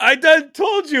I done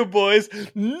told you, boys,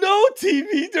 no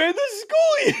TV during the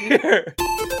school year.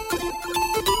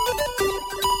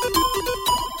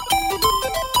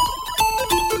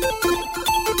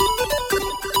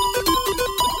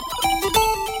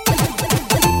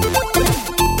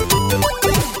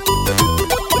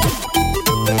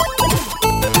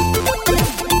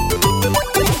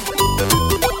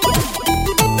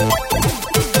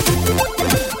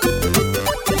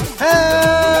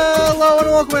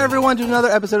 Welcome everyone to another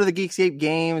episode of the Geekscape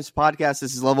Games podcast.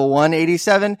 This is level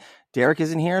 187. Derek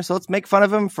isn't here, so let's make fun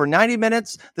of him for 90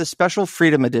 minutes, the special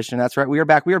Freedom Edition. That's right, we are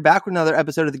back. We are back with another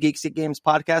episode of the Geekscape Games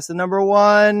podcast, the number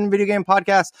one video game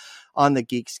podcast on the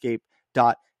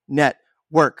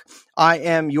Geekscape.network. I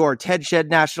am your Ted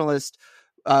Shed nationalist,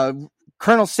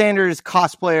 Colonel Sanders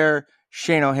cosplayer,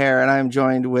 Shane O'Hare, and I am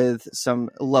joined with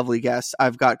some lovely guests.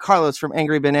 I've got Carlos from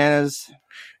Angry Bananas.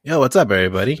 Yo, what's up,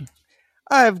 everybody?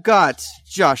 I've got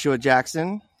Joshua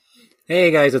Jackson.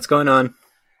 Hey guys, what's going on?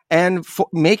 And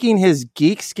making his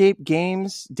Geekscape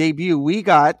Games debut, we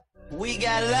got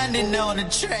London on the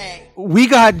track. We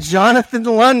got Jonathan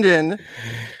London, an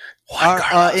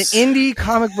indie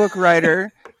comic book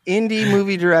writer, indie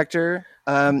movie director,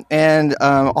 and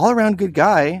all-around good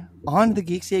guy on the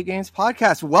Geekscape Games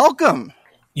podcast. Welcome.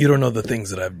 You don't know the things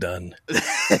that I've done.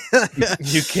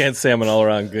 You can't say I'm an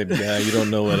all-around good guy. You don't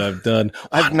know what I've done.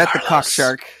 I've met the cock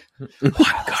shark.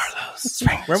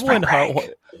 Juan Carlos.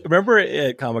 Remember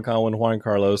at Comic-Con when Juan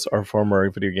Carlos, our former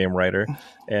video game writer,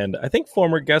 and I think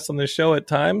former guest on the show at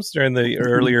times during the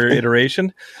earlier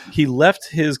iteration, he left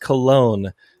his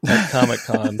cologne at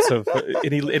Comic-Con.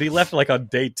 And he left like on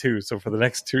day 2. So for the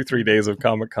next 2-3 days of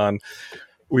Comic-Con,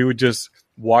 we would just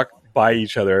walk by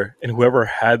each other, and whoever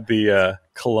had the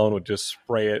cologne would just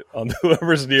spray it on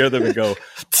whoever's near them and go,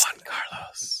 Juan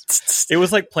Carlos. It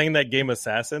was like playing that game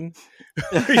Assassin.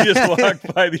 You just walk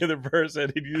by the other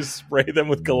person and you just spray them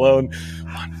with cologne,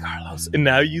 Juan Carlos, and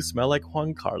now you smell like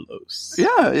Juan Carlos.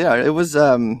 Yeah, it was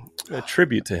a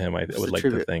tribute to him. I would like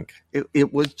to think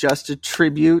it was just a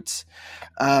tribute.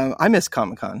 I miss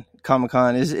Comic-Con.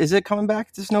 Comic-Con is it coming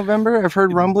back this November? I've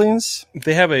heard rumblings.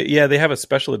 They have a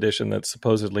special edition that's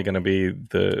supposedly going to be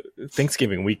the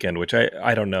Thanksgiving weekend, which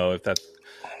I don't know if that's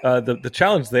the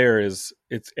challenge there is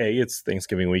it's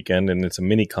Thanksgiving weekend and it's a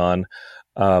mini con.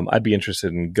 I'd be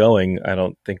interested in going. I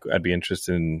don't think I'd be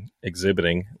interested in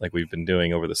exhibiting like we've been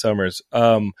doing over the summers.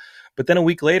 But then a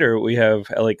week later, we have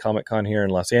LA Comic Con here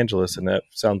in Los Angeles, and that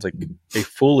sounds like a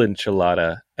full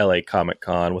enchilada LA Comic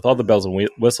Con with all the bells and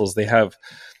whistles. They have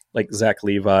like Zach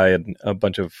Levi and a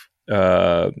bunch of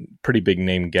pretty big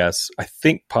name guests. I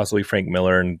think possibly Frank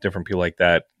Miller and different people like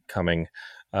that coming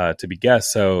to be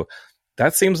guests. So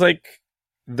that seems like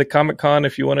the Comic Con,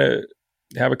 if you want to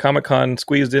have a Comic Con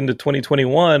squeezed into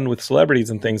 2021 with celebrities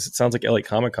and things, it sounds like LA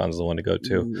Comic Con is the one to go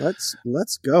to.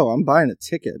 Let's go. I'm buying a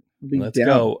ticket. Let's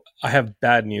go. I have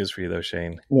bad news for you though,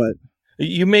 Shane. What?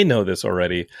 You may know this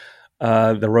already.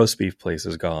 The roast beef place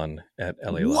is gone at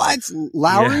LA Live. What?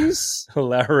 Lowry's? Yeah.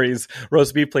 Lowry's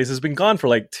roast beef place has been gone for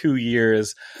like 2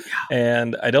 years. Yeah.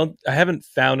 And I haven't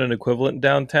found an equivalent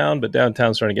downtown, but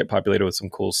downtown's starting to get populated with some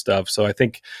cool stuff. So I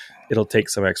think it'll take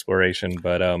some exploration.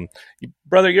 But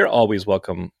brother, you're always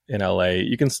welcome in LA.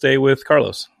 You can stay with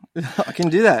Carlos. I can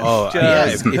do that. Oh, yeah.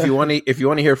 If you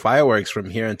want to hear fireworks from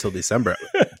here until December,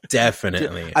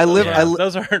 definitely.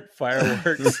 Those aren't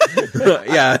fireworks.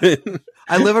 Yeah.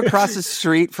 I live across the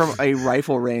street from a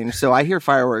rifle range, so I hear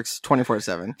fireworks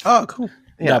 24/7. Oh, cool.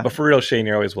 Yeah, but for real, Shane,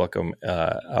 you're always welcome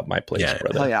at my place,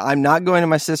 brother. Oh, yeah. I'm not going to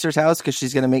my sister's house because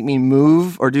she's going to make me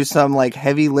move or do some like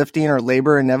heavy lifting or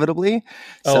labor inevitably.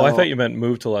 So, I thought you meant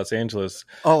move to Los Angeles.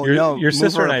 Oh, no. Your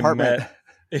sister and I met.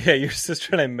 Yeah, your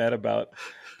sister and I met about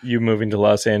you moving to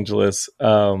Los Angeles.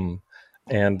 And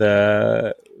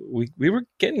we were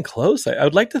getting close. I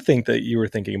would like to think that you were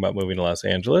thinking about moving to Los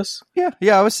Angeles. Yeah.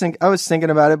 I was thinking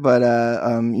about it, but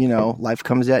life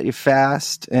comes at you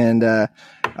fast, and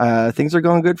things are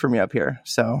going good for me up here.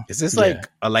 So is this like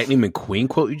a Lightning McQueen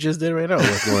quote you just did right now?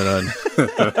 What's going on?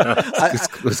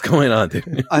 What's going on,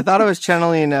 dude? I thought I was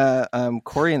channeling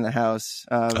Corey in the House,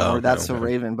 or That's So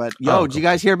Raven. But did you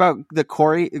guys hear about the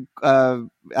Corey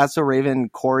That's So Raven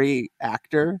Corey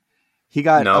actor? He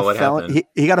got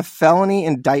he got a felony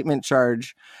indictment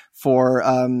charge for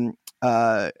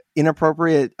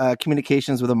inappropriate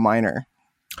communications with a minor.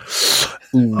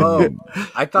 Oh,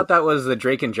 I thought that was the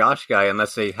Drake and Josh guy.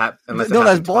 Unless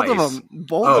that's both twice. of them.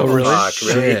 Both of them.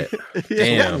 Really?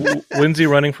 Damn. When's he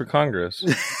running for Congress?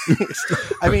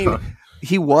 I mean,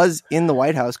 he was in the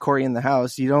White House. Corey in the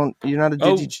House. You're not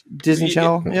a Disney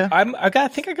Channel. Yeah. I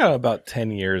think I got about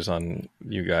 10 years on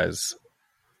you guys.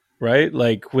 right?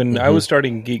 Like when I was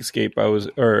starting Geekscape,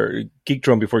 or Geek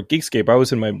Drone before Geekscape, I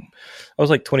was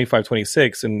like 25,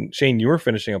 26, and Shane, you were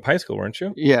finishing up high school, weren't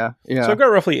you? Yeah. So I've got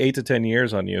roughly 8 to 10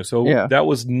 years on you. So that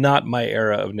was not my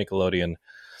era of Nickelodeon.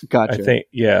 Gotcha. I think,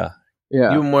 Yeah. You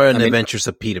were more in the Adventures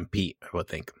of Pete and Pete, I would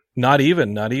think. Not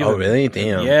even. Oh, really?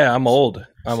 Damn. Yeah, I'm old.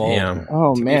 Damn.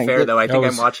 Oh, to man. be fair, though, I think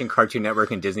I'm watching Cartoon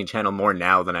Network and Disney Channel more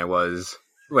now than I was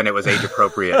when it was age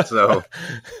appropriate. So,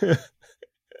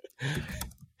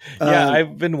 yeah,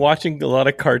 I've been watching a lot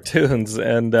of cartoons,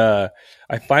 and I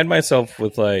find myself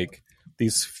with like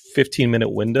these 15-minute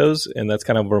windows, and that's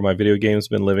kind of where my video game's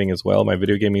been living as well. My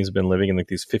video gaming's been living in like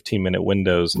these 15-minute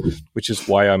windows, which is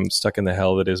why I'm stuck in the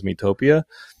hell that is Miitopia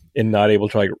and not able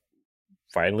to like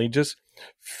finally just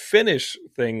finish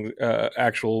things,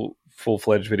 actual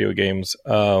full-fledged video games.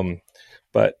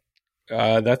 But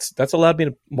that's allowed me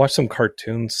to watch some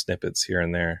cartoon snippets here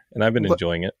and there, and I've been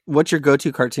enjoying it. What's your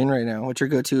go-to cartoon right now? What's your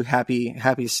go-to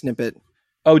happy snippet?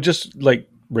 Oh, just like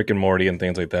Rick and Morty and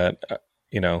things like that.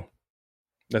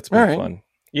 That's been fun.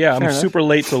 Yeah, I'm super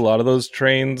late to a lot of those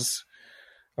trains.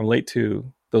 I'm late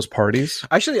to those parties.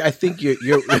 Actually, I think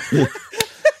you're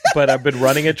but I've been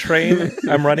running a train.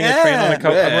 I'm running a train on a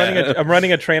couple. I'm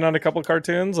running a train on a couple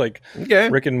cartoons like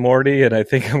Rick and Morty, and I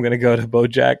think I'm going to go to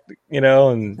BoJack,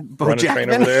 and run a train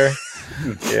over there.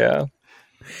 Yeah.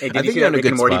 Hey, did you see that Rick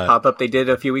and Morty pop up they did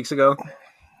a few weeks ago?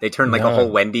 They turned like a whole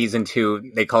Wendy's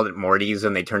into. They called it Morty's,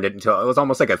 and they turned it into. It was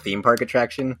almost like a theme park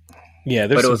attraction. Yeah,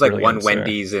 but it was like one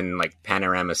Wendy's in like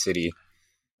Panorama City.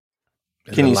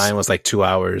 And the line was like 2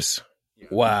 hours.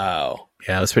 Wow.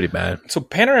 Yeah, that's pretty bad. So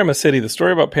Panorama City, the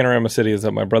story about Panorama City is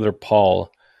that my brother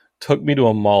Paul took me to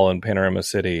a mall in Panorama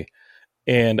City,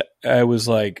 and I was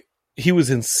like, he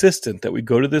was insistent that we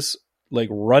go to this like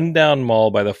rundown mall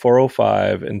by the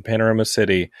 405 in Panorama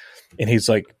City, and he's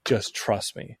like, just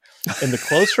trust me. And the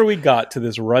closer we got to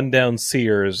this rundown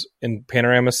Sears in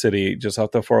Panorama City, just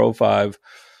off the 405,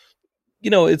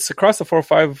 it's across the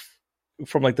 405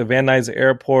 from like the Van Nuys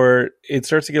Airport. It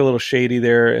starts to get a little shady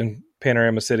there in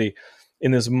Panorama City.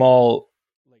 In this mall,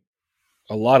 like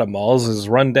a lot of malls, is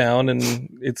run down, and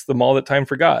it's the mall that time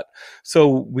forgot. So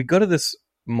we go to this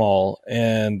mall,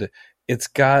 and it's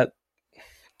got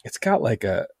like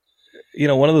a,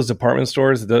 one of those department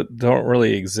stores that don't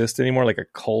really exist anymore, like a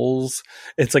Kohl's.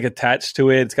 It's like attached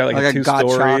to it. It's got like a 2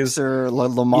 stories or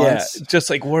Lamont's. Yeah, just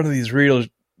like one of these real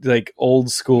like old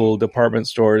school department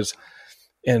stores.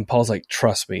 And Paul's like,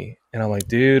 trust me. And I'm like,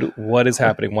 dude, what is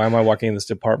happening? Why am I walking in this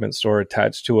department store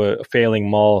attached to a failing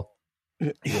mall?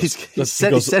 He's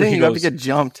setting you up to get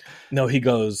jumped. No, he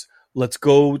goes, let's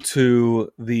go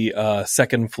to the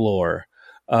second floor.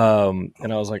 And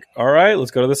I was like, all right,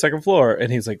 let's go to the second floor.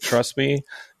 And he's like, trust me.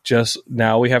 Just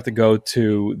now we have to go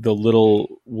to the little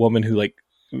woman who like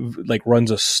runs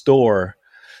a store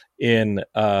in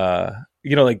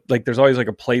like there's always like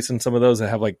a place in some of those that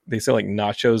have like they sell like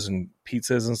nachos and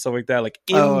pizzas and stuff like that, like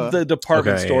in the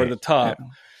department store at the top.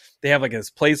 They have like this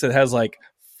place that has like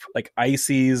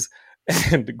ices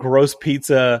and gross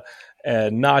pizza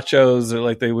and nachos, or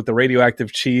like with the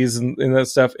radioactive cheese and that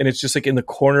stuff, and it's just like in the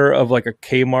corner of like a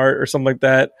Kmart or something like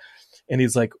that. And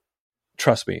he's like,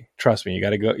 trust me, we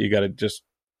gotta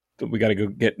go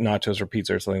get nachos or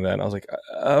pizza or something like that. And I was like,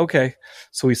 okay.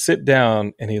 So we sit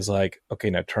down, and he's like,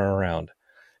 okay, now turn around.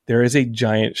 There is a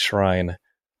giant shrine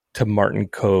to Martin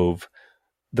Kove,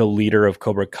 the leader of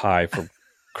Cobra Kai from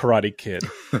Karate Kid.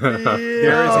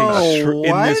 There is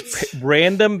in this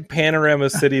random Panorama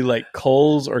City, like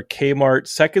Kohl's or Kmart,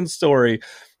 second story,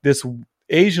 this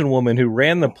Asian woman who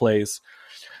ran the place,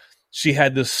 she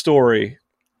had this story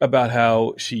about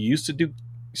how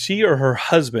she or her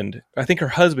husband, I think her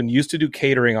husband used to do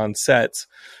catering on sets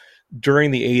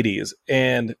during the 80s.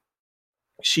 And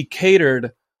she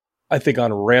catered, I think,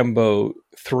 on Rambo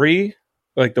 3,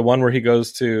 like the one where he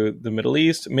goes to the Middle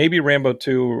East, maybe Rambo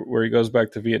 2, where he goes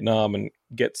back to Vietnam and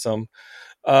gets some.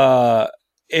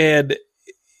 And,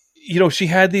 she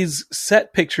had these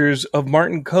set pictures of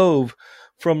Martin Kove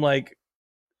from like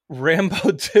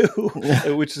Rambo 2,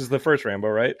 which is the first Rambo,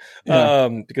 right? Yeah.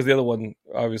 Because the other one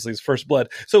obviously is First Blood.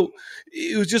 So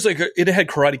it was just like it had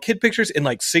Karate Kid pictures and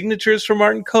like signatures from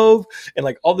Martin Kove and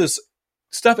like all this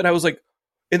stuff. And I was like,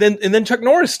 and then Chuck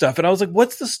Norris stuff. And I was like,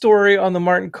 what's the story on the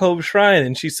Martin Kove shrine?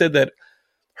 And she said that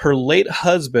her late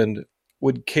husband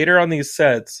would cater on these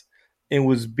sets and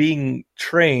was being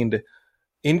trained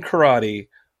in karate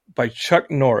by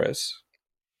Chuck Norris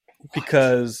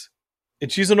because.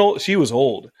 And she was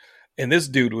old, and this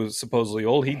dude was supposedly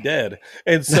old. He dead.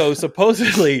 And so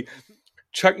supposedly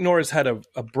Chuck Norris had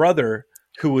a brother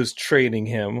who was training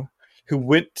him, who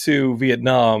went to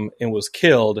Vietnam and was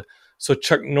killed. So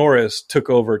Chuck Norris took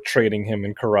over training him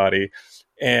in karate,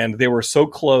 and they were so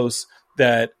close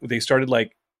that they started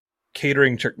like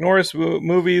catering Chuck Norris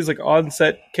movies, like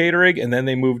on-set catering, and then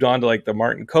they moved on to like the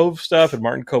Martin Kove stuff, and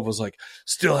Martin Kove was like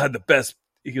still had the best.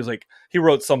 He was like, he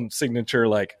wrote some signature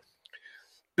like,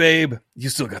 "Babe, you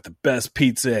still got the best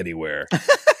pizza anywhere."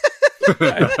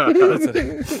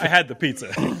 I had the pizza.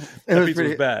 The pizza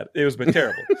was bad. It was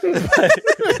terrible.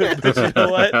 But you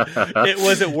know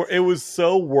what? It was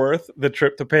so worth the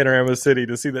trip to Panorama City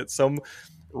to see that some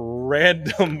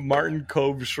random Martin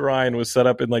Kove shrine was set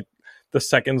up in like the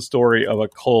second story of a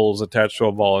Kohl's attached to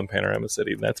a mall in Panorama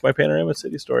City. And that's my Panorama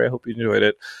City story. I hope you enjoyed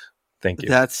it. Thank you.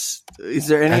 Is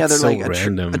there any other so like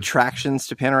attractions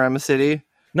to Panorama City?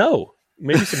 No.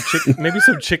 Maybe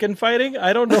some chicken fighting.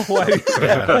 I don't know why.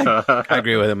 I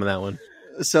agree with him on that one.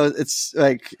 So it's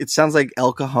like, it sounds like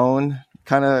El Cajon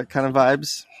kind of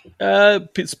vibes.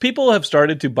 People have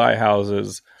started to buy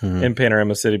houses in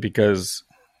Panorama City because,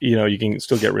 you know, you can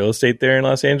still get real estate there in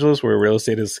Los Angeles, where real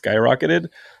estate has skyrocketed.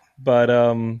 But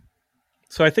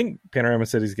so I think Panorama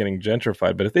City is getting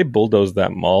gentrified. But if they bulldoze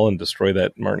that mall and destroy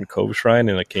that Martin Kove shrine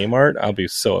in a Kmart, I'll be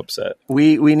so upset.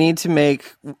 We need to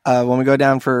make when we go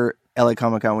down for LA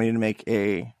Comic Con, we need to make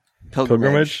a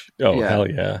pilgrimage. Oh, yeah. Hell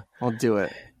yeah. We'll do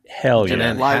it. Hell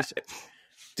yeah.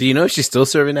 Do you know if she's still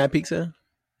serving that pizza?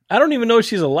 I don't even know if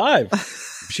she's alive.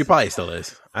 She probably still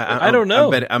is. I don't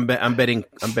know. I'm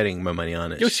betting my money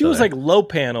on it. Yo, she was like low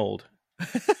paneled.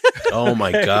 Oh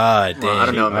my God. Well, I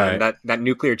don't know, man. Right. That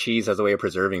nuclear cheese has a way of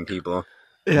preserving people.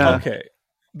 Yeah. Okay.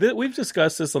 We've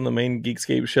discussed this on the main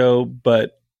Geekscape show,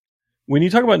 but when you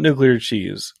talk about nuclear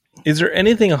cheese, is there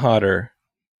anything hotter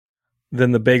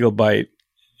than the bagel bite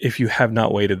if you have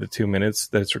not waited the 2 minutes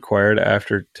that it's required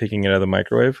after taking it out of the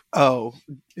microwave? Oh,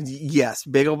 yes.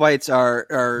 Bagel bites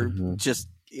are just,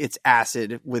 it's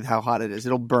acid with how hot it is.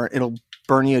 It'll burn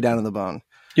you down to the bone.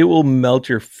 It will melt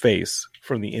your face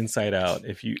from the inside out.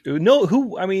 If you know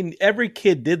who, I mean, every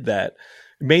kid did that,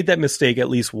 made that mistake at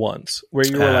least once, where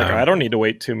you were like, I don't need to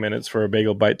wait 2 minutes for a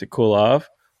bagel bite to cool off.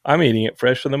 I'm eating it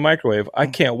fresh from the microwave. I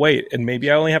can't wait. And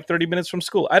maybe I only have 30 minutes from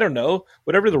school. I don't know.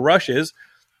 Whatever the rush is,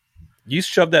 you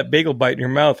shove that bagel bite in your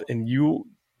mouth and you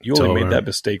only made that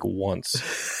mistake once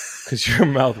because your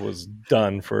mouth was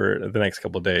done for the next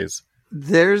couple of days.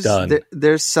 There's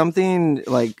something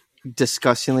like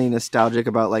disgustingly nostalgic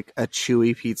about like a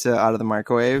chewy pizza out of the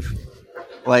microwave.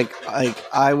 Like I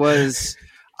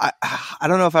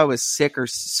don't know if I was sick or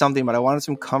something, but I wanted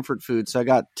some comfort food. So I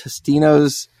got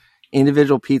Tostino's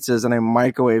individual pizzas and I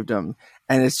microwaved them,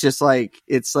 and it's just like,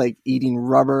 it's like eating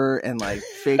rubber and like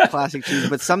fake plastic cheese,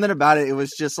 but something about it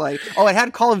was just like, oh, it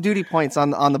had Call of Duty points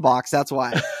on the box, that's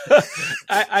why.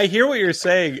 I hear what you're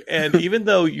saying, and even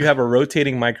though you have a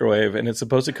rotating microwave and it's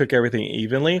supposed to cook everything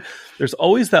evenly, there's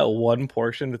always that one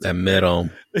portion that's that middle.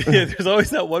 Yeah, there's always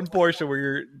that one portion where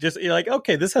you're like,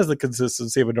 okay, this has the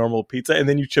consistency of a normal pizza, and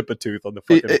then you chip a tooth on the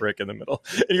fucking brick in the middle,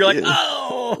 and you're like,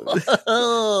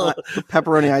 oh,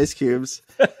 pepperoni ice cubes.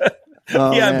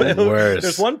 Oh, yeah, man. But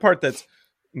there's one part that's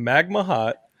magma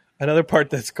hot, another part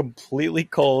that's completely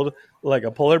cold, like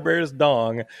a polar bear's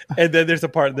dong, and then there's a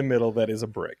part in the middle that is a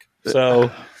brick. So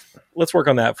let's work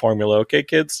on that formula, okay,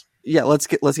 kids? Yeah, let's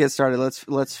get started.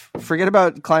 Let's forget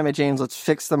about climate change. Let's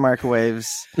fix the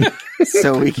microwaves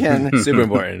so we can. Super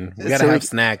important. We gotta have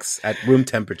snacks at room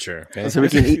temperature. Okay? So we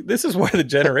can eat. This is why the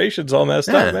generation's all messed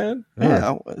up, man.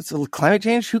 Yeah. So climate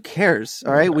change. Who cares?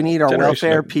 All right, we need our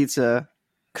welfare pizza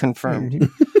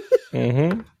confirmed.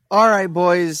 Mm-hmm. All right,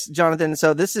 boys. Jonathan.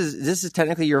 So this is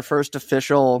technically your first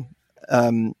official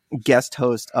guest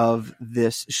host of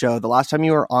this show. The last time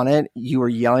you were on it, you were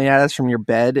yelling at us from your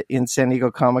bed in San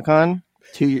Diego Comic-Con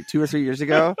 2 or 3 years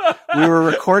ago. We were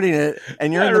recording it,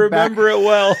 and you're I remember it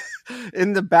well.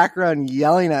 In the background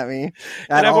yelling at me.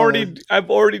 And I've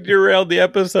already derailed the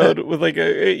episode with like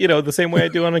the same way I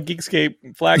do on a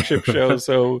Geekscape flagship show.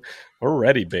 So we're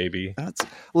ready, baby.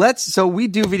 So we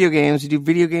do video games. We do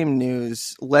video game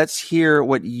news. Let's hear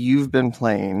what you've been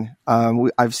playing.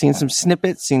 I've seen some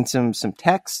snippets, seen some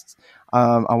text.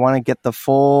 I want to get the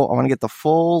full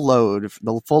load,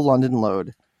 the full London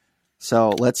load. So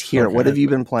let's hear it. What have you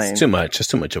been playing? It's too much. It's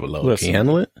too much of a load. Can you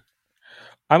handle it?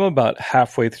 I'm about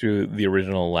halfway through the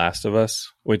original Last of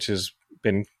Us, which has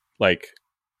been like,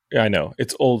 I know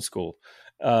it's old school.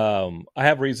 I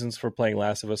have reasons for playing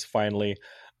Last of Us finally.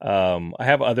 I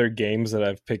have other games that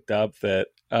I've picked up that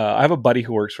I have a buddy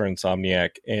who works for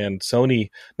Insomniac, and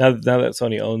Sony, now that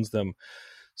Sony owns them,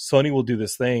 Sony will do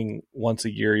this thing once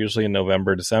a year, usually in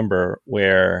November, December,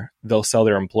 where they'll sell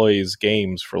their employees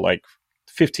games for like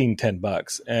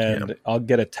 $10 and I'll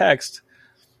get a text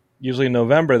usually in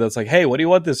November that's like, hey, what do you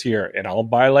want this year? And I'll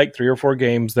buy like 3 or 4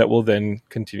 games that will then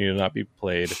continue to not be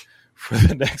played for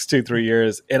the next 2-3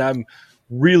 years. And I'm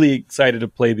really excited to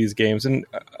play these games. And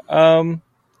I'll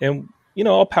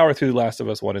power through Last of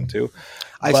Us 1 and 2.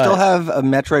 I still have a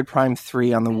Metroid Prime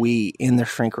 3 on the Wii in the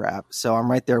shrink wrap, so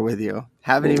I'm right there with you.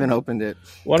 Haven't even opened it.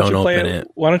 Why don't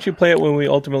you play it when we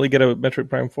ultimately get a Metroid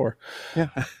Prime 4? Yeah.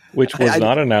 Which was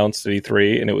not announced at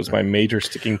E3, and it was my major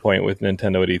sticking point with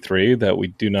Nintendo at E3 that we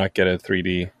do not get a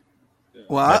 3D.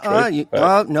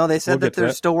 Well, no, they said that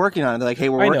they're still working on it. They're like, hey,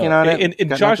 we're working on it.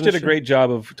 And Josh did a great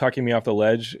job of talking me off the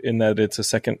ledge in that it's a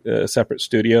separate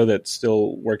studio that's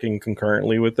still working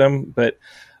concurrently with them. But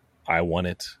I want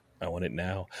it. I want it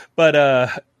now.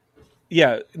 But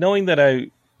knowing that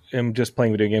I am just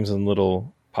playing video games in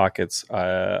little pockets,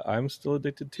 I'm still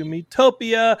addicted to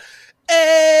Miitopia.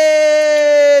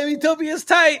 Hey, Miitopia's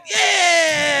tight.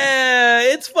 Yeah,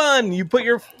 it's fun. You put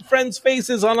your friends'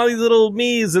 faces on all these little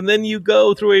Miis, and then you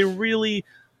go through a really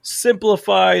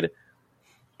simplified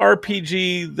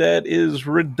RPG that is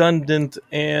redundant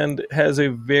and has a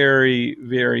very,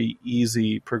 very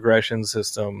easy progression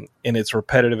system, and it's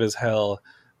repetitive as hell.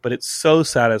 But it's so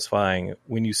satisfying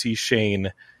when you see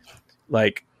Shane,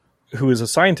 who is a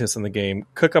scientist in the game,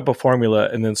 cook up a formula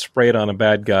and then spray it on a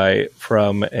bad guy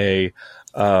from a...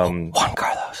 Juan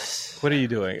Carlos. What are you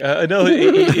doing? No,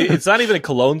 it's not even a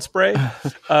cologne spray.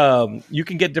 You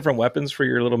can get different weapons for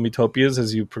your little Miitopias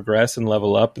as you progress and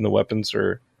level up, and the weapons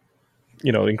are,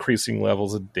 increasing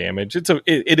levels of damage.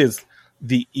 It is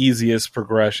the easiest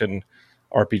progression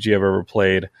RPG I've ever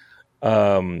played.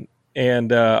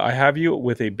 And I have you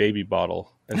with a baby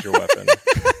bottle as your weapon.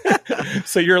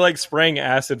 So you're spraying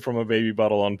acid from a baby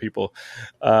bottle on people.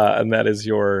 And that is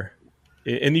your...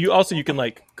 And you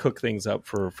can cook things up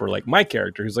for my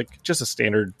character, who's just a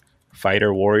standard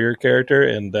fighter warrior character.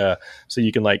 And so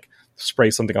you can spray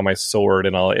something on my sword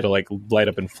and it'll light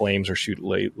up in flames or shoot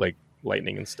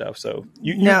lightning and stuff. So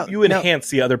you enhance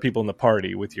the other people in the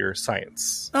party with your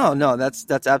science. Oh no,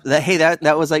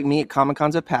 that was like me at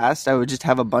Comic-Cons of past. I would just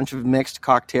have a bunch of mixed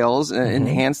cocktails and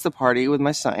enhance the party with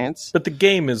my science. But the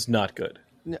game is not good.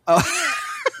 Oh.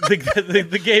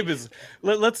 the game is.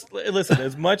 Let's listen.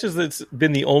 As much as it's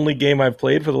been the only game I've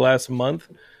played for the last month,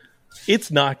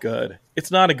 it's not good. It's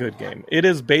not a good game. It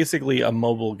is basically a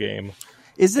mobile game.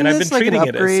 Isn't this treating an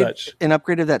upgrade? It as such. An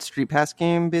upgrade of that Street Pass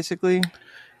game, basically.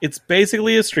 It's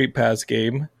basically a Street Pass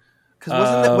game.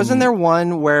 Because wasn't there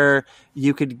one where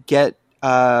you could get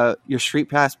your Street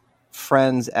Pass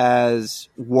friends as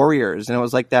warriors, and it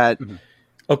was like that?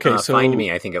 Okay, so Find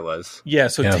Me, I think it was. Yeah,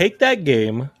 so take that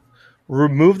game,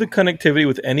 remove the connectivity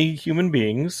with any human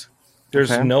beings.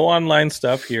 There's no online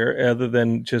stuff here other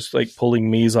than just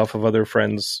pulling Miis off of other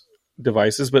friends'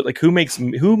 devices. But who made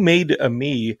a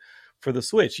Mii for the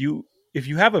Switch? If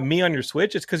you have a Mii on your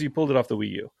Switch, it's because you pulled it off the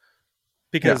Wii U.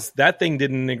 Because that thing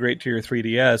didn't integrate to your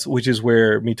 3DS, which is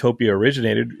where Miitopia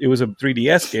originated. It was a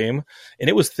 3DS game, and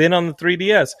it was thin on the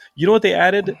 3DS. You know what they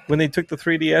added when they took the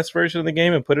 3DS version of the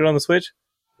game and put it on the Switch?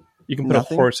 You can put a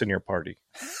horse in your party.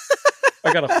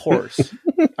 I got a horse.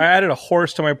 I added a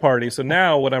horse to my party. So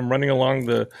now when I'm running along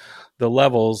the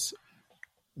levels,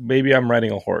 maybe I'm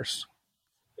riding a horse.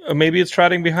 Maybe it's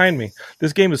trotting behind me.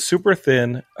 This game is super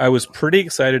thin. I was pretty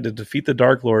excited to defeat the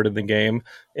Dark Lord in the game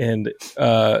and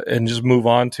just move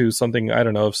on to something, I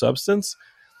don't know, of substance.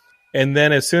 And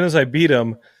then as soon as I beat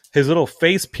him, his little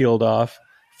face peeled off,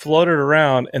 floated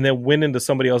around, and then went into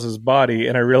somebody else's body.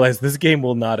 And I realized this game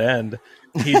will not end.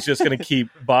 He's just going to keep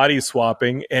body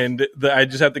swapping, and I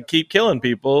just have to keep killing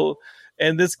people.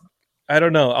 And this... I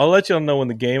don't know. I'll let you know when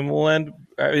the game will end.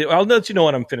 I'll let you know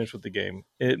when I'm finished with the game.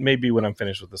 It may be when I'm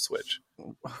finished with the Switch.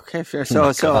 Okay, fair.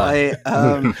 So this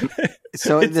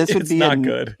would be not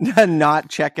good. A not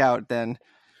checkout then.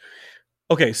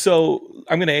 Okay, so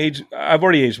I'm going to age. I've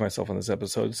already aged myself on this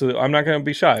episode, so I'm not going to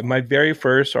be shy. My very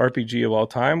first RPG of all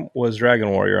time was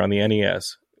Dragon Warrior on the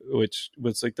NES, which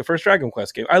was the first Dragon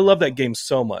Quest game. I love that game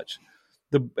so much.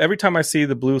 Every time I see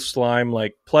the blue slime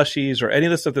plushies or any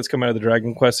of the stuff that's come out of the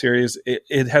Dragon Quest series,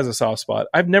 it has a soft spot.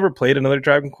 I've never played another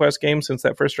Dragon Quest game since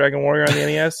that first Dragon Warrior on the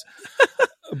NES,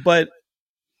 but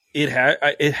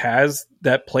it has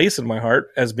that place in my heart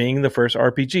as being the first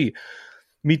RPG.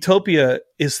 Miitopia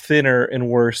is thinner and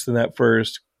worse than that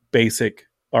first basic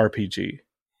RPG.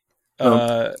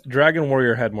 Dragon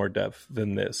Warrior had more depth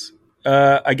than this.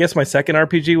 I guess my second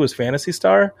RPG was Phantasy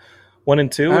Star 1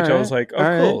 and 2, which I was like, oh,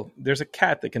 cool. Right. There's a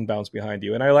cat that can bounce behind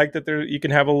you. And I like that you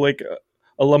can have a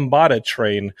lambada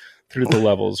train through the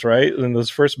levels, right? In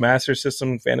those first Master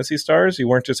System Phantasy Stars, you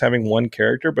weren't just having one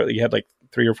character, but you had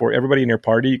 3 or 4, everybody in your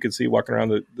party you could see walking around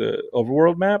the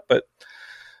overworld map. But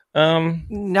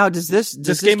Now, does this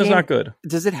game is not good.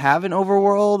 Does it have an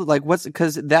overworld? Like,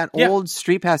 because that old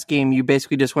Street Pass game, you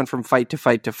basically just went from fight to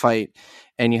fight to fight,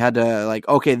 and you had to like,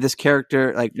 okay, this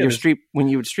character, like when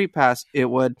you would Street Pass, it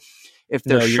would, if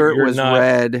their shirt was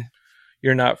red.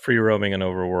 You're not free roaming an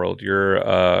overworld.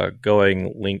 You're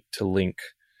going link to link,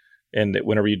 and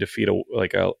whenever you defeat a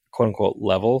quote unquote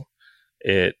level,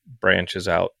 it branches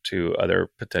out to other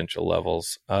potential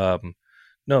levels.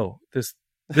 No,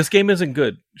 this game isn't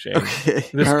good, Shane. Okay.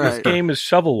 This game is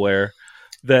shovelware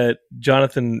that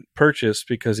Jonathan purchased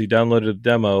because he downloaded a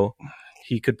demo.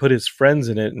 He could put his friends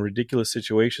in it in ridiculous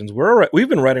situations. We've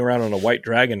been riding around on a white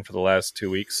dragon for the last 2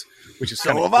 weeks, which is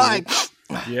so cool. have I.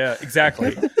 Yeah,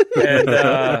 exactly. And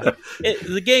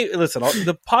the game. Listen,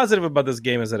 the positive about this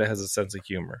game is that it has a sense of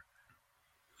humor.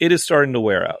 It is starting to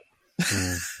wear out.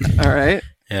 All right.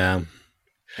 Yeah.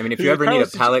 I mean, if you ever need a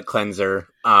palate cleanser,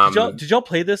 did y'all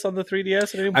play this on the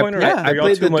 3DS at any point? I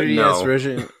played the 3DS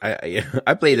version.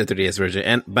 I played the 3DS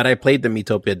version, but I played the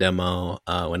Miitopia demo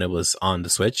when it was on the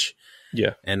Switch.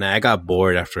 Yeah, and I got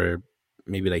bored after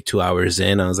maybe like 2 hours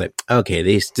in. I was like, okay,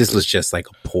 this was just like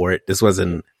a port. This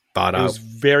wasn't thought out. It was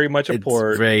very much a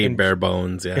port, very bare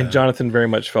bones. Yeah, and Jonathan very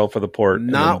much fell for the port.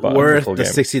 Not worth the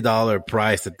 $60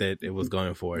 price that it was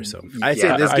going for. So I'd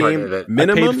say this game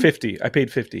minimum I paid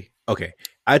 $50. Okay,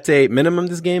 I'd say minimum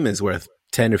this game is worth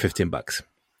 $10 or $15.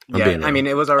 Yeah, I mean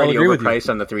it was already overpriced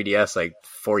on the 3DS like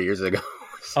 4 years ago.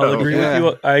 So. I'll agree with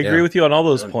you. I agree with you on all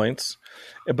those points.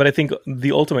 But I think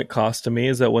the ultimate cost to me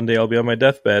is that one day I'll be on my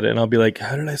deathbed and I'll be like,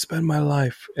 how did I spend my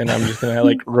life? And I'm just going to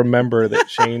like remember that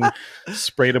Shane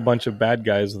sprayed a bunch of bad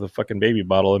guys with a fucking baby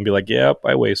bottle and be like, yep,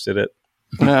 I wasted it.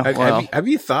 Have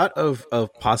you thought of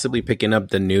possibly picking up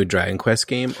the new Dragon Quest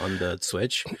game on the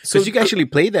Switch? Because you can actually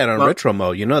play that on retro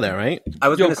mode. You know that, right? I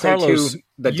was going to say too,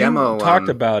 the demo talked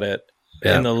about it.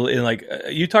 Yeah.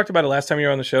 You talked about it last time you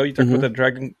were on the show. You talked about the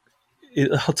Dragon.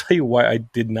 I'll tell you why I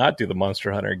did not do the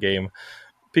Monster Hunter game.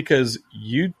 Because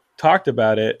you talked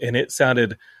about it and it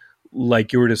sounded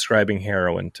like you were describing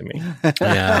heroin to me.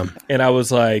 Yeah. And I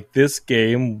was like, this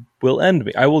game will end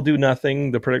me. I will do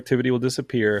nothing. The productivity will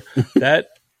disappear. That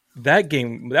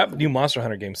new Monster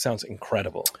Hunter game sounds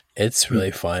incredible. It's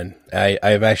really fun.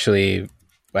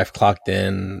 I've clocked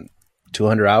in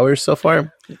 200 hours so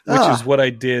far. Which is what I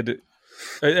did.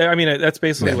 I mean, that's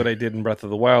basically what I did in Breath of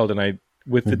the Wild and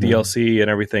with the DLC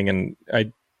and everything. And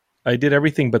I did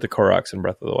everything but the Koroks in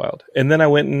Breath of the Wild. And then I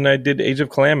went and I did Age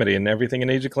of Calamity and everything in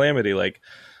Age of Calamity. Like,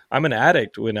 I'm an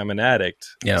addict when I'm an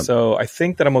addict. Yeah. So I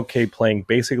think that I'm okay playing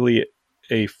basically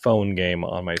a phone game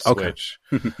on my Switch.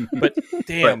 But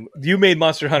damn, you made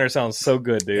Monster Hunter sound so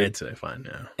good, dude. It's fun,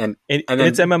 yeah. And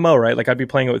it's MMO, right? Like, I'd be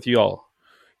playing it with you all.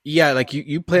 Yeah, like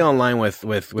you play online with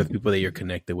people that you're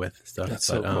connected with and stuff. That's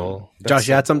so cool. Josh,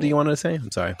 you had something you wanted to say?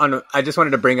 I'm sorry. I just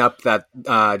wanted to bring up that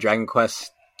Dragon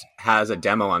Quest has a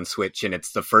demo on Switch and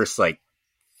it's the first like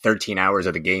 13 hours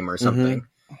of the game or something.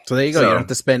 So there you go. You don't have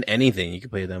to spend anything. You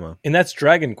can play a demo. And that's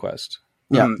Dragon Quest.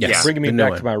 Yeah. Yes. Bringing me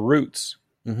back to my roots.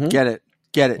 Get it.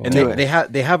 And they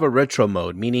have a retro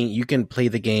mode, meaning you can play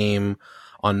the game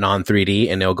on non-3D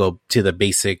and it'll go to the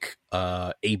basic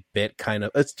 8-bit kind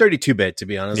of, it's 32-bit to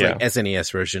be honest, like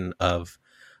SNES version of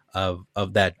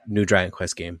that new Dragon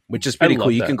Quest game, which is pretty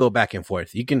cool. You can go back and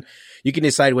forth. You can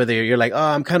decide whether you're like, oh,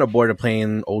 I'm kind of bored of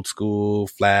playing old school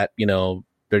flat,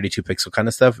 32 pixel kind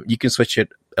of stuff. You can switch it.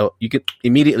 You can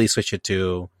immediately switch it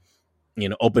to,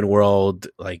 open world,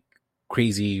 like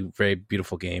crazy, very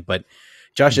beautiful game. But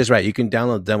Josh is right. You can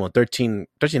download the demo. 13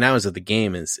 hours of the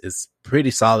game is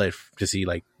pretty solid to see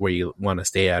like where you want to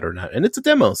stay at or not. And it's a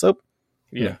demo. So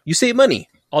you save money.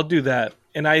 I'll do that.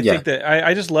 And I think that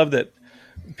I just love that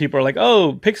people are like,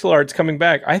 oh, pixel art's coming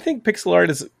back. I think pixel art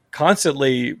has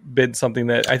constantly been something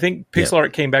that I think pixel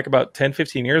art came back about 10,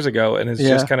 15 years ago and has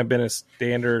just kind of been a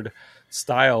standard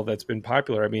style that's been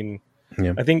popular. I mean,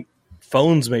 I think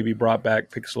phones maybe brought back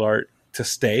pixel art to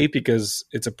stay because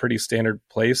it's a pretty standard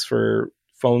place for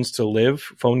phone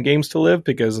games to live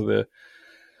because of the,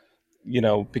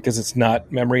 because it's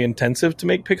not memory intensive to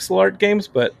make pixel art games.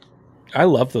 But I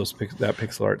love that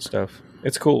pixel art stuff.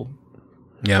 It's cool.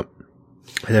 Yep.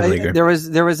 I definitely agree.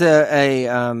 There was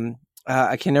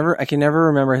I can never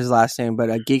remember his last name, but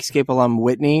a Geekscape alum,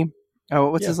 Whitney.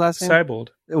 What's his last name? Seibold.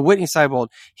 Whitney Seibold.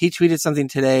 He tweeted something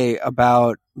today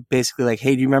about basically like,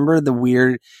 hey, do you remember the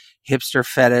weird hipster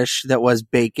fetish that was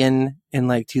bacon in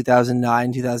like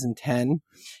 2009, 2010?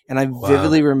 And I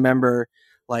vividly remember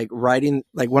like writing,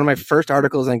 like one of my first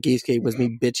articles on Geekscape was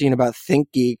me bitching about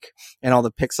ThinkGeek and all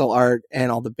the pixel art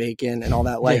and all the bacon and all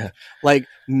that like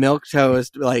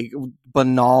milquetoast, like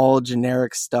banal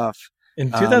generic stuff.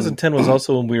 In 2010 was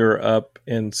also when we were up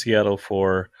in Seattle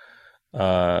for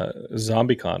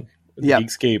ZombieCon. Yep.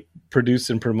 Geekscape produced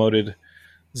and promoted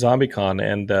ZombieCon,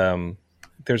 and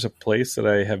there's a place that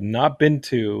I have not been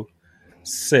to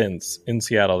since in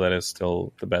Seattle that is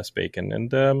still the best bacon.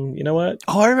 And you know what?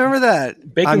 Oh, I remember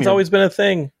that. Bacon's always been a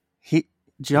thing.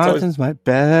 Jonathan's my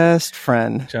best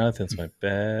friend. Jonathan's my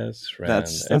best friend.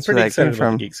 That's I'm pretty excited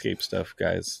about the Geekscape stuff,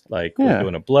 guys. Like, we're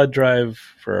doing a blood drive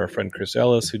for our friend Chris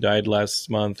Ellis, who died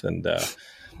last month, and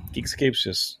Geekscape's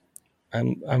just,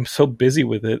 I'm so busy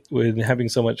with it, with having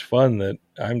so much fun that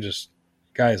I'm just,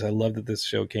 guys, I love that this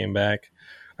show came back.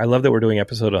 I love that we're doing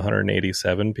episode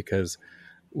 187 because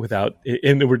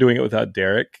and we're doing it without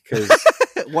Derek because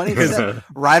 187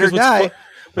 ride or die.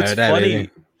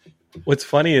 What's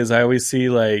funny is I always see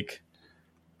like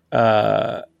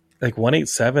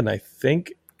 187, I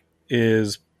think,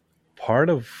 is part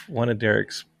of one of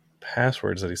Derek's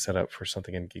passwords that he set up for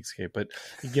something in Geekscape. But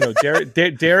you know,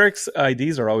 Derek's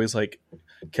IDs are always like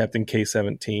Captain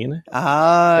K17. It's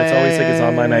always like his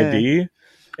online ID,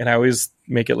 and I always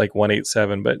make it like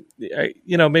 187. But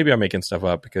maybe I'm making stuff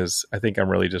up because I think I'm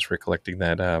really just recollecting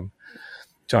that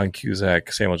John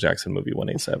Cusack, Samuel Jackson movie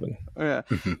 187. Yeah.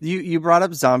 You brought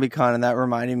up ZombieCon, and that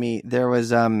reminded me there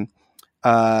was a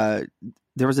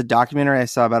documentary I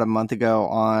saw about a month ago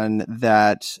on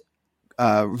that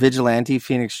vigilante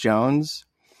Phoenix Jones,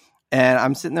 and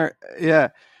I'm sitting there,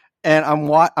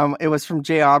 and it was from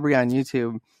Jay Aubrey on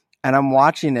YouTube, and I'm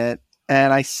watching it,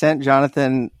 and I sent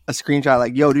Jonathan a screenshot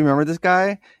like, "Yo, do you remember this guy?"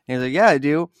 And he's like, "Yeah, I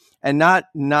do." And not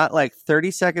like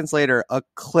 30 seconds later, a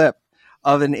clip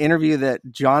of an interview that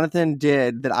Jonathan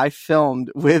did that I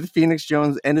filmed with Phoenix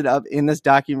Jones ended up in this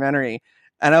documentary.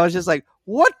 And I was just like,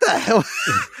 what the hell?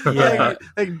 Yeah.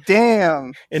 like,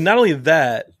 damn. And not only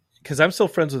that, because I'm still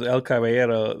friends with El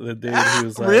Caballero, the dude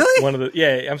who's like really? one of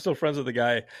the, I'm still friends with the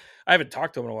guy. I haven't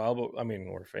talked to him in a while, but I mean,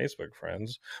 we're Facebook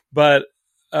friends. But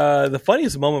the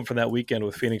funniest moment from that weekend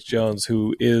with Phoenix Jones,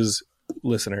 who is,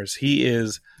 listeners, he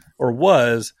is, or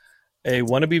was, a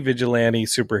wannabe vigilante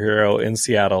superhero in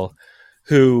Seattle,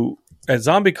 who at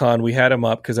ZombieCon, we had him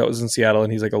up because that was in Seattle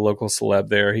and he's like a local celeb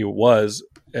there. He was,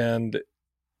 and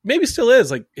maybe still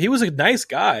is. Like, he was a nice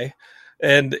guy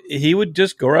and he would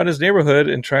just go around his neighborhood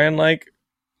and try and like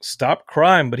stop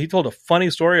crime. But he told a funny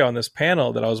story on this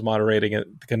panel that I was moderating at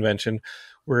the convention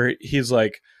where he's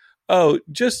like, oh,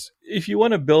 just if you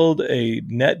want to build a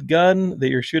net gun that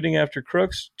you're shooting after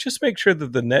crooks, just make sure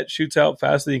that the net shoots out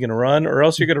faster than you can run, or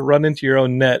else you're going to run into your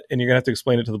own net and you're going to have to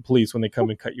explain it to the police when they come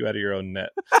and cut you out of your own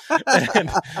net.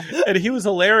 and he was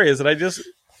hilarious. And I just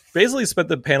basically spent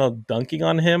the panel dunking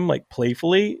on him, like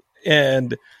playfully.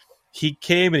 And he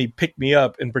came and he picked me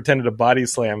up and pretended to body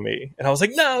slam me. And I was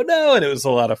like, no. And it was a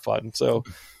lot of fun. So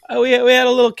we had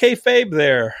a little kayfabe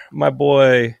there, my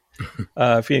boy.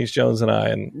 Phoenix Jones and I,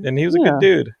 and he was a good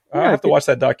dude. I'll have to watch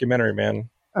that documentary, man.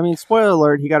 I mean, spoiler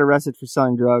alert, he got arrested for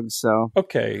selling drugs, so.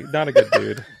 Okay, not a good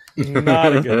dude.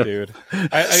 Not a good dude.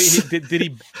 Did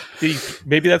he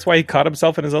maybe that's why he caught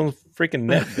himself in his own freaking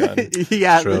net gun.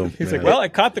 Yeah. True. He's like, well, I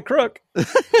caught the crook.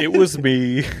 It was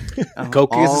me.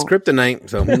 Coke is his kryptonite,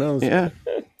 so who knows?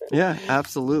 Yeah,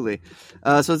 absolutely.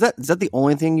 So is that the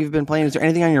only thing you've been playing? Is there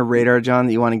anything on your radar, John,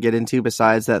 that you want to get into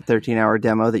besides that 13-hour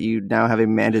demo that you now have a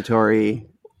mandatory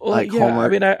homework? I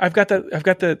mean, I've got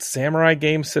that samurai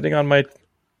game sitting on my.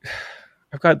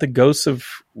 I've got the Ghosts of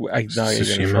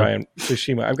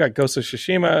Tsushima. I've got Ghosts of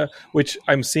Tsushima, which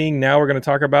I'm seeing now. We're going to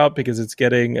talk about because it's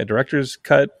getting a director's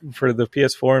cut for the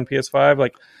PS4 and PS5.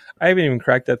 Like, I haven't even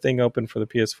cracked that thing open for the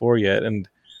PS4 yet, and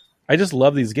I just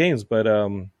love these games, but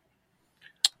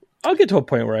I'll get to a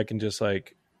point where I can just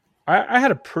like, I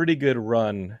had a pretty good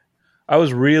run. I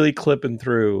was really clipping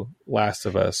through Last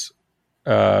of Us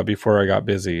before I got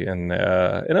busy, and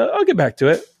I'll get back to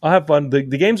it. I'll have fun. The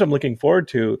games I'm looking forward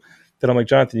to that I'm like,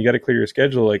 Jonathan, you got to clear your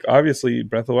schedule. Like, obviously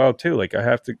Breath of the Wild 2, like I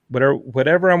have to,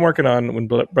 whatever I'm working on when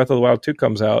Breath of the Wild 2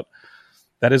 comes out,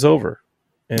 that is over.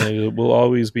 And it will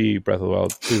always be Breath of the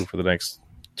Wild 2 for the next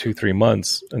 2-3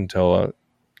 months until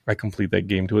I complete that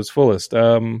game to its fullest.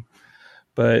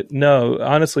 But no,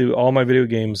 honestly, all my video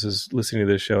games is listening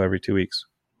to this show every 2 weeks.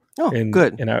 Oh, and,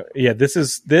 good. And this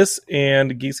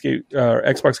and Geekscape,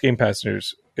 Xbox Game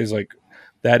Passengers is like,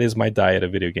 that is my diet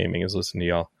of video gaming, is listening to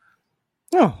y'all.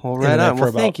 Oh, well, right on.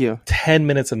 Well, thank you. 10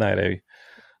 minutes a night,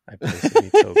 I play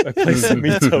some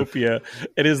Miitopia.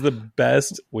 It is the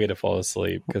best way to fall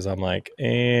asleep because I'm like,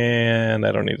 and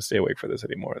I don't need to stay awake for this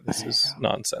anymore. This is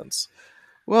nonsense.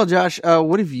 Well, Josh,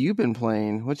 what have you been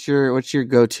playing? What's your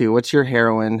go-to? What's your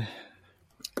heroine?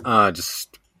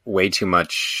 Just way too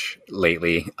much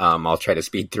lately. I'll try to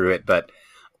speed through it, but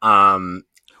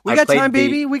we got time,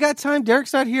 baby. We got time.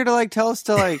 Derek's not here to like tell us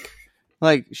to like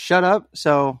Like, shut up.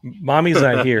 So mommy's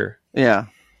not here. Yeah.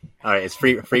 All right, it's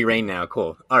free reign now.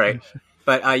 Cool. All right.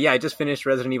 But I just finished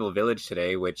Resident Evil Village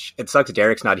today, which it sucks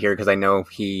Derek's not here because I know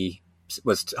he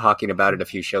was talking about it a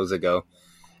few shows ago.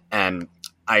 And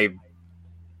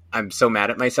I'm so mad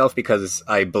at myself because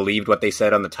I believed what they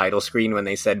said on the title screen when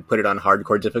they said put it on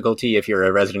hardcore difficulty if you're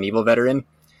a Resident Evil veteran.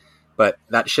 But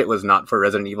that shit was not for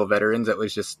Resident Evil veterans. It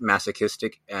was just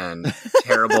masochistic and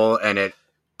terrible. And it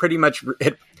pretty much,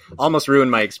 it almost ruined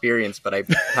my experience, but I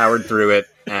powered through it.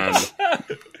 And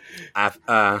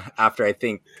after I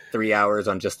think 3 hours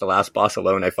on just the last boss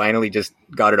alone, I finally just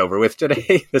got it over with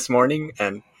today, this morning.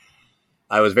 And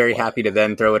I was very happy to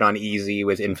then throw it on easy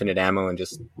with infinite ammo and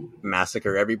just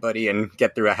massacre everybody and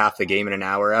get through half the game in an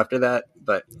hour after that.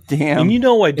 But damn, and you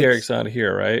know why Derek's not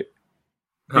here, right?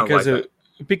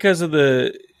 Because of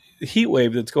the heat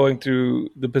wave that's going through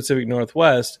the Pacific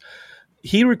Northwest.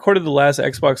 He recorded the last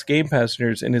Xbox Game Pass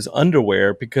news in his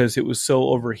underwear because it was so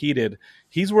overheated.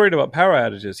 He's worried about power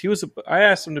outages. I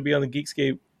asked him to be on the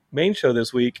Geekscape main show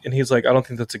this week, and he's like, "I don't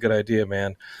think that's a good idea,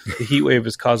 man. The heat wave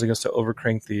is causing us to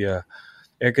overcrank the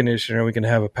air conditioner. We can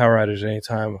have a power outage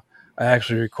anytime." I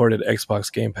actually recorded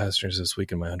Xbox Game Pass news this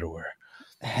week in my underwear.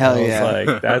 Hell yeah!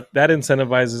 Like that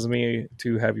incentivizes me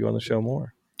to have you on the show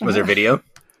more. Was there video?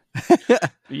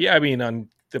 Yeah, I mean, on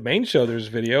the main show there's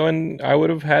video, and I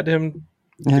would have had him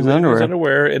his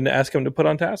underwear and ask him to put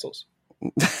on tassels.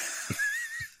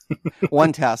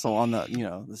 One tassel on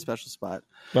the special spot.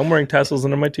 I'm wearing tassels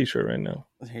under my t-shirt right now.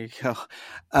 There you go.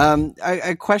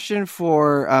 A question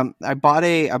for I bought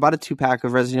a 2-pack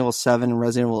of Resident Evil 7 and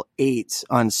Resident Evil 8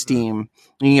 on Steam.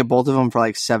 You can get both of them for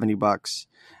like $70.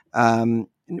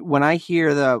 When I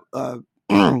hear the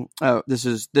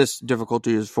this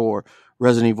difficulty is for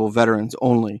Resident Evil veterans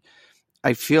only,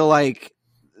 I feel like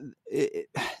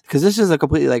because this is a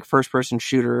completely like first person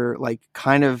shooter, like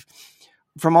kind of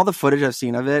from all the footage I've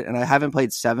seen of it, and I haven't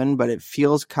played 7, but it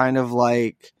feels kind of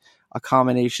like a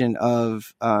combination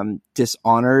of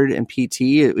Dishonored and PT.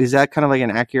 Is that kind of like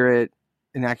an accurate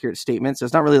statement? So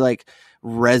it's not really like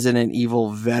Resident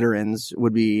Evil veterans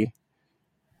would be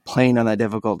playing on that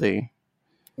difficulty.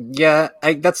 Yeah,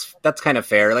 that's kind of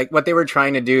fair. Like what they were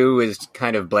trying to do is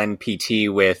kind of blend PT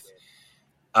with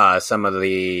some of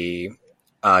the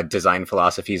design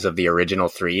philosophies of the original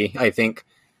 3, I think.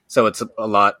 So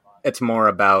it's more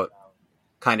about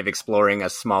kind of exploring a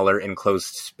smaller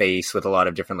enclosed space with a lot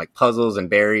of different like puzzles and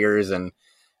barriers and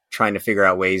trying to figure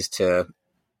out ways to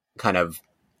kind of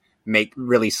make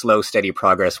really slow, steady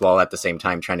progress while at the same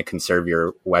time trying to conserve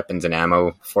your weapons and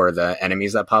ammo for the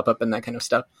enemies that pop up and that kind of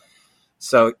stuff.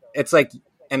 So it's like,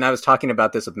 and I was talking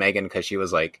about this with Megan because she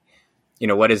was like,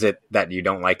 what is it that you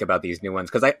don't like about these new ones?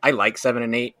 Because I like 7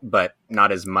 and 8, but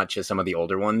not as much as some of the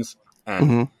older ones.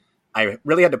 And I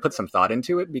really had to put some thought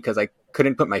into it because I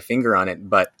couldn't put my finger on it.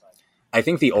 But I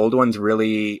think the old ones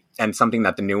really, and something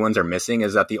that the new ones are missing,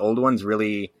 is that the old ones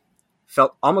really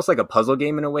felt almost like a puzzle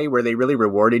game in a way where they really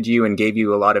rewarded you and gave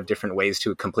you a lot of different ways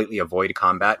to completely avoid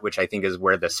combat, which I think is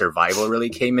where the survival really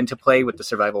came into play with the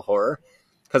survival horror.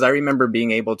 Because I remember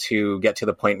being able to get to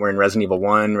the point where in Resident Evil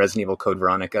 1, Resident Evil Code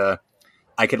Veronica,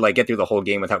 I could like get through the whole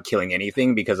game without killing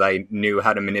anything because I knew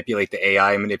how to manipulate the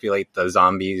AI, manipulate the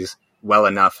zombies well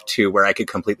enough to where I could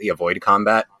completely avoid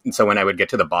combat. And so when I would get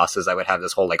to the bosses, I would have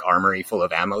this whole like armory full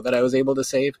of ammo that I was able to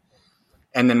save.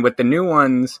 And then with the new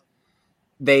ones,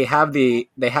 they have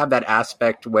that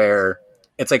aspect where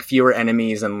it's like fewer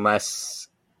enemies and less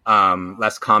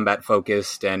combat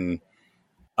focused and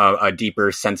a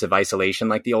deeper sense of isolation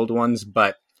like the old ones.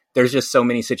 But there's just so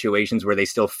many situations where they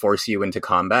still force you into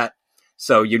combat.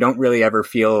 So you don't really ever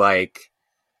feel like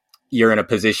you're in a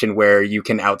position where you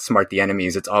can outsmart the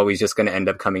enemies. It's always just going to end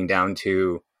up coming down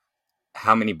to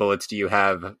how many bullets do you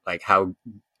have, like how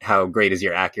great is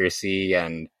your accuracy,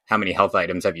 and how many health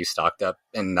items have you stocked up.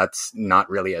 And that's not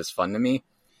really as fun to me.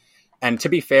 And to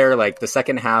be fair, like the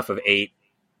second half of 8,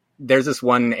 there's this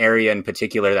one area in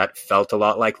particular that felt a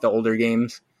lot like the older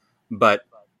games. But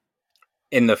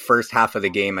in the first half of the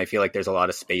game, I feel like there's a lot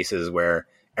of spaces where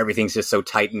everything's just so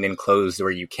tight and enclosed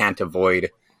where you can't avoid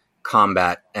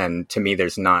combat. And to me,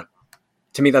 that's not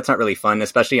really fun,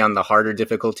 especially on the harder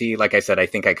difficulty. Like I said, I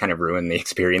think I kind of ruined the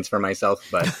experience for myself,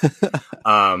 but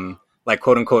like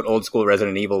quote unquote old school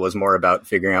Resident Evil was more about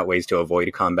figuring out ways to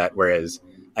avoid combat. Whereas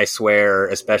I swear,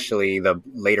 especially the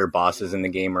later bosses in the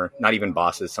game, or not even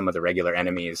bosses, some of the regular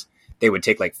enemies, they would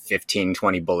take like 15,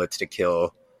 20 bullets to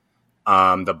kill.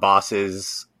 The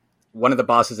bosses, one of the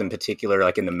bosses in particular,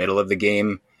 like in the middle of the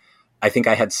game, I think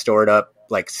I had stored up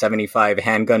like 75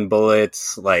 handgun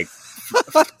bullets, like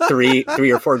three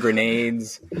or four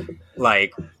grenades,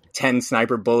 like 10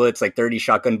 sniper bullets, like 30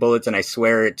 shotgun bullets, and I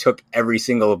swear it took every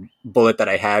single bullet that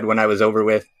I had when I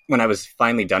was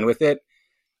finally done with it.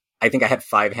 I think I had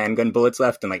 5 handgun bullets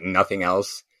left and like nothing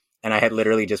else. And I had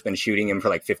literally just been shooting him for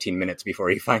like 15 minutes before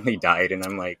he finally died. And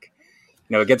I'm like,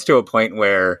 it gets to a point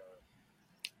where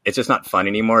it's just not fun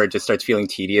anymore. It just starts feeling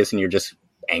tedious and you're just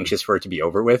anxious for it to be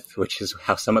over with, which is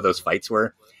how some of those fights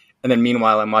were. And then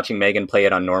meanwhile, I'm watching Megan play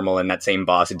it on normal and that same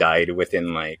boss died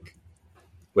within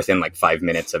 5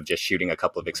 minutes of just shooting a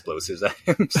couple of explosives at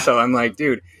him. So I'm like,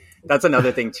 dude, that's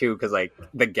another thing too. Cause like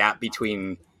the gap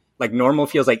between like normal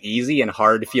feels like easy and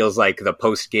hard feels like the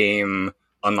post game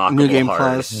unlockable New Game hard.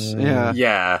 Plus. Yeah.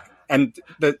 Yeah. And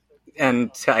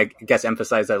to, I guess,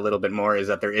 emphasize that a little bit more is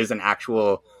that there is an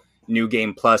actual New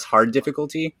Game Plus hard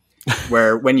difficulty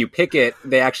where when you pick it,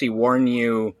 they actually warn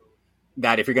you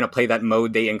that if you're going to play that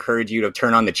mode, they encourage you to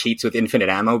turn on the cheats with infinite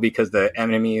ammo because the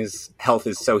enemy's health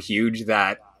is so huge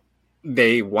that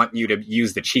they want you to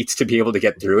use the cheats to be able to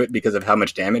get through it because of how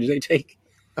much damage they take.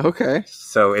 Okay.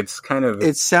 So it's kind of...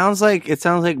 It sounds like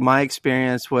my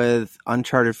experience with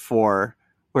Uncharted 4,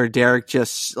 where Derek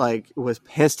just like was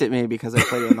pissed at me because I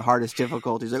played it on the hardest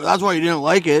difficulty. He's like, that's why you didn't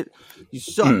like it. You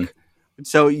suck.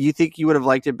 So you think you would have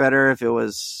liked it better if it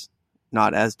was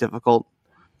not as difficult?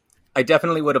 I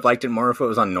definitely would have liked it more if it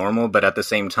was on normal, but at the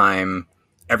same time,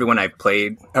 everyone I've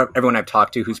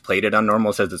talked to who's played it on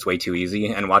normal says it's way too easy.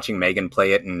 And watching Megan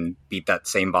play it and beat that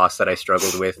same boss that I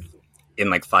struggled with in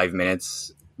like 5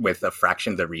 minutes with a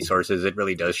fraction of the resources, it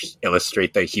really does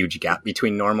illustrate the huge gap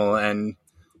between normal and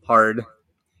hard.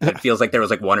 It feels like there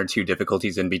was like 1 or 2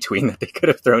 difficulties in between that they could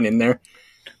have thrown in there.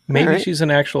 Maybe she's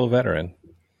an actual veteran.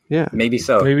 Yeah, maybe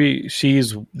so. Maybe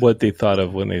she's what they thought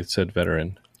of when they said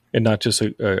veteran, and not just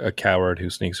a coward who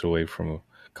sneaks away from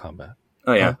combat.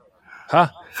 Oh yeah, huh?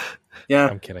 Yeah.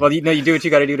 I'm kidding. Well, you do what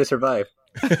you got to do to survive.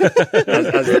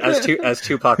 as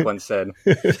Tupac once said.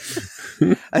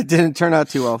 It didn't turn out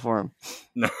too well for him.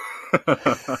 No.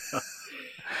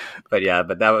 But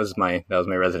that was my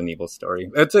Resident Evil story.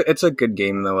 It's a good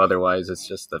game though. Otherwise, it's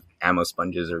just the ammo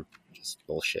sponges are just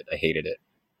bullshit. I hated it.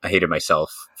 I hated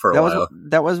myself for a while.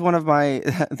 That was one of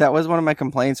my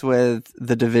complaints with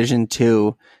the Division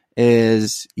 2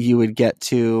 is you would get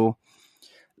to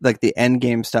like the end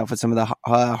game stuff with some of the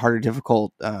higher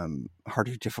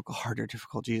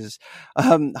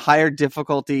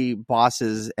difficulty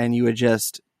bosses, and you would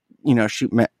just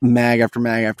shoot mag after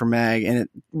mag after mag, and it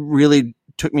really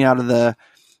took me out of the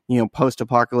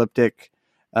post-apocalyptic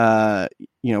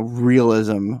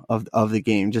realism of the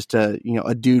game. Just a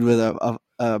dude with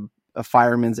a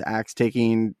fireman's axe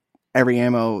taking every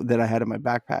ammo that I had in my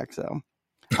backpack. So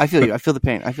I feel you. I feel the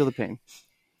pain.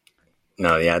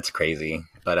 No, yeah, it's crazy.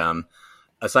 But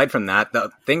aside from that,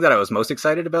 the thing that I was most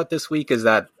excited about this week is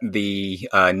that the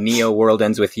Neo World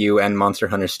Ends With You and Monster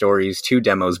Hunter Stories 2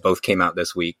 demos both came out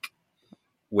this week.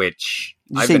 Which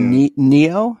you say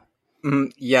Neo?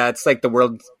 Yeah, it's like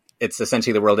it's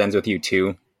essentially The World Ends With You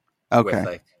 2.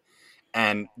 Okay.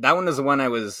 And that one is the one I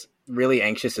was really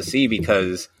anxious to see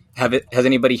because has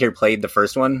anybody here played the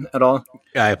first one at all?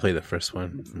 Yeah, I played the first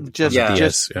one. Just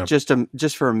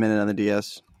for a minute on the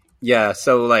DS. Yeah,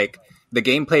 so like the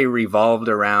gameplay revolved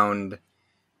around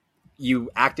you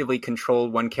actively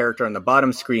controlled one character on the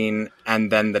bottom screen,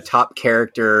 and then the top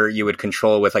character you would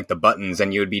control with like the buttons,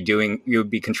 and you would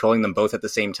be controlling them both at the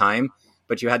same time,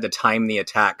 but you had to time the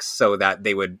attacks so that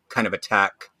they would kind of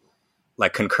attack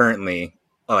like concurrently,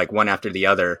 like one after the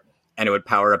other, and it would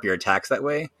power up your attacks that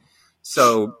way.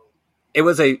 So it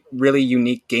was a really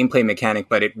unique gameplay mechanic,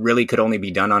 but it really could only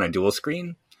be done on a dual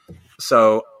screen.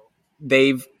 So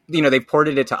they've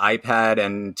ported it to iPad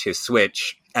and to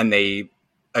Switch, and they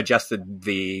adjusted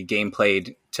the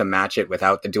gameplay to match it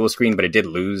without the dual screen, but it did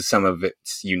lose some of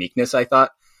its uniqueness, I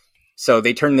thought. So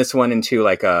they turned this one into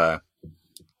like a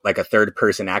third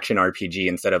person action RPG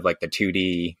instead of like the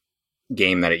 2D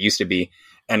game that it used to be.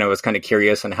 And I was kind of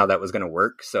curious on how that was going to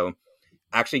work. So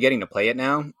actually getting to play it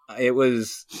now, it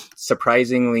was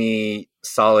surprisingly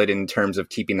solid in terms of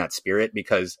keeping that spirit,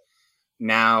 because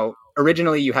now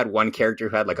originally you had one character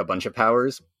who had like a bunch of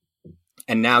powers,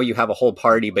 and now you have a whole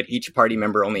party, but each party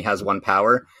member only has one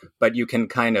power, but you can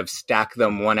kind of stack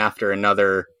them one after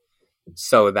another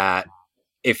so that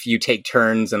if you take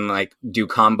turns and like do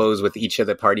combos with each of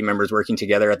the party members working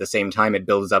together at the same time, it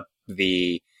builds up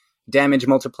the damage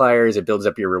multipliers, it builds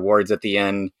up your rewards at the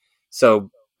end. So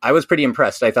I was pretty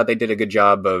impressed. I thought they did a good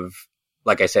job of,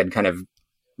 like I said, kind of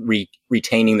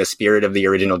retaining the spirit of the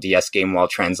original DS game while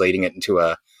translating it into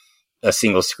a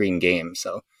single screen game.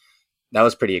 So that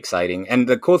was pretty exciting. And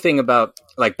the cool thing about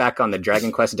like back on the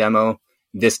Dragon Quest demo,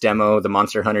 this demo, the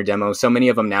Monster Hunter demo, so many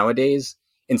of them nowadays,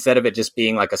 instead of it just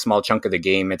being like a small chunk of the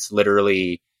game, it's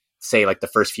literally, say, like the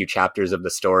first few chapters of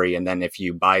the story. And then if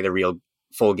you buy the real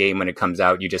full game when it comes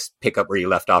out, you just pick up where you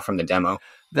left off from the demo.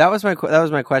 That was my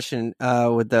question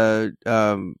with the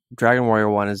Dragon Warrior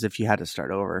one, is if you had to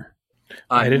start over.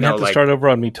 I didn't have to start over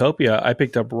on Miitopia. I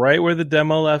picked up right where the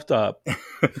demo left up,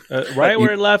 right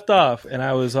where it left off, and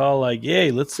I was all like,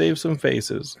 "Yay, let's save some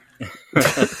faces."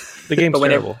 The game's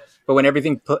terrible. But when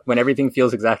everything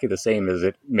feels exactly the same, does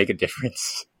it make a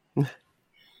difference?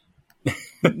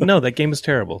 No, that game is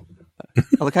terrible.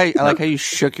 I like how you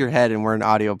shook your head, and we're an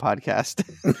audio podcast.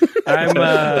 I'm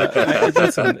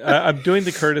doing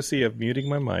the courtesy of muting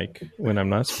my mic when I'm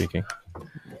not speaking,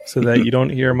 so that you don't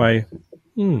hear my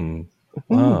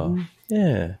oh,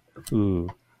 yeah, ooh,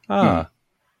 ah.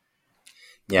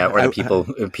 Yeah, or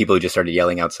the people who just started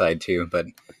yelling outside too, but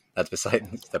that's beside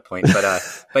the point.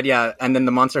 But yeah, and then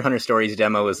the Monster Hunter Stories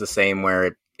demo is the same,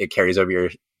 where it carries over your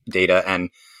data. And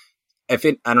I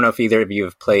don't know if either of you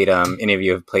have played, any of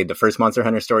you have played the first Monster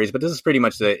Hunter Stories, but this is pretty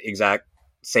much the exact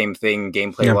same thing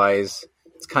gameplay wise.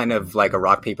 It's kind of like a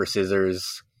rock, paper,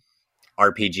 scissors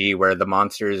RPG where the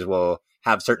monsters will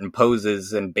have certain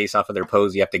poses, and based off of their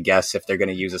pose, you have to guess if they're going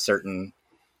to use a certain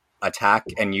attack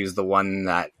and use the one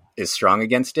that is strong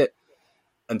against it.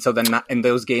 And so then in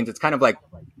those games, it's kind of like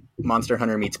Monster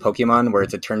Hunter meets Pokemon, where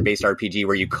it's a turn-based RPG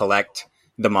where you collect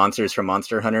the monsters from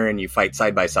Monster Hunter and you fight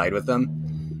side by side with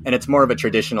them. And it's more of a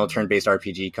traditional turn-based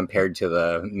RPG compared to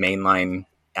the mainline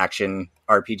action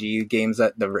RPG games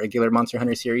that the regular Monster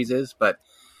Hunter series is. But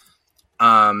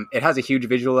it has a huge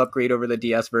visual upgrade over the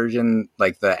DS version.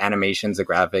 Like the animations, the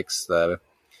graphics, the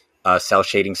cell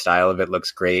shading style of it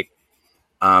looks great.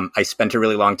 I spent a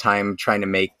really long time trying to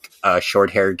make a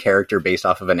short-haired character based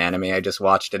off of an anime I just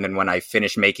watched. And then when I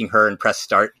finished making her and pressed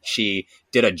start, she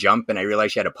did a jump and I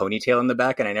realized she had a ponytail in the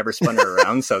back and I never spun her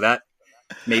around. So that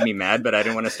made me mad, but I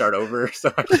didn't want to start over.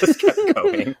 So I just kept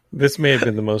going. This may have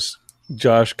been the most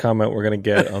Josh comment we're going to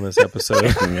get on this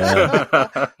episode.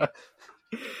 Yeah.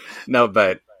 No,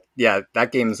 but yeah,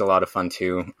 that game's a lot of fun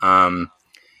too. And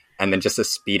then just to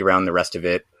speed around the rest of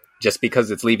it, just because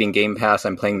it's leaving Game Pass,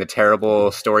 I'm playing the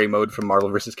terrible story mode from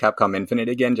Marvel vs. Capcom Infinite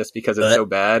again, just because it's so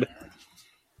bad.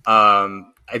 I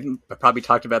probably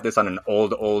talked about this on an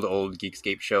old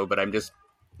Geekscape show, but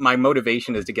my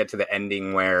motivation is to get to the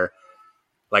ending where,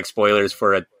 like, spoilers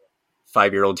for a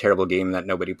 5-year-old terrible game that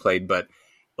nobody played, but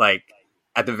like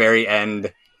at the very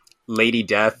end, Lady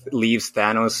Death leaves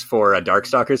Thanos for a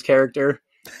Darkstalkers character.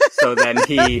 So then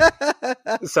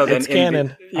it's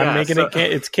canon. I'm making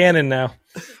it's canon now.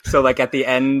 So like at the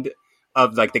end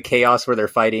of like the chaos where they're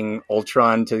fighting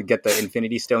Ultron to get the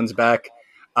Infinity Stones back,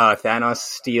 Thanos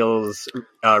steals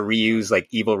Ryu's like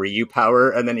evil Ryu power,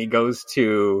 and then he goes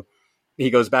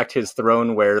back to his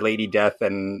throne where Lady Death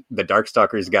and the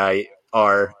Darkstalkers guy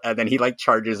are, and then he like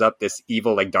charges up this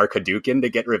evil like Dark Hadouken to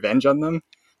get revenge on them.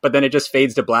 But then it just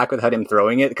fades to black without him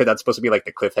throwing it, because that's supposed to be like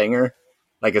the cliffhanger.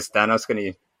 Like, is Thanos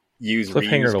going to use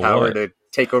Ryu's power to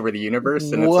take over the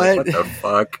universe? And it's like, what the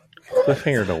fuck?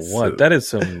 Cliffhanger to what? That is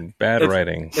some bad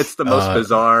writing. It's the most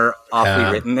bizarre,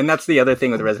 awfully written. And that's the other thing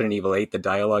with Resident Evil 8. The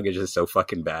dialogue is just so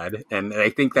fucking bad. And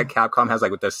I think that Capcom has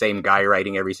like with the same guy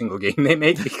writing every single game they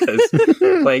make, because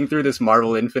playing through this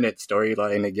Marvel Infinite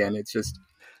storyline again, it's just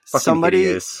fucking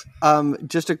hideous.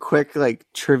 Just a quick like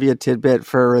trivia tidbit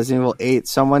for Resident Evil 8.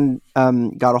 Someone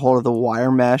got a hold of the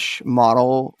wire mesh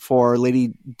model for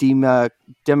Lady Dima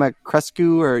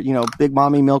Crescu, or Big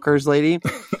Mommy Milker's lady,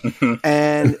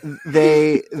 and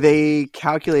they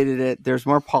calculated it. There's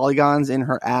more polygons in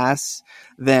her ass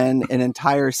than an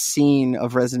entire scene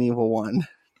of Resident Evil 1.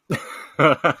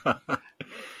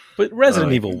 But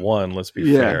Resident Evil 1, let's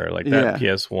be fair, like that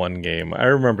PS1 game. I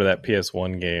remember that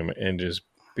PS1 game and just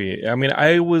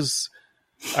I was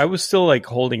still like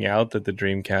holding out that the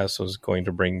Dreamcast was going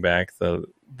to bring back the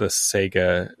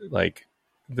Sega, like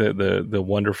the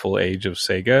wonderful age of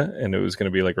Sega, and it was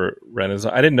going to be like a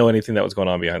renaissance. I didn't know anything that was going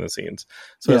on behind the scenes.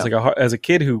 So it's like as a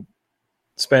kid who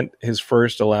spent his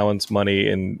first allowance money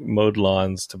in mowed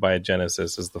lawns to buy a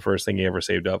Genesis as the first thing he ever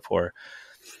saved up for.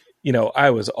 I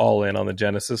was all in on the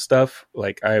Genesis stuff.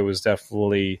 Like I was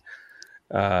definitely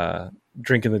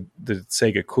drinking the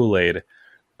Sega Kool-Aid.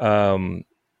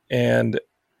 And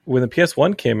when the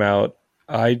PS1 came out,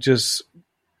 I just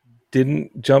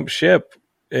didn't jump ship.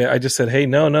 I just said, hey,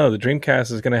 no, the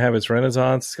Dreamcast is going to have its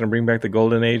renaissance. It's going to bring back the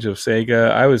golden age of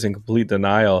Sega. I was in complete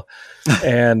denial.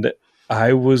 And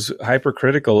I was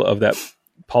hypercritical of that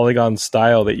polygon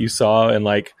style that you saw in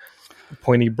like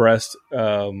pointy breast,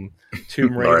 Tomb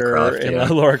Raider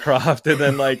Lara Croft. And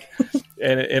then like,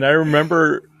 and I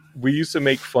remember we used to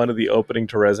make fun of the opening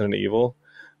to Resident Evil,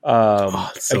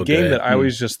 So a game good. that I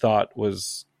always just thought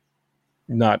was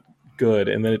not good,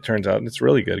 and then it turns out it's a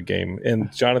really good game.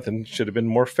 And Jonathan should have been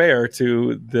more fair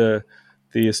to the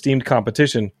esteemed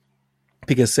competition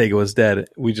because Sega was dead.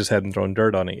 We just hadn't thrown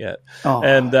dirt on it yet.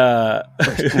 And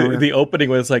the opening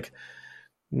was like,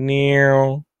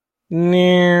 near. you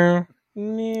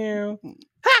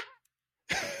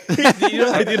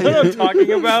know what I'm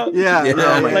talking about? Yeah.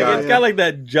 It's got like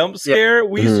that jump scare. Yep.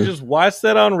 We used to just watch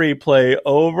that on replay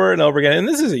over and over again. And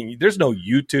there's no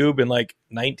YouTube in like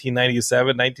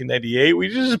 1997, 1998. We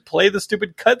just play the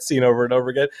stupid cutscene over and over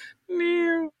again.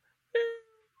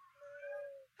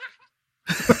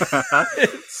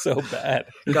 It's so bad.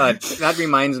 God, that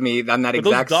reminds me on that but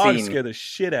exact those dogs scene. scare the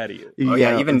shit out of you. Oh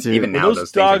yeah, even now when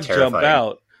those dogs things are jump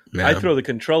out. Yeah. I throw the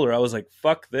controller. I was like,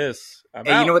 "Fuck this!" I'm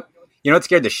Hey, out. you know what? You know what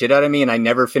scared the shit out of me, and I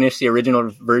never finished the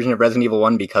original version of Resident Evil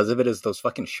 1 because of it, is those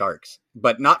fucking sharks.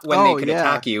 But not when they could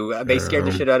attack you. They scared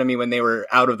the shit out of me when they were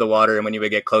out of the water, and when you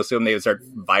would get close to them, they would start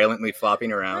violently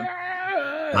flopping around.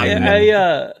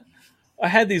 I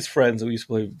had these friends that we used to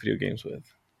play video games with.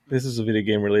 This is a video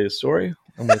game related story.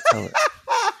 I'm going to tell it.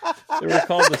 They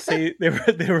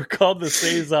were called the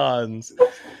Saisons,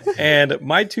 and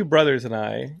my two brothers and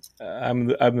I. I'm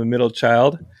the middle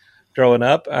child, growing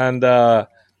up, and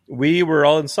we were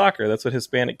all in soccer. That's what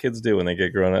Hispanic kids do when they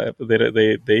get grown up.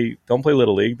 They don't play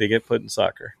Little League; they get put in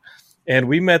soccer. And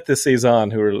we met the Saison,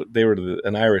 they were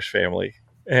an Irish family,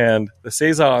 and the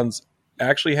Saisons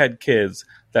actually had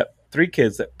three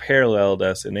kids that paralleled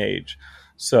us in age.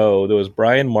 So there was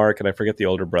Brian, Mark, and I forget the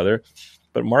older brother.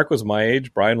 But Mark was my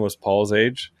age, Brian was Paul's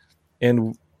age,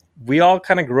 and we all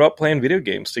kind of grew up playing video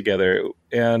games together.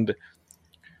 And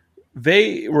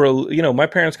they were, my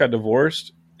parents got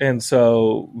divorced, and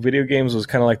so video games was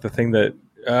kind of like the thing that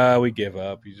we give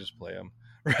up. You just play them,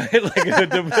 right? Like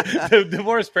the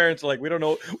divorced parents are like, we don't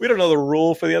know the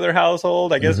rule for the other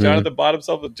household. I guess Jonathan bought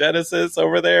himself a Genesis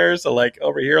over there, so like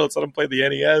over here, let's let him play the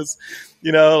NES.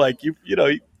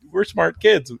 We're smart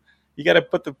kids. You got to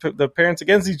put the parents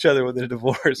against each other when they're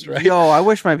divorced, right? Yo, I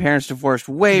wish my parents divorced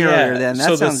way earlier then.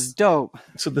 That sounds dope.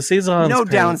 So the Saisons... No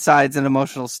downsides in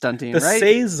emotional stunting, right? The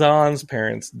Saisons'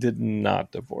 parents did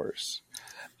not divorce.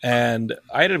 And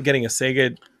I ended up getting a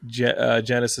Sega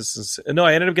Genesis. No,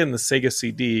 I ended up getting the Sega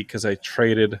CD because I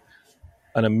traded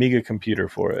an Amiga computer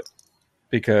for it.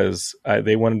 Because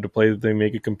they wanted to play the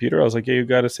Amiga computer. I was like, yeah, you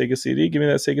got a Sega CD? Give me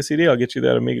that Sega CD. I'll get you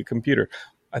that Amiga computer.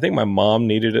 I think my mom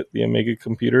needed the Amiga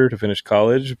computer to finish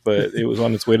college, but it was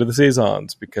on its way to the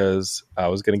Saisons because I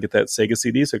was going to get that Sega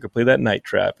CD so I could play that Night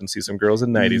Trap and see some girls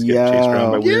in 90s getting chased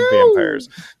around by weird vampires.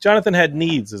 Jonathan had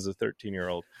needs as a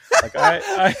 13-year-old. Like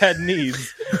I had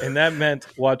needs, and that meant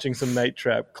watching some Night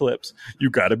Trap clips. You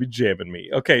got to be jamming me.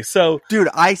 Okay, so... Dude,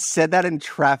 I said that in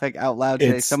traffic out loud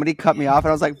today. Somebody cut me off, and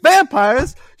I was like,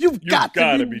 vampires! You've got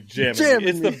to be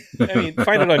jamming me.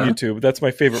 Find it on YouTube. That's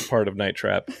my favorite part of Night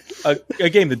Trap. A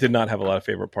game that did not have a lot of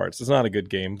favorite parts. It's not a good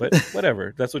game, but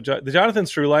whatever. That's what the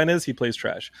Jonathan's true line is. He plays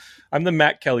trash. I'm the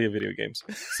Matt Kelly of video games.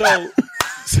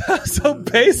 So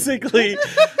basically,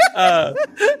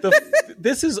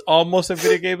 this is almost a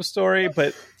video game story,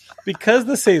 but because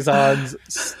the Saisons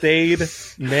stayed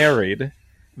married,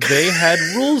 they had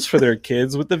rules for their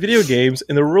kids with the video games,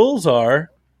 and the rules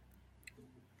are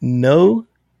no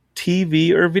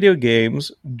TV or video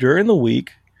games during the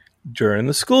week, during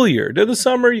the school year. During the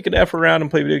summer, you can F around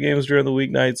and play video games during the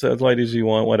weeknights as late as you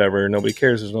want, whatever. Nobody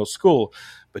cares. There's no school.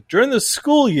 But during the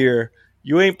school year,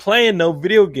 you ain't playing no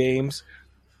video games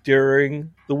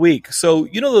during the week. So,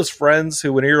 those friends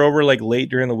who, when you're over like late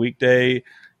during the weekday,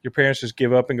 your parents just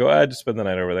give up and go, just spend the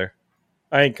night over there.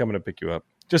 I ain't coming to pick you up.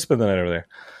 Just spend the night over there.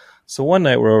 So one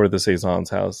night we're over at the Saison's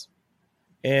house,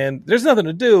 and there's nothing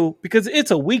to do because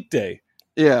it's a weekday.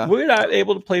 Yeah. We're not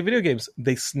able to play video games.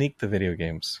 They sneak the video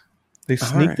games. They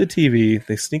sneak the TV.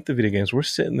 They sneak the video games. We're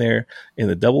sitting there in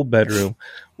the double bedroom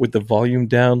with the volume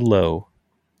down low,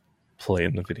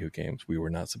 playing the video games. We were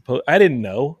not supposed... I didn't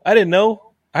know.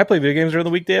 I play video games during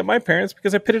the weekday at my parents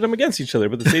because I pitted them against each other.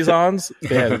 But the Saisons,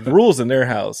 they had rules in their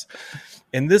house.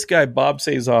 And this guy, Bob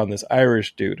Saison, this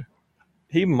Irish dude,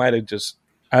 he might have just...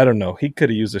 I don't know. He could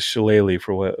have used a shillelagh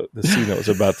for what the scene that was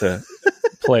about to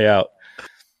play out.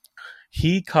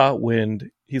 He caught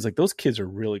wind. He's like, those kids are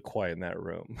really quiet in that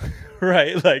room,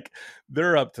 right? Like,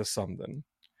 they're up to something.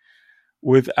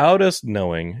 Without us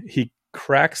knowing, he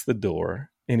cracks the door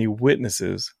and he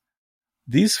witnesses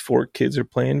these 4 kids are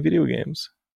playing video games.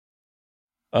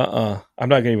 I'm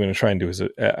not even going to try and do his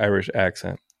Irish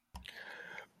accent.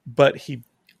 But he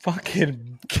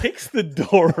fucking kicks the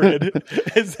door in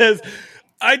and says,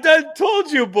 I done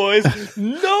told you, boys,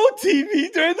 no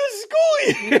TV during the school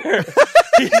year.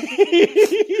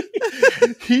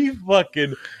 He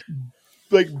fucking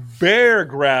like bear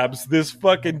grabs this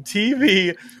fucking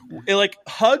TV, it like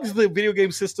hugs the video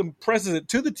game system, presses it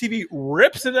to the TV,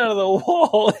 rips it out of the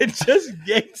wall, and just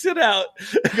yanks it out.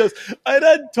 He goes, I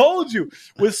done told you.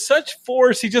 With such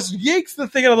force, he just yanks the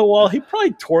thing out of the wall. He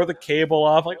probably tore the cable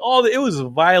off. Like it was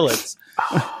violence.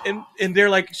 And they're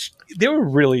like, they were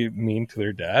really mean to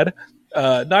their dad,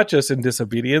 not just in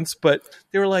disobedience, but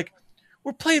they were like,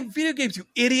 we're playing video games, you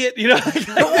idiot! You know, they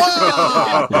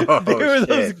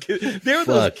were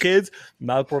those kids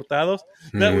malportados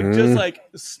that would just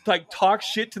like talk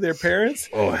shit to their parents.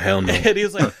 Oh hell no! And he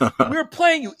was like, "We were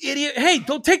playing, you idiot! Hey,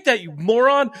 don't take that, you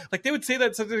moron!" Like they would say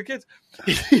that to the kids.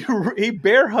 He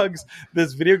bear hugs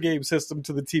this video game system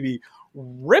to the TV,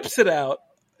 rips it out.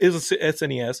 Is a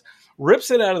SNES,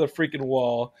 rips it out of the freaking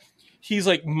wall. He's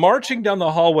like marching down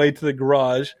the hallway to the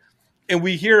garage, and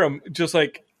we hear him just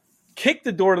like kick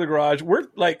the door to the garage. We're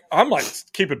like, I'm like,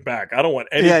 keep it back. I don't want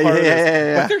any part of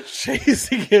this. But they're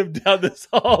chasing him down this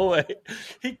hallway.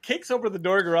 He kicks over the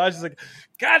door of the garage. He's like,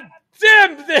 God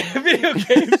damn the video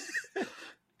games.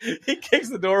 He kicks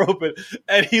the door open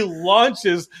and he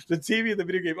launches the TV and the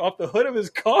video game off the hood of his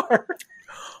car.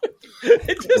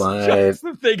 It just jumps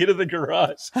the thing into the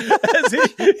garage. As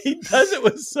he does it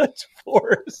with such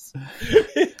force.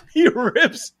 He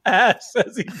rips ass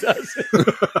as he does it.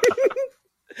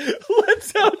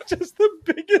 Lets out just the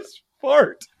biggest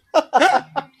fart. Like,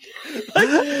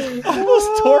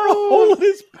 almost tore a hole in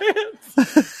his pants.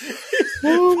 He's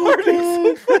farting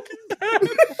so fucking bad.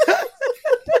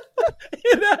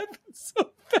 It happened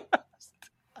so fast.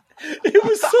 It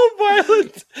was so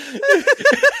violent.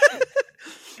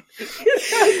 It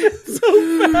happened so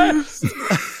fast.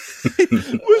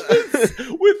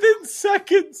 Within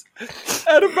seconds,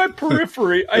 out of my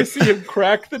periphery, I see him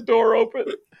crack the door open.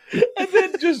 And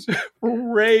then just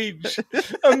rage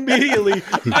immediately.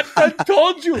 I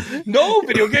told you, no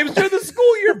video games during the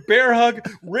school year. Bear hug,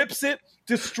 rips it,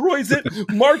 destroys it,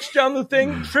 march down the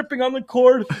thing, tripping on the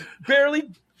cord,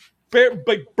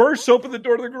 bursts open the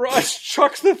door to the garage,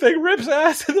 chucks the thing, rips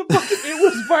ass in the bucket. It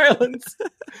was violence.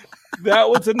 That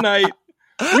was a night.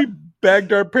 We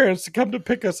begged our parents to come to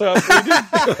pick us up.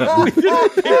 We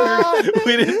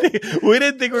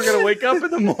didn't think we were going to wake up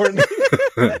in the morning.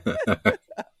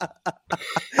 I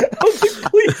was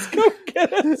like, please come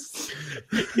get us.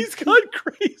 He's gone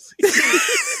crazy.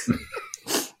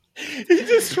 He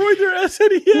destroyed their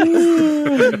SNES.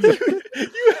 You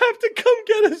have to come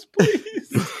get us,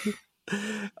 please.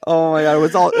 Oh my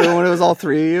god! When it was all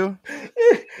three of you?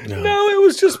 No, it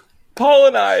was just Paul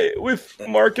and I with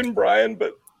Mark and Brian,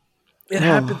 but it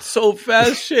happened so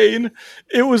fast, Shane.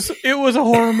 It was a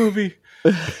horror movie.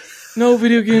 No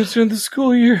video games during the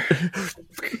school year.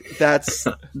 That's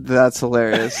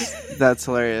hilarious. That's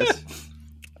hilarious.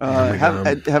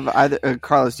 Have either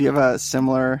Carlos? Do you have a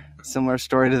similar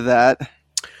story to that?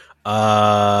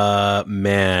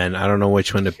 Man, I don't know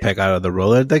which one to pick out of the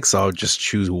Rolodex. So I'll just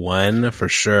choose one for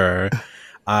sure.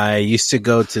 I used to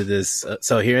go to this.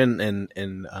 So here in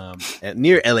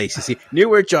near LACC, near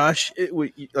where Josh. I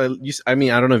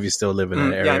don't know if you still live in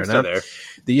that area or not.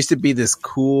 There used to be this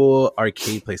cool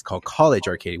arcade place called College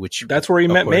Arcade, which that's where you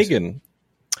met Megan.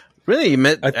 Really, you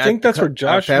met? I think that's where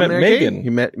Josh met Megan.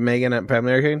 You met Megan at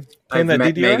Family Arcade. I've met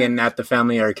Megan at the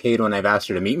Family Arcade when I've asked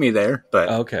her to meet me there. But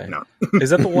okay, no.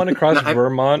 Is that the one across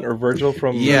Vermont or Virgil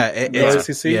from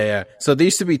LACC? Yeah. So there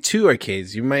used to be two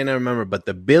arcades. You might not remember, but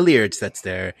the billiards that's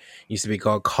there used to be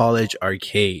called College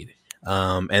Arcade.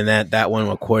 And that one,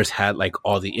 of course, had like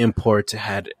all the imports,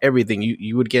 had everything.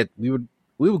 We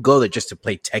would go there just to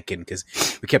play Tekken because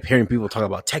we kept hearing people talk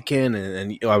about Tekken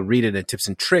and I would read it in Tips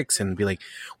and Tricks and be like,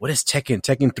 what is Tekken?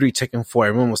 Tekken 3, Tekken 4.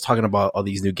 Everyone was talking about all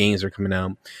these new games that are coming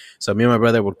out. So me and my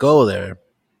brother would go there.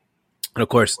 And of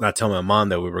course, not tell my mom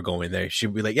that we were going there.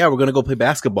 She'd be like, yeah, we're going to go play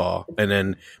basketball. And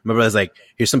then my brother's like,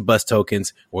 here's some bus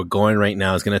tokens. We're going right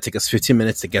now. It's going to take us 15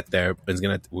 minutes to get there.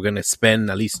 We're going to spend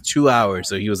at least 2 hours.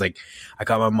 So he was like, I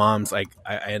got my mom's, like,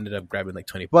 I ended up grabbing like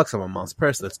 $20 on my mom's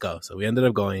purse. Let's go. So we ended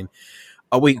up going.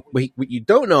 Oh, wait, what you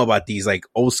don't know about these like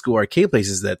old school arcade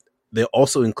places that they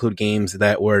also include games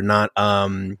that were not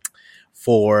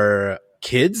for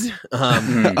kids.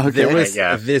 There was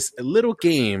this little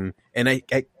game, and I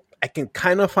can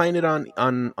kind of find it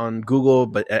on Google,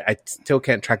 but I still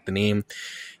can't track the name.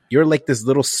 You're like this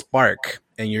little spark,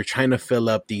 and you're trying to fill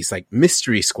up these like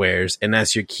mystery squares, and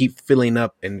as you keep filling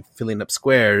up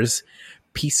squares,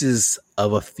 pieces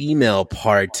of a female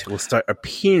part will start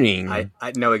appearing. I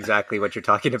know exactly what you're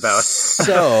talking about.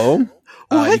 So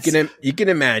You can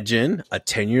imagine a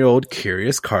 10-year-old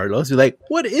curious Carlos. You're like,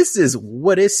 what is this?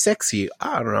 What is sexy?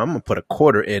 I don't know. I'm gonna put a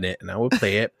quarter in it, and I would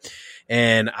play it.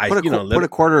 And I, put a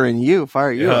quarter in you.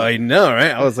 Fire you. I know,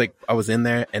 right? I was in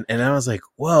there, and I was like,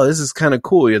 whoa, this is kind of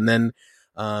cool. And then,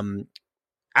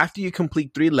 after you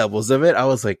complete 3 levels of it, I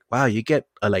was like, wow, you get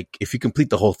if you complete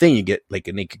the whole thing, you get like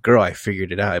a naked girl. I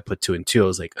figured it out. I put 2 and 2. I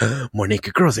was like, more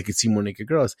naked girls. I could see more naked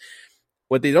girls.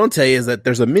 What they don't tell you is that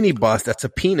there's a mini boss that's a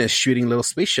penis shooting little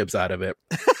spaceships out of it.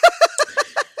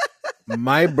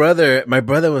 My brother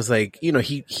was like,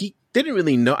 he didn't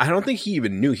really know. I don't think he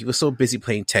even knew. He was so busy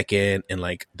playing Tekken and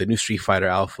like the new Street Fighter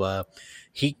Alpha.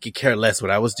 He could care less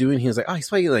what I was doing. He was like, oh, he's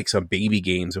playing like some baby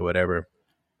games or whatever.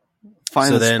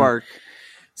 Find the spark.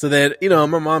 So then,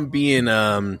 my mom being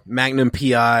Magnum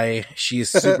PI, she's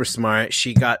super smart.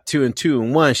 She got 2 and 2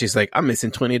 and 1. She's like, I'm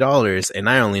missing $20, and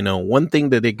I only know one thing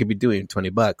that they could be doing,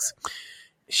 $20.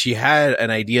 She had an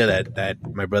idea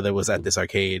that my brother was at this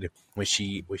arcade. When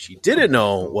she didn't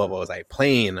know what was I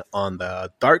playing on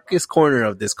the darkest corner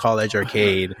of this college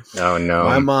arcade. Oh no!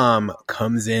 My mom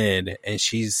comes in and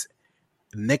she's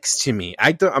next to me.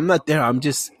 I'm not there. I'm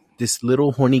just this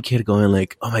little horny kid going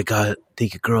like, "Oh my god,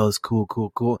 think a girl is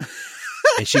cool."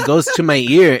 And she goes to my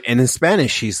ear and in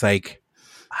Spanish, she's like,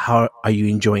 "How are you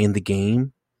enjoying the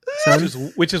game, son?"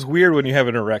 Which is weird when you have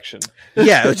an erection.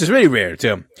 Yeah, which is really rare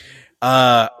too.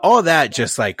 All that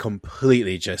just like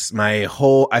completely just I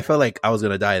felt like I was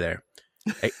gonna die there.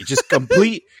 Just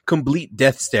complete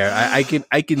death stare. I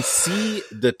can see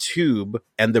the tube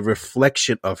and the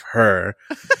reflection of her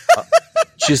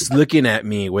just looking at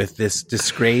me with this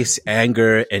disgrace,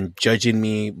 anger, and judging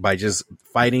me by just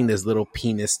fighting this little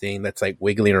penis thing that's like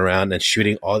wiggling around and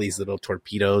shooting all these little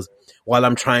torpedoes while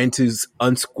I'm trying to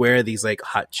unsquare these like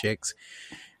hot chicks.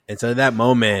 And so at that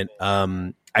moment,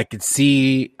 I could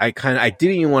see, I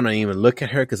didn't even want to even look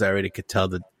at her because I already could tell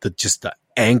the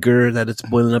anger that it's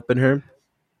boiling up in her.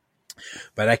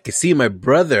 But I could see my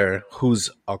brother who's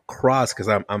across because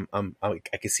I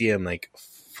could see him like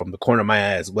from the corner of my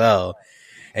eye as well.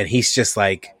 And he's just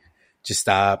like, just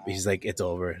stop. He's like, it's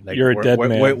over. Like, you're a dead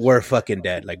man. We're fucking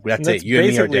dead. Like, that's it. You and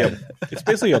me are dead. It's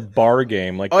basically a bar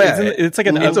game. Like, it's like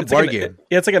it's a bar game.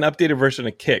 Yeah, it's like an updated version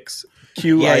of Kicks.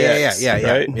 QIX.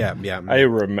 Yeah.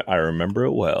 I remember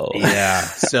it well. Yeah.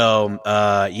 So,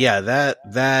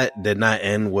 that did not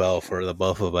end well for the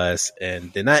both of us,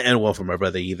 and did not end well for my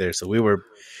brother either. So we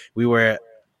were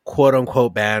quote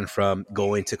unquote banned from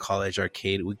going to college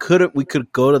arcade. We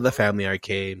could go to the family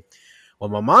arcade. What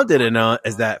my mom didn't know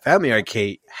is that family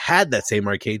arcade had that same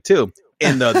arcade too,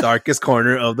 in the darkest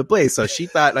corner of the place. So she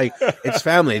thought like, it's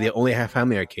family. They only have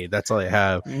family arcade. That's all they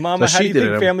have. Mama, so how do you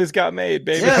think families got made,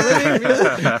 baby?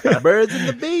 Yeah, birds and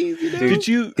the bees.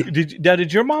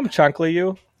 Did your mom chancla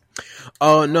you?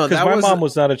 Oh no, because my mom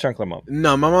was not a chancla mom.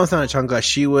 No, my mom's not a chancla.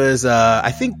 She was.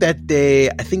 I think that day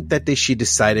she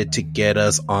decided to get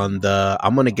us on the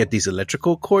I'm gonna get these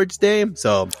electrical cords day.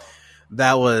 So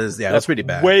that was that's pretty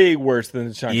bad. Way worse than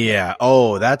the chancla. Yeah.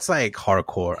 Oh, that's like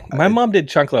hardcore. My mom did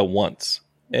chancla once,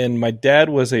 and my dad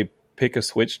was a pick a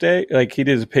switch day. Like he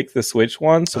did a pick the switch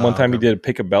once. And one time he did a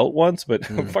pick a belt once, but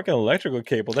fucking electrical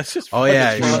cable. That's just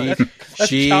that's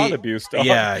child abuse stuff.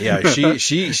 Yeah.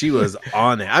 She was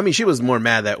on it. I mean, she was more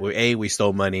mad that we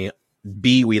stole money.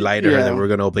 B, we lied to her that we were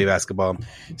going to go play basketball.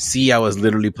 C, I was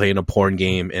literally playing a porn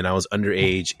game and I was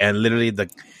underage. And literally the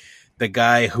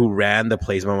guy who ran the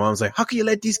place, my mom's like, how can you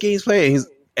let these games play?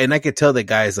 And I could tell the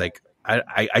guy's like,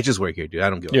 I just work here, dude.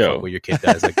 I don't give a fuck what your kid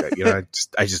does. Like,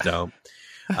 I just don't.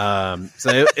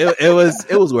 So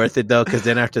it was worth it though. Cause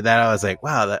then after that, I was like,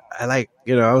 wow, I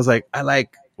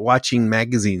like watching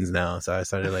magazines now. So I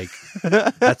started like,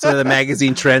 that's where the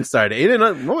magazine trend started.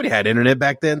 Nobody had internet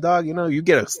back then, dog. You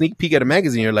get a sneak peek at a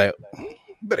magazine. You're like,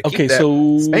 okay,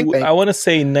 so I want to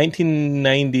say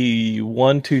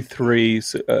 1991, 2, 3,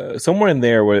 somewhere in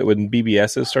there when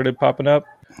BBSs started popping up,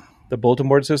 the bulletin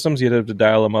board systems, you'd have to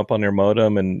dial them up on their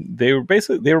modem, and they were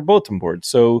bulletin boards.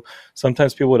 So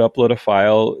sometimes people would upload a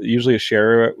file, usually a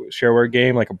shareware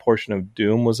game, like a portion of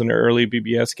Doom was an early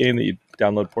BBS game that you'd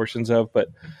download portions of. But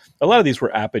a lot of these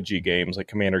were Apogee games, like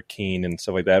Commander Keen and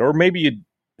stuff like that. Or maybe you'd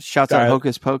shouts out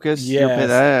Hocus Pocus.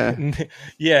 Yeah,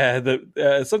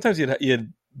 sometimes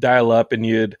you'd dial up and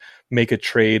you'd make a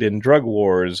trade in Drug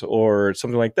Wars or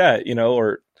something like that,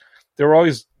 or there were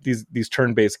always these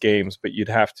turn-based games, but you'd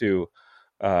have to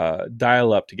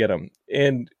dial up to get them.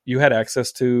 And you had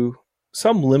access to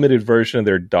some limited version of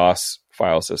their DOS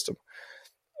file system.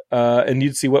 And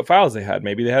you'd see what files they had.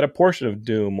 Maybe they had a portion of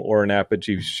Doom or an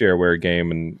Apogee shareware game,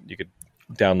 and you could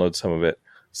download some of it.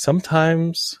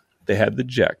 Sometimes they had the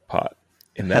jackpot,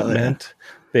 and that meant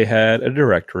they had a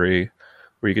directory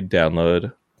where you could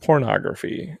download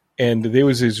pornography. And there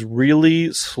was this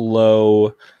really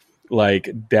slow, like,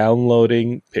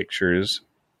 downloading pictures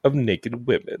of naked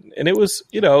women. And it was,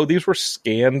 these were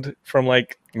scanned from,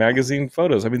 like, magazine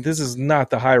photos. I mean, this is not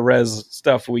the high-res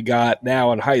stuff we got now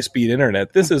on high-speed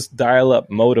internet. This is dial-up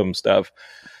modem stuff.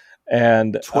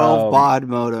 And 12 baud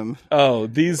modem. Oh,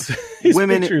 these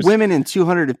women pictures, women in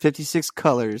 256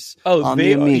 colors. On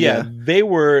the Amiga. They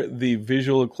were the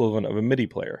visual equivalent of a MIDI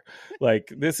player.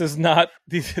 Like, this was not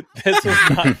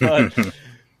fun.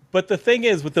 But the thing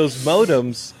is, with those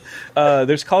modems,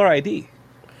 there's caller ID.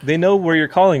 They know where you're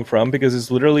calling from because it's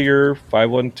literally your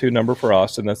 512 number for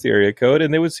Austin. That's the area code,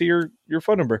 and they would see your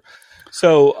phone number.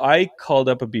 So I called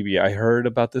up a BB. I heard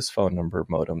about this phone number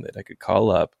modem that I could call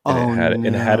up, and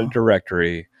it had a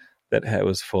directory that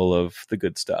was full of the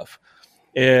good stuff.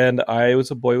 And I was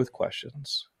a boy with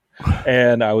questions,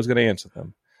 and I was going to answer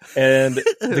them. And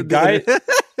the guy,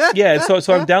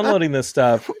 so I'm downloading this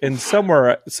stuff, and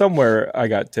somewhere I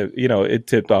got it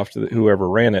tipped off to whoever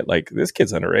ran it. Like, this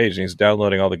kid's underage, and he's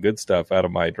downloading all the good stuff out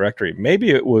of my directory. Maybe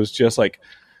it was just like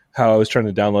how I was trying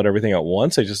to download everything at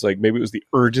once. I just maybe it was the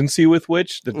urgency with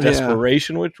which, the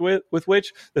desperation with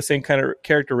which, the same kind of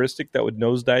characteristic that would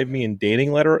nosedive me in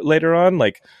dating later on.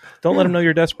 Like, don't let them know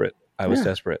you're desperate. I was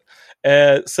desperate.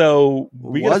 So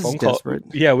we get a phone call.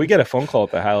 Yeah, we get a phone call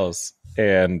at the house,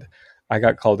 and I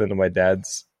got called into my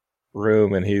dad's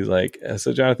room, and he's like,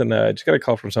 "So Jonathan, just got a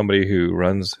call from somebody who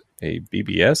runs a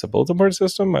BBS, a bulletin board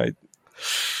system.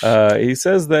 He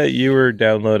says that you were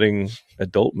downloading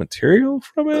adult material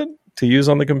from it to use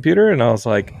on the computer." And I was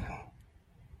like,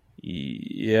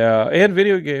 "Yeah, and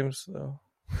video games, though."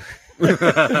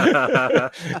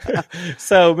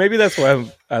 So maybe that's why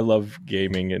I love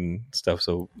gaming and stuff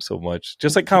so much.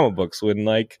 Just like comic books, when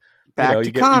like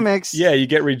comics, you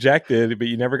get rejected, but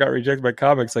you never got rejected by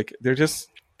comics. Like,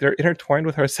 they're intertwined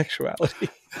with our sexuality.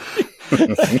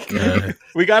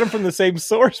 We got them from the same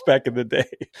source back in the day.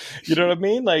 You know what I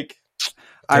mean? Like,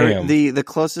 the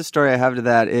closest story I have to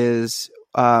that is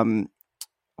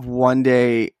one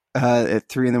day at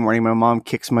 3 a.m, my mom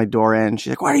kicks my door in.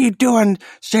 She's like, "What are you doing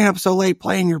staying up so late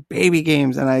playing your baby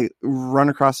games?" And I run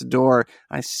across the door.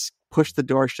 I push the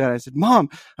door shut. I said, "Mom,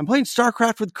 I'm playing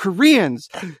StarCraft with Koreans.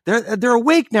 They're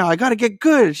awake now. I got to get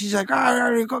good." She's like,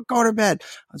 go to bed."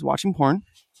 I was watching porn.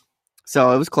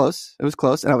 So it was close.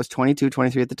 And I was 22,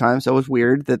 23 at the time. So it was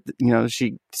weird that,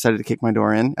 she decided to kick my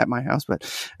door in at my house. But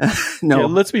no. Yeah,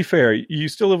 let's be fair. You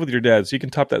still live with your dad, so you can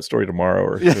top that story tomorrow.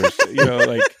 Or, you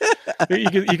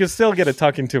can still get a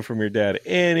talking to from your dad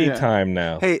anytime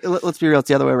now. Hey, let's be real. It's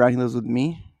the other way around. He lives with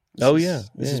me. This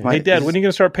is hey, Dad, when are you going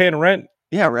to start paying rent?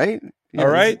 Yeah, right? Yeah, all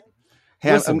right.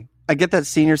 Hey, I get that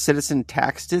senior citizen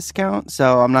tax discount,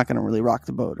 so I'm not going to really rock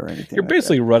the boat or anything. You're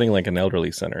basically running like an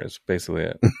elderly center is basically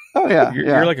it. Oh, yeah.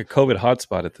 You're like a COVID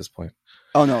hotspot at this point.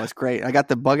 Oh, no, it's great. I got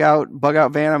the bug out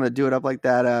van. I'm going to do it up like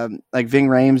that, like Ving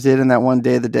Rhames did in that One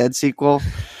Day of the Dead sequel.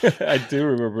 I do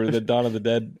remember the Dawn of the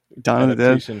Dead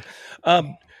adaptation.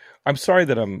 I'm sorry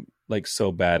that I'm like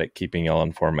so bad at keeping y'all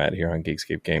on format here on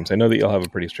Geekscape Games. I know that y'all have a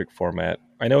pretty strict format.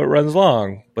 I know it runs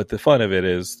long, but the fun of it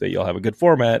is that y'all have a good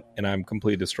format, and I'm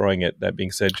completely destroying it. That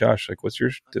being said, Josh, like, what's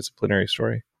your disciplinary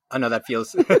story? Oh no, that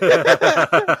feels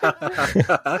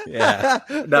yeah.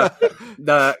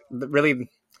 The really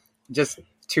just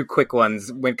two quick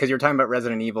ones because you're talking about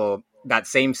Resident Evil, that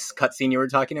same cutscene you were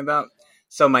talking about.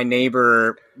 So my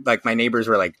neighbors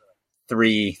were like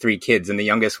three kids, and the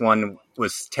youngest one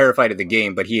was terrified of the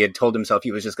game, but he had told himself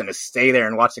he was just going to stay there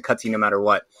and watch the cutscene no matter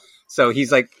what. So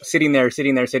he's like sitting there.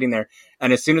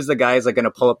 And as soon as the guy is like going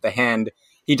to pull up the hand,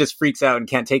 he just freaks out and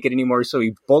can't take it anymore. So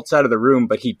he bolts out of the room,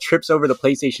 but he trips over the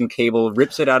PlayStation cable,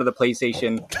 rips it out of the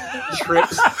PlayStation,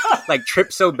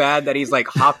 trips so bad that he's like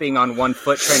hopping on one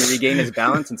foot trying to regain his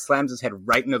balance and slams his head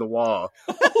right into the wall.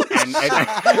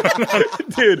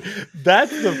 Dude,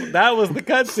 that was the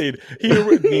cutscene.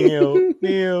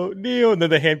 Neo, and then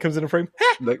the hand comes in a frame.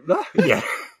 Yeah.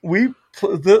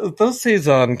 Those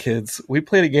Saison kids, we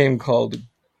played a game called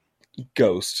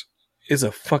Ghost. It's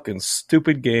a fucking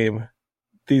stupid game.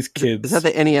 These kids. Is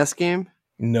that the NES game?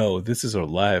 No, this is a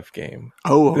live game.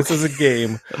 Oh, okay. This is a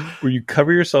game where you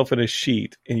cover yourself in a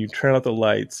sheet and you turn out the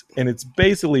lights, and it's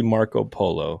basically Marco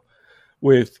Polo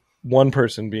with one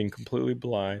person being completely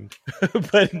blind,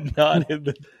 but not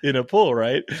in a pool,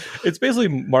 right? It's basically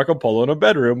Marco Polo in a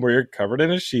bedroom where you're covered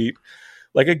in a sheet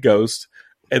like a ghost,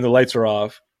 and the lights are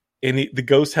off. And the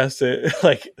ghost has to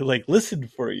like listen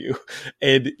for you,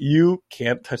 and you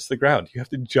can't touch the ground. You have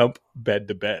to jump bed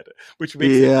to bed, which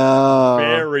makes it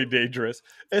very dangerous,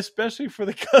 especially for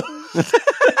the ghost.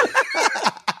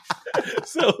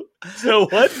 So So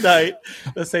one night,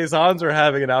 the Saisons are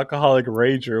having an alcoholic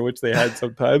rager, which they had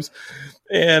sometimes,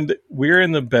 and we're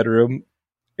in the bedroom,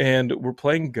 and we're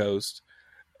playing Ghost,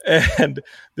 and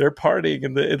they're partying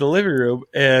in the living room,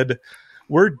 and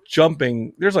we're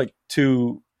jumping. There's like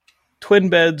 2 twin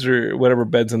beds or whatever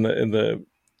beds in the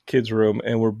kids' room,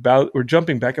 and we're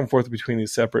jumping back and forth between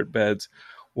these separate beds,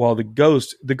 while the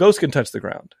ghost can touch the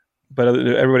ground, but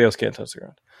everybody else can't touch the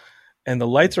ground, and the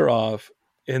lights are off.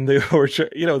 And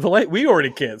the light, we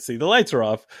already can't see. The lights are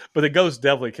off, but the ghost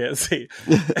definitely can't see.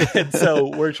 And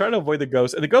so we're trying to avoid the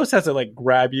ghost. And the ghost has to like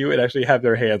grab you and actually have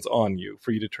their hands on you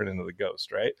for you to turn into the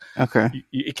ghost, right? Okay.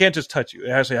 It can't just touch you. It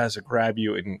actually has to grab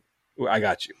you and I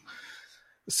got you.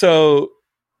 So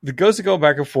the ghost is going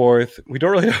back and forth. We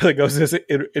don't really know who the ghost is.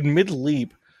 In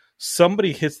mid-leap,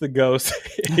 somebody hits the ghost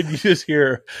and you just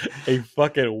hear a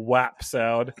fucking whap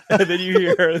sound. And then you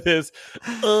hear this,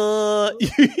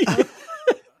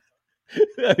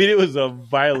 I mean, it was a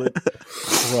violent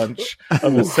crunch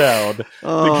of a sound.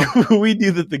 We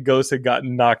knew that the ghost had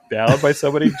gotten knocked down by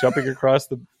somebody jumping across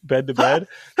the bed to bed.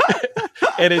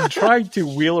 And in trying to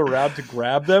wheel around to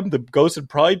grab them, the ghost had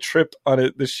probably tripped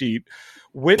on the sheet,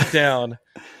 went down,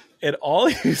 and all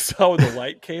you saw when the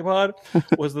light came on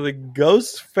was that the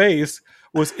ghost's face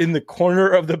was in the corner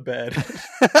of the bed.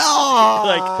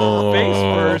 Like, face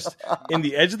first, in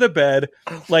the edge of the bed,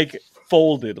 like,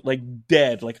 folded, like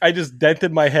dead. Like I just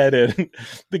dented my head in.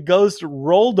 The ghost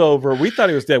rolled over. We thought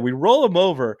he was dead. We roll him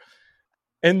over,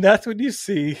 and that's when you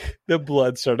see the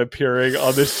blood start appearing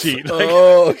on the sheet. Like,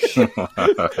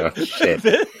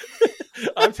 shit.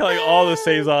 I'm telling all the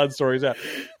Saison stories now.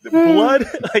 The blood,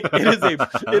 like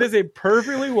it is a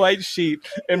perfectly white sheet,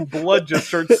 and blood just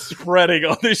starts spreading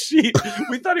on the sheet.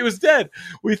 We thought he was dead.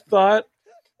 We thought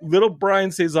little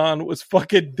Brian Saison was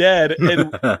fucking dead,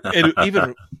 and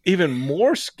even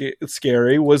more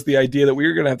scary was the idea that we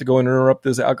were going to have to go and interrupt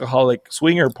this alcoholic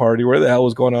swinger party, where the hell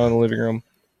was going on in the living room,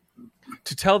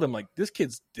 to tell them like this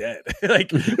kid's dead.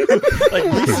 like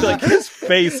his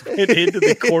face went into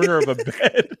the corner of a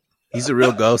bed. He's a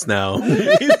real ghost now.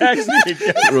 He's actually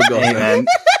a real ghost. Hey, man.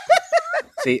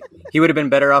 See, he would have been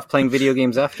better off playing video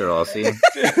games after all, see?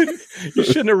 You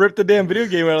shouldn't have ripped the damn video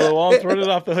game out of the wall and thrown it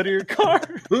off the hood of your car.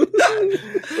 But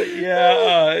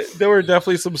yeah, there were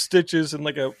definitely some stitches and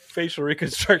like a facial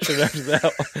reconstruction after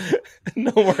that.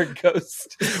 No more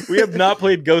Ghost. We have not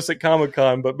played Ghost at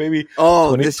Comic-Con, but maybe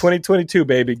 2022,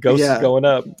 baby. Ghost is going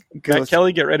up. Matt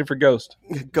Kelly, get ready for Ghost.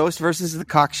 Ghost versus the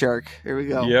Cock Shark. Here we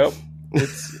go. Yep.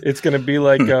 It's going to be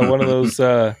like one of those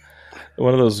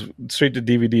straight to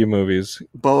DVD movies.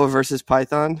 Boa versus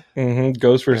Python. Mm-hmm.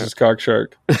 Ghost versus Cock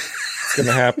Shark. It's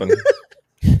gonna happen.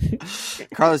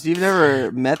 Carlos, you've never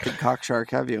met the Cock Shark,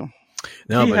 have you?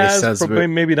 No, but it says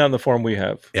maybe not in the form we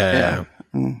have. Yeah.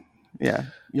 Yeah.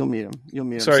 You'll meet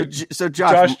him. Sorry. So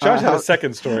Josh had a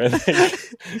second story, I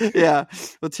think. Yeah.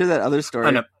 Let's hear that other story.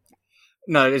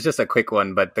 No, it's just a quick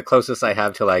one, but the closest I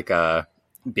have to like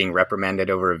being reprimanded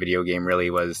over a video game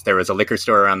really was there was a liquor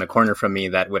store around the corner from me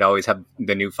that would always have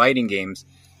the new fighting games,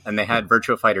 and they had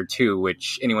Virtua Fighter 2,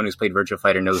 which anyone who's played Virtua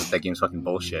Fighter knows that game's fucking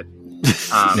bullshit.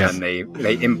 And they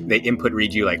input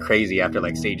read you like crazy after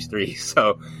like stage 3.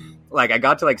 So like I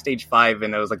got to like stage 5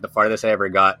 and that was like the farthest I ever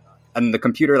got, and the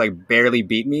computer like barely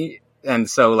beat me, and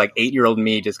so like 8-year-old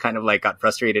me just kind of like got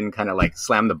frustrated and kind of like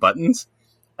slammed the buttons,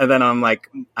 and then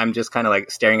I'm just kind of like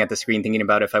staring at the screen thinking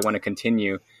about if I want to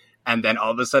continue. And then all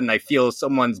of a sudden I feel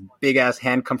someone's big ass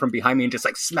hand come from behind me and just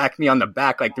like smack me on the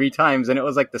back like 3 times. And it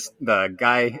was like the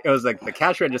guy, it was like the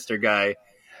cash register guy.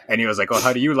 And he was like, "Oh,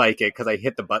 how do you like it?" Cause I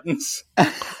hit the buttons.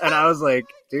 And I was like,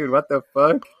 dude, what the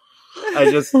fuck? I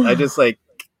just like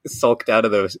sulked out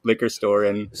of the liquor store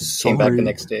and came back the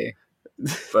next day.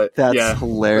 But that's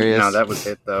hilarious. No, that was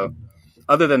it though.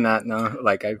 Other than that, no,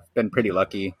 like I've been pretty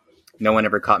lucky. No one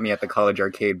ever caught me at the college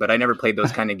arcade, but I never played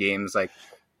those kind of games. Like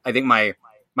I think my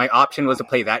option was to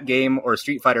play that game or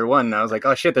Street Fighter 1. And I was like,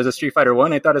 oh shit, there's a Street Fighter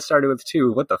 1? I thought it started with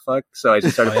 2. What the fuck? So I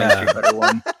just started playing Street Fighter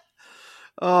 1.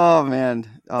 Oh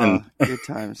man. Oh, good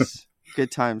times.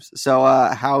 Good times. So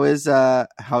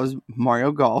how's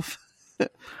Mario Golf?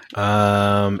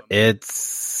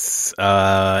 It's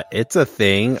a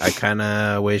thing. I kind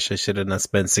of wish I should have not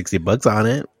spent $60 on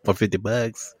it or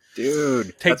 $50.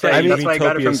 Dude, that's why I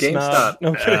got it from GameStop.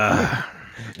 No,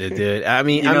 dude.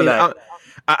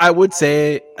 I would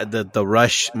say the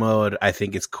rush mode, I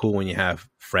think it's cool when you have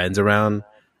friends around,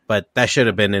 but that should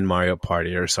have been in Mario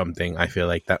Party or something. I feel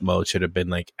like that mode should have been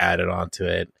like added onto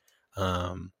it.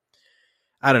 I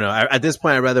don't know. At this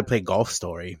point, I'd rather play Golf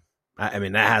Story. I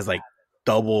mean, that has like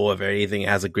double of everything. It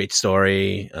has a great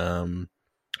story.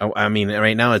 I mean,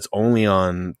 right now it's only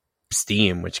on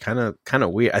Steam, which kind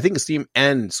of weird. I think Steam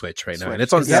and Switch right now, Switch. and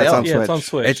it's on Yeah, sale. it's It's on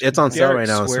Switch. It's on sale Derek right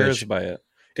now on swears Switch. by it.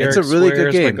 It's Derek a really good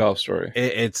swears by game. Golf Story.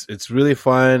 It's really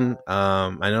fun.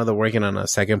 I know they're working on a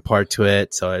second part to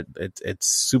it, so it's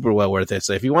super well worth it.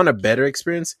 So if you want a better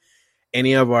experience,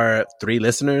 any of our 3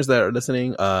 listeners that are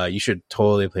listening, you should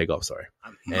totally play Golf Story.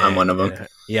 I'm one of them.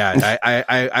 Yeah,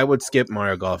 I would skip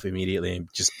Mario Golf immediately.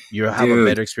 Just you have a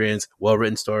better experience, well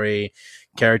written story,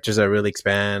 characters that really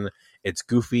expand. It's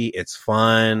goofy, it's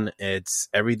fun, it's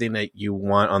everything that you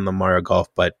want on the Mario Golf,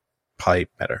 but probably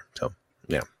better. So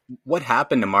yeah. What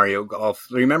happened to Mario Golf?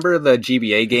 Remember the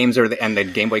GBA games and the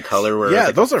Game Boy Color where Yeah,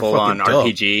 like those are full on fucking dope.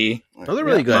 RPG? Those are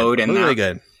really good. Mode Those and are really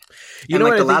that. good. You And know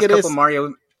like what the I think last it couple is?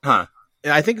 Mario,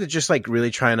 I think they're just like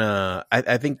really trying to.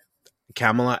 I think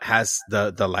Camelot has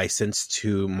the license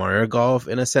to Mario Golf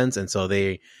in a sense, and so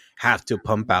they have to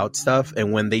pump out stuff.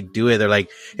 And when they do it, they're like,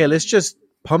 "Hey, let's just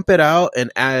pump it out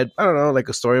and add, I don't know, like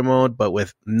a story mode, but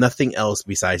with nothing else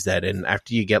besides that." And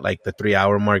after you get like the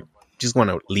 3-hour mark, just want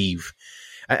to leave.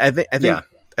 I think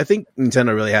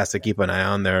Nintendo really has to keep an eye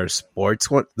on their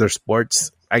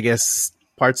sports, I guess,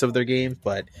 parts of their game,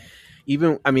 but.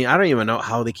 Even, I mean, I don't even know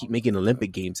how they keep making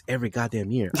Olympic games every goddamn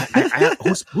year.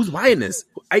 Who's buying this?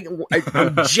 I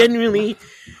genuinely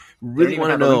really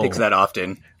want to know. Olympics that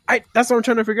often. That's what I'm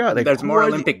trying to figure out. Like, there's more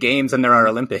Olympic games than there are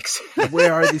Olympics.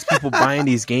 Where are these people buying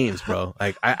these games, bro?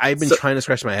 Like, I've been trying to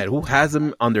scratch my head. Who has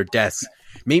them on their desks?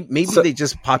 Maybe they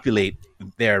just populate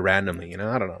there randomly. You know,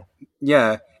 I don't know.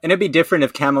 Yeah, and it'd be different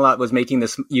if Camelot was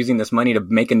using this money to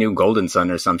make a new Golden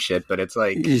Sun or some shit. But it's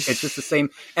like it's just the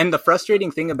same. And the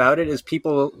frustrating thing about it is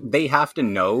they have to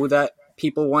know that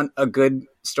people want a good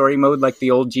story mode like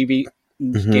the old Game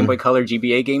Boy Color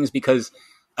GBA games, because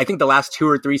I think the last 2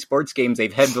 or 3 sports games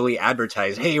they've heavily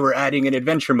advertised, "Hey, we're adding an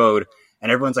adventure mode,"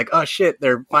 and everyone's like, "Oh shit,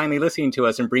 they're finally listening to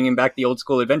us and bringing back the old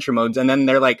school adventure modes." And then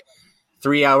they're like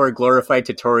 3-hour glorified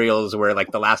tutorials where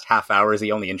like the last half hour is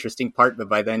the only interesting part, but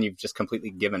by then you've just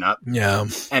completely given up. Yeah.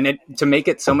 And to make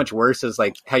it so much worse is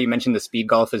like how you mentioned the speed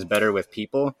golf is better with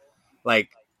people. Like,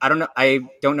 I don't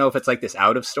know if it's like this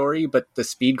out of story, but the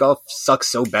speed golf sucks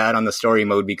so bad on the story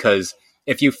mode, because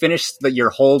if you finish your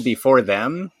hole before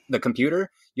them, the computer,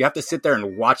 you have to sit there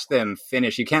and watch them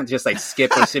finish. You can't just like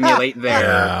skip or simulate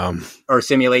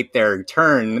their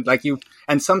turn.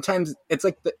 And sometimes it's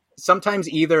like sometimes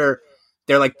either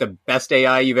they're like the best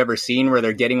AI you've ever seen, where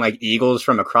they're getting like eagles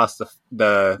from across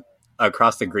the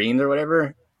greens or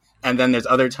whatever. And then there's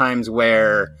other times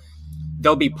where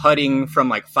they'll be putting from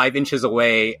like 5 inches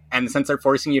away, and since they're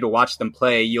forcing you to watch them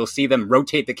play, you'll see them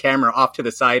rotate the camera off to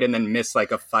the side and then miss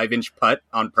like a 5-inch putt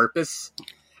on purpose.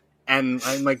 And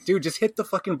I'm like, dude, just hit the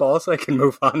fucking ball so I can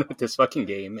move on with this fucking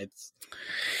game.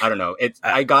 I don't know.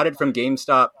 I got it from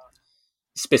GameStop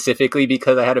specifically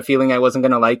because I had a feeling I wasn't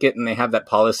going to like it, and they have that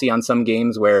policy on some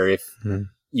games where if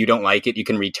you don't like it, you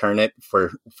can return it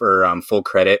for full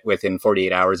credit within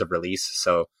 48 hours of release.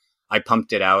 So I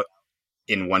pumped it out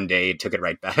in one day, took it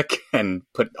right back, and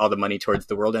put all the money towards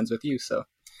The World Ends With You. So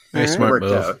very smart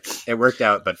move. It worked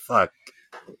out, but fuck.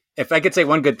 If I could say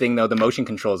one good thing though, the motion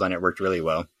controls on it worked really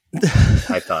well.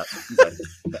 I thought,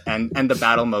 and the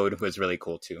battle mode was really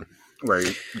cool too, where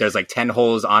there's like 10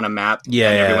 holes on a map.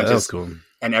 Yeah, that was cool.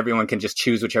 And everyone can just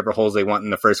choose whichever holes they want,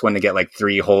 and the first one to get like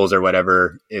 3 holes or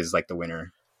whatever is like the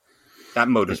winner. That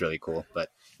mode was really cool, but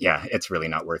yeah, it's really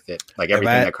not worth it. Like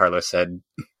everything that Carlos said,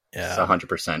 it's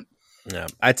 100%. Yeah,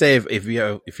 I'd say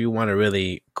if you want a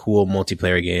really cool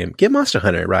multiplayer game, get Monster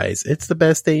Hunter Rise. It's the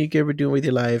best thing you can ever do with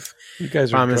your life. You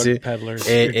guys are drug peddlers.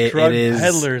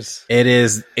 Peddlers. It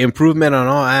is improvement on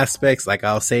all aspects. Like,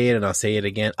 I'll say it and I'll say it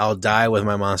again. I'll die with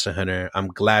my Monster Hunter. I'm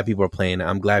glad people are playing it.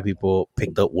 I'm glad people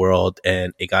picked up World,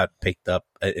 and it got picked up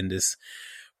in this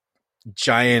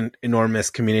giant,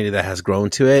 enormous community that has grown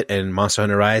to it. And Monster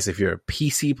Hunter Rise, if you're a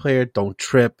PC player, don't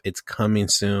trip. It's coming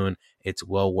soon. It's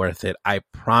well worth it. I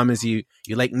promise you.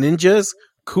 You like ninjas?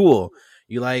 Cool.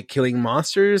 You like killing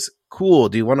monsters? Cool.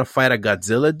 Do you want to fight a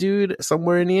Godzilla dude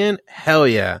somewhere in the end? Hell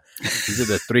yeah. These are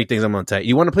the 3 things I'm going to tell you.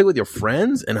 You want to play with your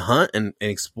friends and hunt and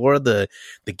explore the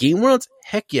game worlds?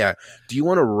 Heck yeah. Do you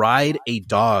want to ride a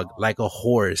dog like a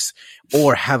horse,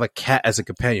 or have a cat as a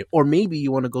companion? Or maybe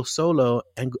you want to go solo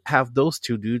and have those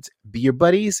 2 dudes be your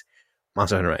buddies?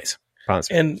 Monster Hunter Rise.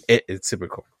 Promise. And it's super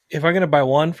cool. If I'm going to buy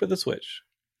one for the Switch,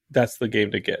 that's the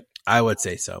game to get. I would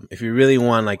say so. If you really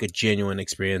want like a genuine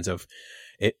experience of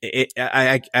it,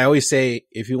 I always say,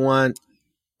 if you want,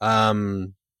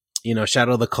 Shadow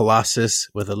of the Colossus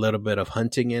with a little bit of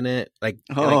hunting in it, like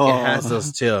it has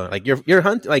those too. Like you're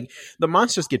hunting, like the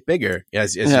monsters get bigger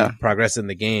as you progress in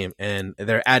the game, and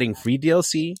they're adding free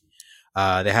DLC.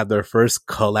 They have their first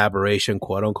collaboration,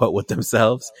 quote unquote, with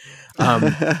themselves.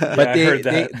 But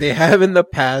they have in the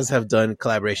past have done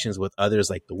collaborations with others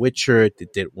like The Witcher. They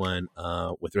did one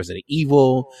with Resident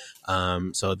Evil.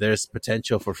 So there's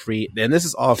potential for free. And this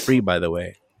is all free, by the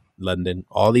way, London.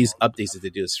 All these updates that they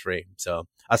do is free. So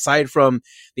aside from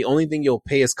the only thing you'll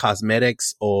pay is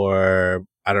cosmetics or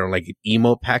I don't know, like an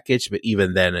emo package, but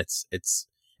even then it's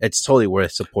totally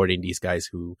worth supporting these guys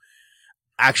who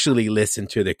actually listen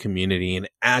to the community and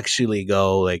actually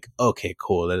go like, okay,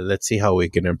 cool. Let's see how we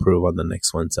can improve on the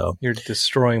next one. So you're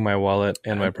destroying my wallet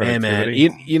and my productivity.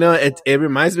 Man, you know, it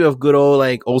reminds me of good old,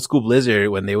 like old school Blizzard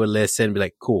when they would listen, be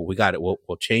like, cool, we got it. We'll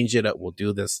change it up. We'll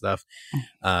do this stuff.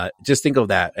 Just think of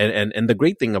that. And the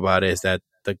great thing about it is that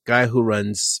the guy who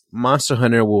runs Monster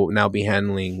Hunter will now be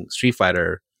handling Street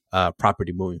Fighter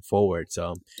property moving forward.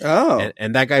 So,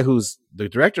 and that guy who's the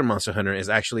director of Monster Hunter is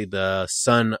actually the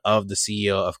son of the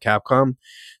CEO of Capcom.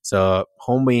 So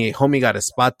homie got a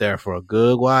spot there for a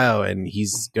good while and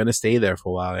he's going to stay there for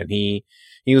a while. And he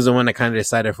was the one that kind of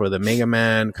decided for the Mega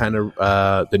Man,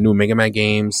 the new Mega Man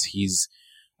games. He's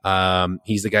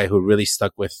the guy who really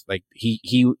stuck with, like,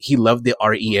 he loved the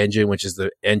RE engine, which is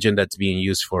the engine that's being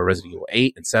used for Resident Evil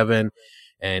 8 and 7,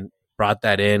 and brought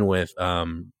that in with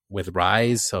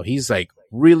Rise. So he's like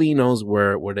really knows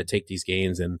where to take these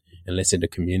games and listen to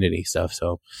community stuff.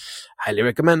 So highly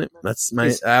recommend it. That's my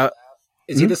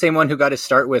is he the same one who got his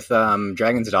start with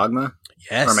Dragon's Dogma?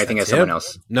 Yes. Or am I thinking of someone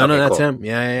else? No, that's him.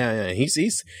 Yeah.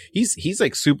 He's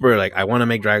like super, like, I want to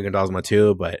make Dragon Dogma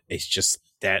too, but it's just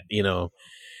that, you know,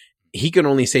 he can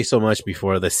only say so much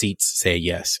before the seats say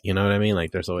yes. You know what I mean?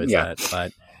 Like there's always that.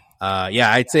 But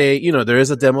I'd say, you know, there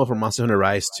is a demo for Monster Hunter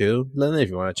Rise too, Lennon, if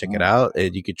you want to check it out.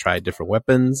 And you could try different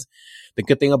weapons. The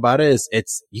good thing about it is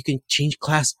you can change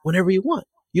class whenever you want.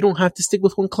 You don't have to stick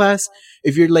with one class.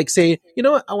 If you're like, say, you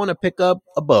know what, I want to pick up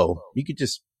a bow, you could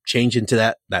just change into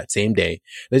that same day.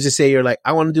 Let's just say you're like,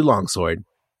 I want to do longsword.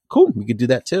 Cool. We could do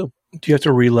that too. Do you have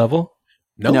to re-level?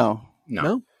 No.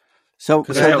 So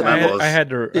I had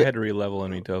to re-level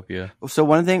in Utopia. So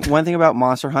one thing about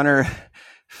Monster Hunter,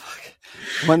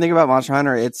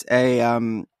 it's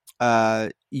a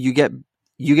you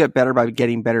get better by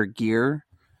getting better gear.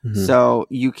 Mm-hmm. So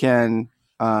you can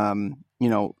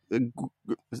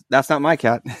that's not my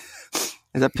cat.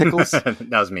 Is that Pickles? That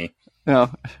was me.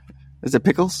 No. Is it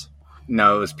Pickles?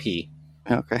 No, it was P.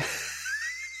 Okay.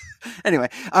 Anyway,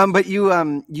 but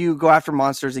you go after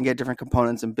monsters and get different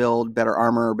components and build better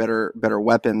armor, better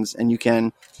weapons, and you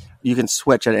can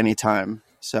switch at any time.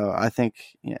 So I think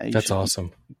that's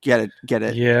awesome. Get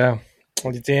it. Yeah.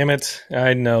 Well, damn it!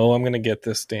 I know I'm gonna get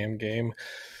this damn game.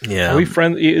 Yeah. Are we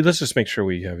friends? Let's just make sure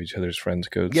we have each other's friends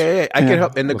codes. Yeah. I can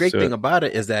help. And the great thing about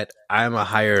it is that I'm a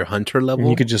higher hunter level. And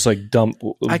you could just like dump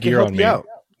gear on me.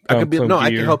 I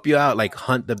can help you out, like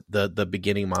hunt the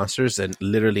beginning monsters and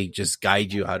literally just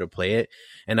guide you how to play it.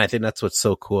 And I think that's what's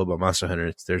so cool about Monster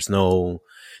Hunter.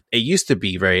 It used to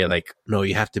be very like, no,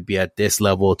 you have to be at this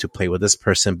level to play with this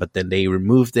person, but then they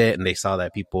removed it and they saw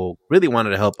that people really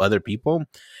wanted to help other people.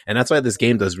 And that's why this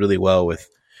game does really well with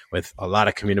a lot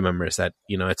of community members that,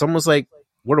 you know, it's almost like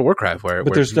World of Warcraft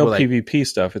but there's no PvP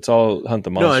stuff. It's all hunt the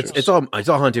monsters. No, it's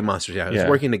all hunting monsters. Yeah. It's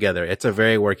working together. It's a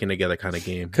very working together kind of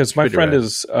game. Because my friend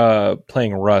is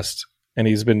playing Rust, and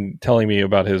he's been telling me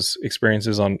about his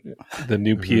experiences on the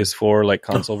new PS4 like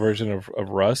console version of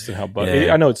Rust and how buggy.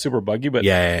 I know it's super buggy, but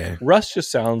Rust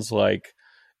just sounds like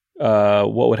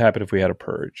what would happen if we had a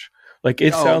purge. Like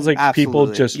it sounds like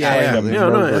people just trying to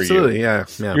murder absolutely. you. Yeah.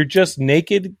 You're just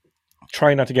naked,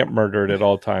 trying not to get murdered at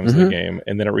all times in the game,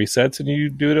 and then it resets and you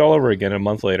do it all over again a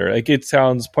month later. Like it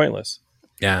sounds pointless.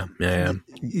 Yeah.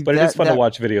 But it is fun to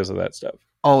watch videos of that stuff.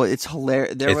 Oh, it's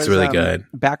hilarious. It's really good.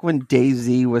 Back when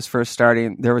DayZ was first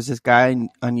starting, there was this guy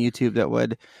on YouTube that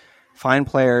would find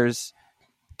players,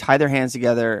 tie their hands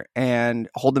together, and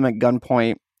hold them at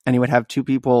gunpoint, and he would have two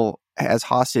people as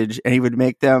hostage, and he would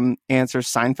make them answer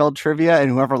Seinfeld trivia,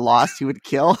 and whoever lost, he would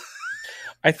kill.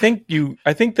 I think the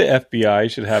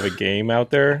FBI should have a game out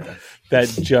there that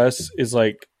just is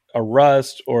like a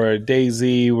Rust or a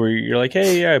DayZ where you're like,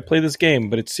 hey, I play this game,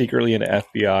 but it's secretly an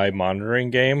FBI monitoring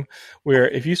game where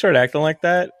if you start acting like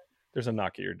that, there's a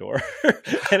knock at your door.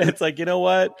 And it's like, you know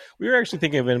what? We were actually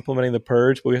thinking of implementing the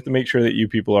purge, but we have to make sure that you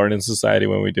people aren't in society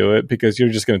when we do it because you're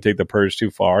just going to take the purge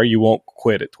too far. You won't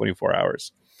quit at 24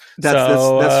 hours.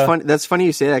 That's funny. That's funny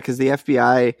you say that because the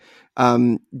FBI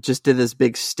just did this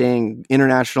big sting,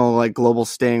 international like global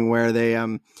sting, where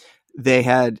they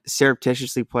had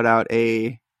surreptitiously put out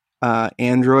a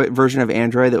Android version of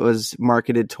Android that was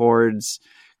marketed towards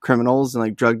criminals and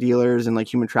like drug dealers and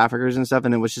like human traffickers and stuff,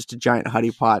 and it was just a giant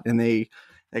honeypot, and they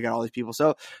they got all these people.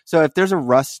 So if there's a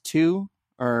Rust 2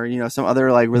 or some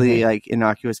other like really like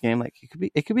innocuous game, like it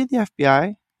could be the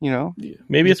FBI.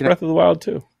 Maybe it's Breath of the Wild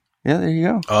too. Yeah, there you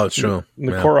go. Oh, it's true.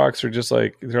 The Koroks are just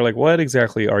like, they're like, what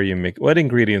exactly are you what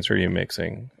ingredients are you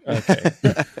mixing? Okay,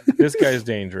 this guy's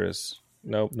dangerous.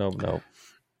 Nope. No.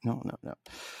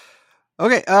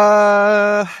 Okay,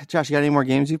 Josh, you got any more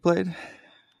games you played?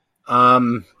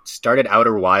 Started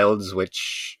Outer Wilds,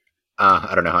 which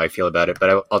I don't know how I feel about it,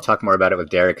 but I'll talk more about it with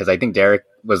Derek, because I think Derek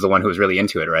was the one who was really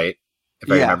into it, right?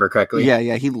 If I remember correctly.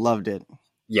 Yeah, he loved it.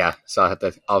 Yeah, so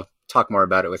I'll talk more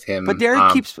about it with him. But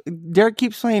Derek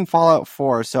keeps playing Fallout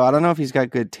 4, so I don't know if he's got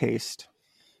good taste.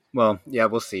 Well, yeah,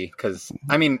 we'll see. Because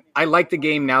I mean, I like the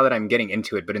game now that I'm getting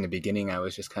into it, but in the beginning, I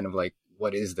was just kind of like,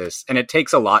 "What is this?" And it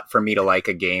takes a lot for me to like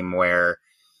a game where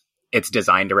it's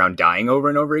designed around dying over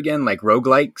and over again, like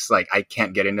roguelikes. Like I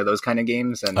can't get into those kind of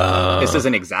games, and this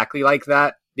isn't exactly like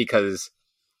that because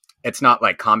it's not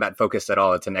like combat focused at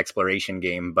all. It's an exploration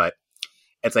game, but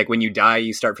it's like when you die,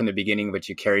 you start from the beginning, but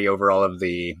you carry over all of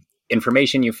the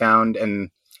information you found, and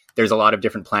there's a lot of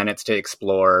different planets to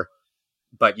explore,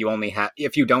 but you only have,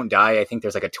 if you don't die, I think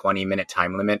there's like a 20-minute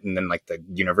time limit, and then like the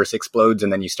universe explodes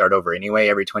and then you start over anyway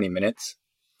every 20 minutes.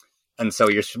 And so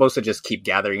you're supposed to just keep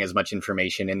gathering as much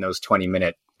information in those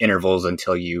 20-minute intervals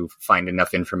until you find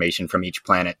enough information from each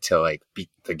planet to like beat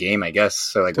the game, I guess.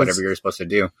 So like whatever you're supposed to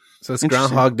do. So it's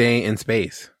Groundhog Day in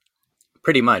space.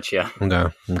 Pretty much, yeah.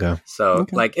 Okay. So,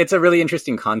 like, it's a really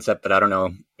interesting concept, but I don't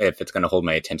know if it's going to hold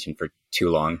my attention for too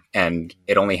long. And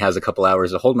it only has a couple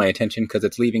hours to hold my attention because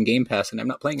it's leaving Game Pass, and I'm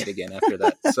not playing it again after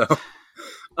that.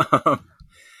 So,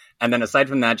 and then aside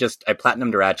from that, I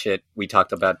platinumed Ratchet. We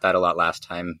talked about that a lot last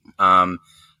time.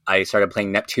 I started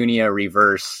playing Neptunia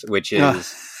Reverse, which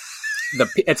is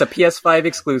it's a PS5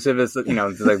 exclusive. It's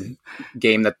the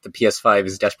game that the PS5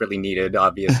 is desperately needed,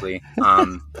 obviously.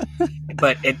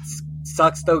 But it's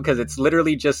sucks though, because it's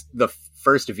literally just the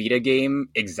first Vita game,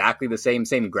 exactly the same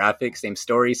graphics, same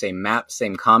story, same map,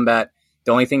 same combat.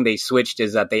 The only thing they switched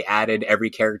is that they added every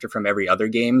character from every other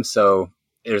game, so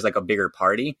there's like a bigger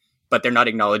party, but they're not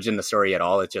acknowledged in the story at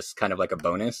all. It's just kind of like a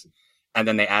bonus. And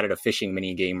then they added a fishing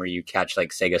mini game where you catch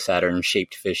like Sega Saturn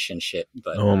shaped fish and shit.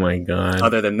 But oh my god!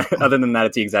 Other than that,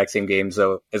 it's the exact same game.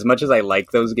 So as much as I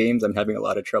like those games, I'm having a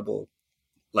lot of trouble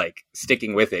like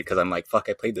sticking with it because I'm like, fuck,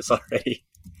 I played this already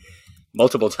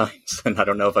multiple times, and I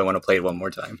don't know if I want to play it one more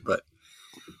time.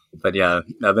 But yeah,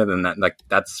 other than that, like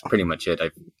that's pretty much it.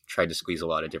 I've tried to squeeze a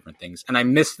lot of different things, and I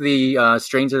missed the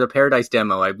Stranger of Paradise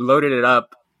demo. I loaded it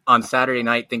up on Saturday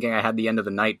night thinking I had the end of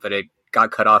the night, but it got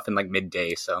cut off in like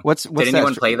midday. So did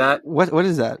anyone play that? What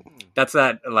is that? That's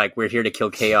that like We're Here to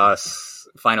Kill Chaos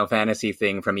Final Fantasy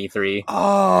thing from E3.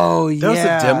 Oh yeah, that was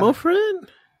a demo for it.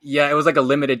 Yeah, it was like a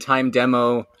limited time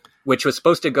demo, which was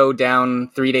supposed to go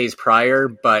down 3 days prior,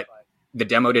 but the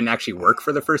demo didn't actually work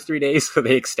for the first 3 days, so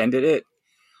they extended it.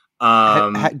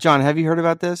 John, have you heard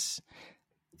about this?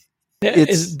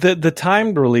 It's the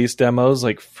timed release demos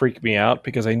like freak me out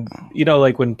because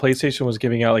like when PlayStation was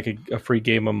giving out like a free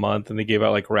game a month and they gave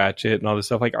out like Ratchet and all this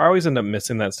stuff, like I always end up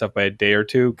missing that stuff by a day or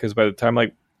two because by the time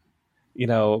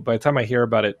I hear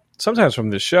about it, sometimes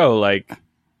from the show, like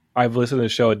I've listened to the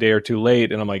show a day or two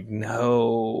late and I'm like,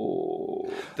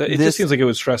 no, it just seems like it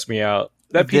would stress me out.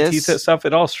 That PT stuff,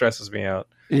 it all stresses me out.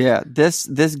 Yeah, this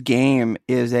game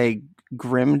is a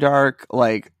grimdark,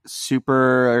 like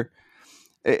super.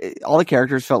 All the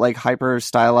characters felt like hyper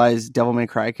stylized Devil May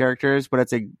Cry characters, but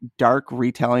it's a dark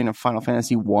retelling of Final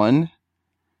Fantasy 1.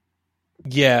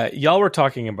 Yeah, y'all were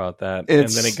talking about that, and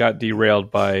then it got derailed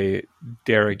by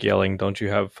Derek yelling, "Don't you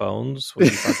have phones?" when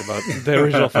you talk about the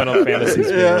original Final Fantasies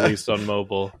being released on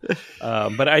mobile.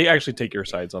 But I actually take your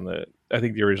sides on the. I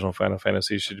think the original Final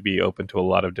Fantasy should be open to a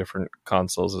lot of different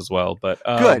consoles as well. But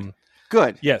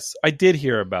good. Yes, I did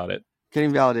hear about it.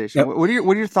 Getting validation. Yep. What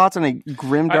are your thoughts on a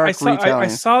grimdark retelling? I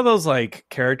saw those like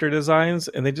character designs,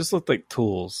 and they just looked like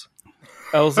tools.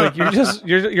 I was like,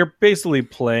 you're basically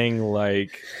playing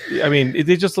like, I mean,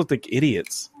 they just look like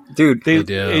idiots, dude.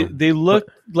 They look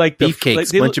like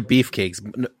beefcakes, bunch of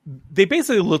beefcakes. They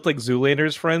basically look like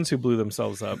Zoolander's friends who blew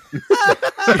themselves up. You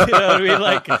know what I mean?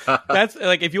 Like that's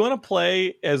like if you want to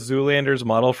play as Zoolander's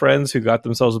model friends who got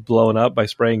themselves blown up by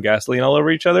spraying gasoline all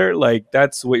over each other, like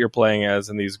that's what you're playing as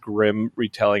in these grim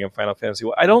retelling of Final Fantasy.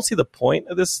 I don't see the point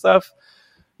of this stuff.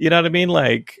 You know what I mean?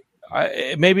 Like.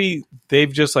 Maybe they've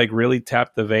just like really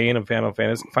tapped the vein of Final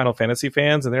Fantasy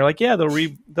fans, and they're like, yeah, they'll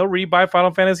rebuy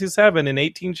Final Fantasy 7 in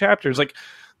 18 chapters. Like,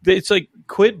 it's like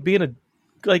quit being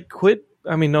quit.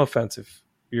 I mean, no offense if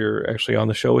you're actually on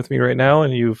the show with me right now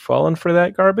and you've fallen for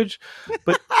that garbage,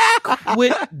 but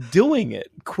quit doing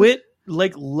it. Quit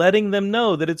like letting them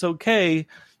know that it's okay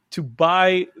to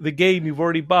buy the game you've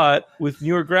already bought with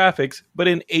newer graphics, but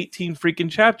in 18 freaking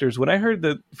chapters. When I heard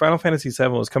that Final Fantasy VII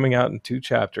was coming out in 2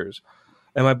 chapters,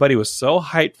 and my buddy was so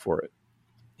hyped for it,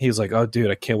 he was like, "Oh,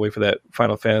 dude, I can't wait for that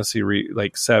Final Fantasy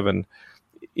 7."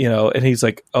 And he's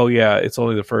like, "Oh yeah, it's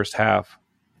only the first half."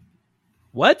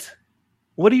 What?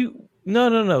 What do you?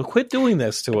 No! Quit doing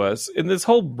this to us. And this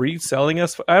whole reselling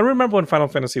us. I remember when Final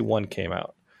Fantasy 1 came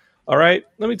out. All right,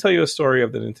 let me tell you a story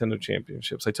of the Nintendo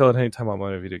Championships. I tell it anytime I'm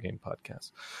on a video game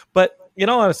podcast. But in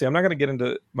all honesty, I'm not going to get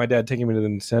into my dad taking me to the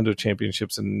Nintendo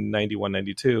Championships in 91,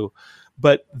 92.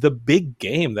 But the big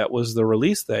game that was the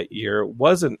release that year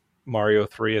wasn't Mario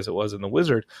 3 as it was in The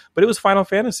Wizard, but it was Final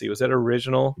Fantasy. It was that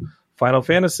original Final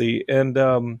Fantasy. And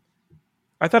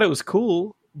I thought it was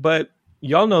cool, but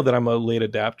y'all know that I'm a late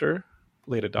adopter.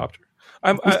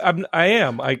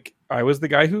 I was the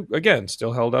guy who, again,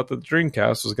 still held out that the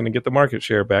Dreamcast was going to get the market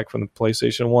share back from the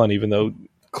PlayStation 1, even though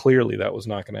clearly that was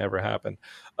not going to ever happen.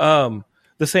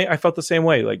 I felt the same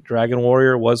way. Like Dragon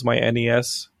Warrior was my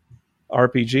NES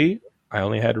RPG. I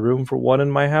only had room for one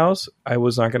in my house. I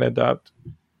was not going to adopt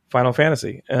Final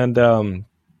Fantasy. And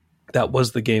that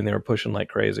was the game they were pushing like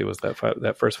crazy, was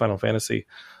that first Final Fantasy.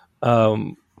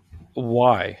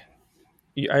 Why?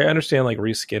 I understand like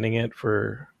reskinning it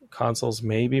for consoles,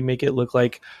 maybe make it look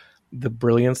like the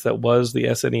brilliance that was the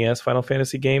SNES Final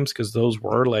Fantasy games, because those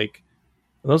were like,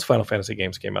 those Final Fantasy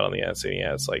games came out on the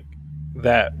SNES, like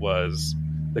that was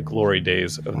the glory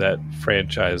days of that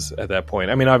franchise at that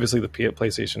point. I mean, obviously the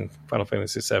PlayStation Final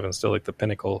Fantasy VII is still like the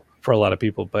pinnacle for a lot of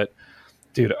people, but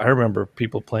dude, I remember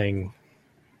people playing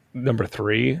number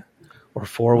 3 or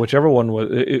 4, whichever one was.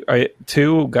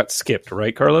 2 got skipped,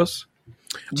 right, Carlos?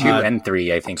 2 and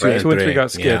 3, I think. 2 and 3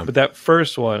 got skipped, yeah. But that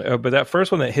first one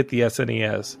that hit the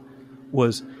SNES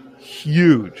was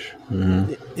huge.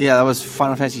 Mm-hmm. Yeah, that was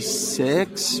Final Fantasy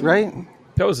 6, right?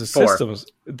 That was the systems.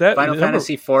 Final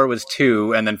Fantasy 4 was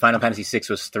 2, and then Final Fantasy 6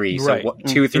 was 3. Right. So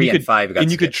 2, 3, and 5 got skipped.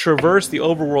 And you could traverse the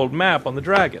overworld map on the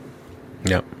Dragon.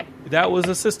 Yep. That was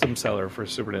a system seller for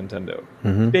Super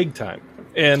Nintendo, big time.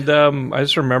 And I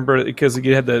just remember because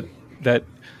you had that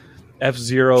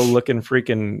F-Zero looking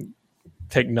freaking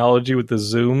technology with the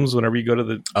zooms whenever you go to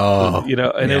the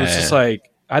it was just like,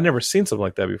 I'd never seen something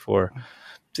like that before.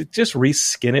 To just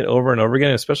reskin it over and over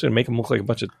again, especially to make them look like a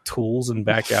bunch of tools in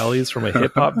back alleys from a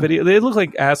hip hop video. They look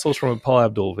like assholes from a Paul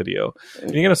Abdul video.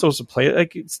 And you're supposed to play it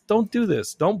like, don't do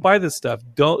this. Don't buy this stuff.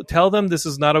 Don't tell them this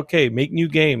is not okay. Make new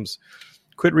games.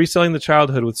 Quit reselling the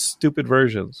childhood with stupid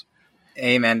versions.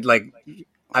 Hey man, like,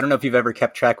 I don't know if you've ever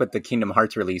kept track with the Kingdom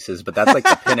Hearts releases, but that's like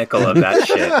the pinnacle of that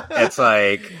shit. It's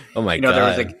like, oh my god,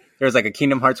 there was like a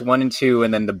Kingdom Hearts 1 and 2,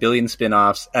 and then the billion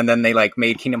spin-offs, and then they like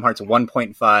made Kingdom Hearts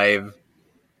 1.5,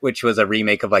 which was a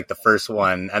remake of like the first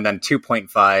one, and then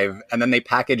 2.5, and then they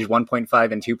packaged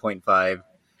 1.5 and 2.5.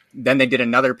 Then they did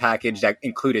another package that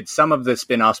included some of the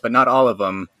spin-offs, but not all of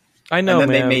them. I know, and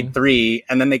then man. They made 3,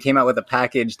 and then they came out with a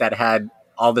package that had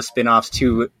all the spin-offs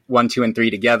 1, 2, and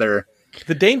 3 together.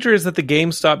 The danger is that the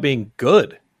games stop being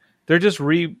good. They're just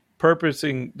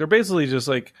repurposing. They're basically just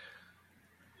like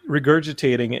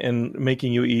regurgitating and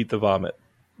making you eat the vomit,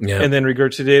 and then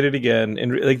regurgitate it again.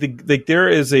 And like there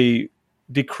is a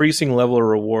decreasing level of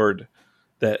reward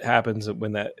that happens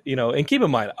when that, And keep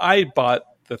in mind, I bought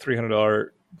the $300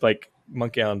 like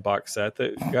Monkey Island box set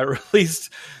that got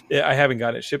released. I haven't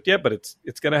gotten it shipped yet, but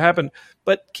it's going to happen.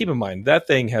 But keep in mind, that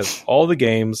thing has all the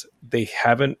games. They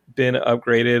haven't been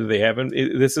upgraded.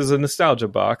 This is a nostalgia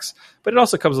box, but it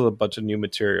also comes with a bunch of new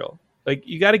material. Like,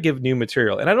 you got to give new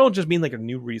material. And I don't just mean like a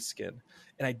new reskin.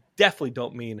 And I definitely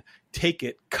don't mean take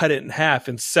it, cut it in half,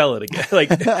 and sell it again,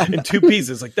 like in 2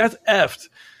 pieces. Like, that's effed.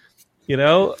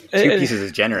 2 pieces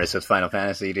is generous with Final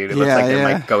Fantasy, dude. It looks like they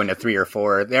might go into 3 or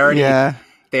 4.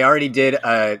 They already did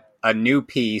a new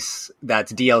piece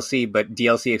that's DLC, but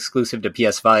DLC exclusive to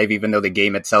PS5, even though the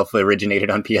game itself originated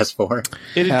on PS4.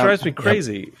 It drives me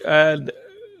crazy. And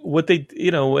what they,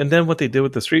 and then what they did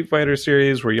with the Street Fighter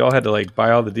series, where y'all had to like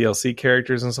buy all the DLC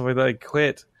characters and stuff like that. Like,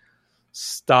 quit.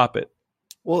 Stop it.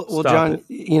 Well, John,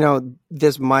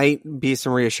 this might be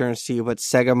some reassurance to you, but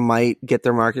Sega might get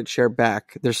their market share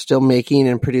back. They're still making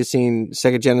and producing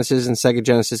Sega Genesis and Sega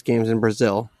Genesis games in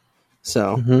Brazil.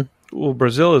 So, Well,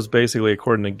 Brazil is basically,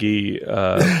 according to Guy,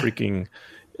 freaking.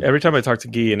 Every time I talk to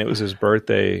Guy, and it was his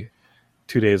birthday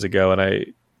 2 days ago, and I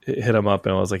hit him up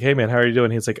and I was like, "Hey man, how are you doing?"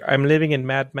 He's like, "I'm living in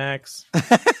Mad Max.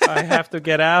 I have to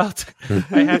get out.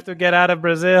 I have to get out of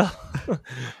Brazil."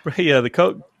 Yeah, the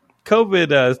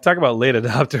COVID. Talk about late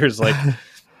adopters. Like,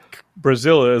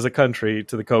 Brazil as a country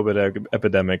to the COVID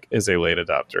epidemic is a late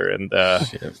adopter, and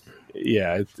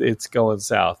it's going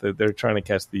south. They're trying to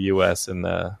catch the U.S. in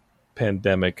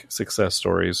pandemic success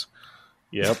stories.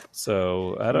 Yep.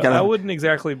 So I wouldn't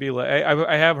exactly be like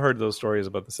I have heard those stories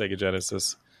about the Sega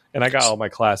Genesis, and I got all my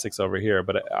classics over here.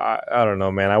 But I don't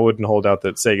know, man. I wouldn't hold out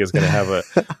that Sega's going to have a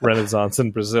renaissance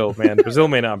in Brazil, man. Brazil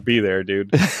may not be there,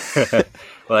 dude.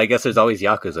 Well, I guess there's always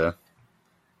Yakuza.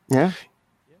 Yeah.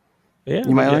 Yeah,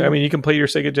 I mean, you can play your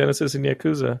Sega Genesis in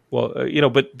Yakuza. Well, but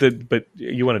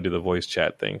you want to do the voice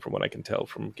chat thing, from what I can tell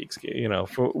from Geeks.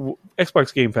 For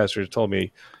Xbox Game Pass told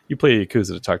me you play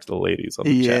Yakuza to talk to the ladies on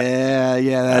the chat.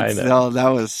 Yeah, that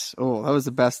was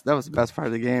the best. That was the best part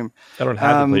of the game. I don't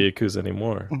have to play Yakuza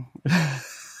anymore.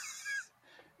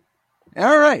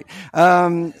 All right,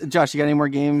 Josh, you got any more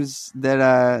games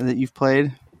that you've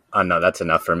played? Oh no, that's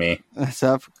enough for me. That's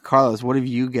up, Carlos. What have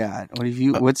you got? What have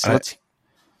you? What's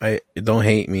I don't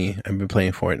hate me. I've been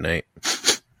playing Fortnite.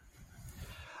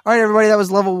 All right, everybody. That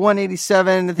was level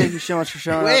 187. Thank you so much for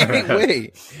showing up.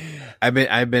 Wait.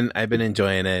 I've been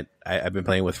enjoying it. I've been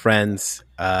playing with friends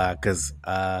because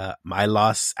I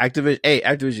lost Activision. Hey,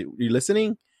 Activision, you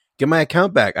listening? Get my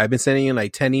account back. I've been sending you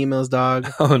like 10 emails,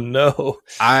 dog. Oh no!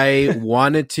 I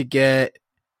wanted to get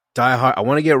Die Hard. I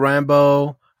want to get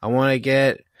Rambo. I want to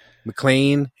get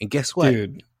McLean. And guess what?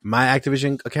 Dude, my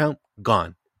Activision account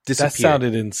gone. Disappeared. That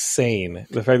sounded insane.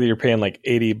 The fact that you're paying like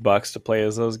 $80 to play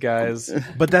as those guys.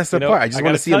 But that's the part. I just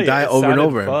want to see them die over and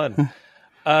over.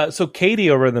 Fun. So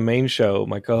Katie over in the main show,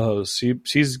 my co-host,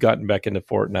 she's gotten back into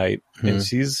Fortnite and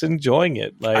she's enjoying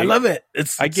it. Like, I love it.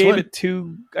 I gave fun.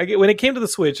 it when it came to the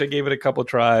Switch, I gave it a couple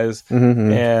tries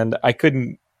and I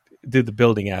couldn't do the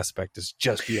building aspect. Is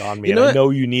just beyond me. I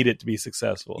know you need it to be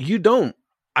successful. You don't.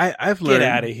 I've learned. Get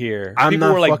out of here. I'm People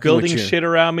not were like building with you. shit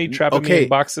around me, trapping me in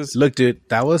boxes. Look, dude,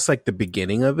 that was like the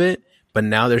beginning of it. But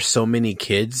now there's so many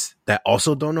kids that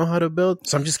also don't know how to build.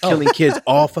 So I'm just killing kids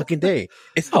all fucking day.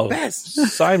 It's the best.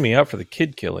 Sign me up for the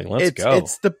kid killing. Let's go.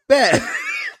 It's the best.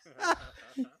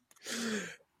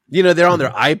 They're on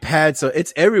their iPads, so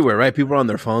it's everywhere, right? People are on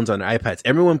their phones, on their iPads.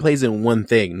 Everyone plays in one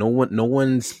thing. No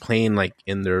one's playing like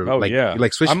in their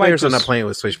like Switch players are not playing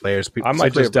with Switch players. I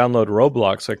might just download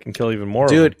Roblox so I can kill even more.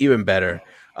 Dude, even better.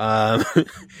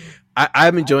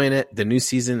 I'm enjoying it. The new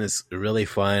season is really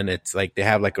fun. It's like they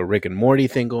have like a Rick and Morty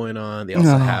thing going on. They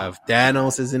also have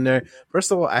Thanos is in there.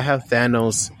 First of all, I have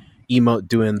Thanos emote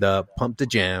doing the pump the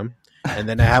jam, and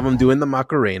then I have him doing the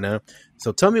Macarena.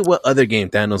 So tell me what other game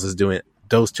Thanos is doing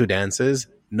those two dances?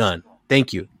 None.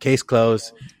 Thank you. Case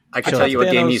closed. I can tell you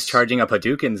what game he's charging up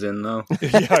Hadoukens in, though.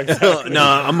 Yeah, exactly. No,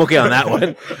 I'm okay on that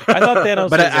one. I thought Thanos,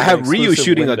 but I have Ryu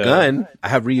shooting a gun. I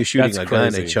have Ryu shooting That's a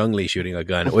crazy. gun and Chun-Li shooting a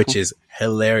gun, which is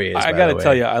hilarious. I got to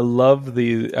tell you, I love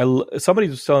somebody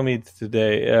was telling me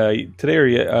today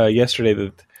or yesterday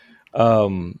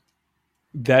that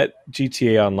that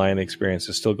GTA Online experience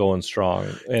is still going strong,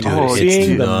 and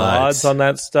seeing the mods on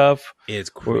that stuff, it's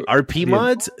cool. RP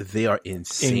mods, they are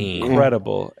insane,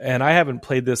 incredible. And I haven't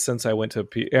played this since I went to.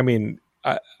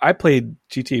 I played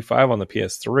GTA 5 on the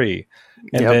PS3,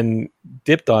 and then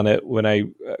dipped on it when I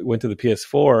went to the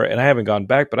PS4, and I haven't gone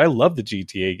back. But I love the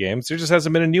GTA games. There just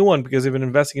hasn't been a new one because they've been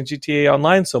investing in GTA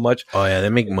Online so much. Oh yeah, they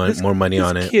make more money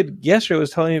on it. This kid yesterday was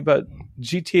telling me about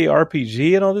GTA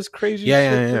RPG and all this crazy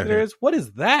shit. Yeah. What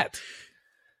is that?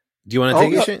 Do you want to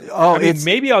take a shit? Oh,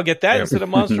 maybe I'll get that instead of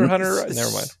Monster Hunter.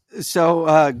 Never mind.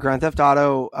 So, Grand Theft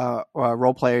Auto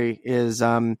roleplay is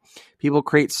people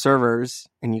create servers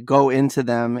and you go into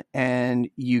them and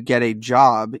you get a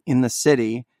job in the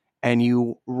city and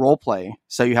you roleplay.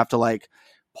 So you have to like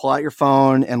pull out your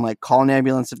phone and like call an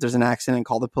ambulance if there's an accident,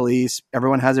 call the police.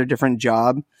 Everyone has their different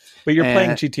job. But you're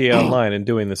playing GTA Online and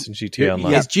doing this in GTA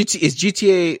Online. Is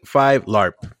GTA 5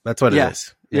 LARP? That's what it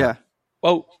is. Yeah.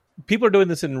 Well, people are doing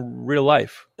this in real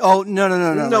life. Oh no!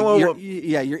 Like,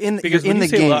 you're in the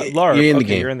game. LARP, you're in the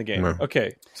game. You're in the game.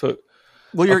 Okay, so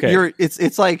you're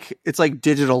it's like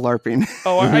digital LARPing.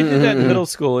 Oh, I did that in middle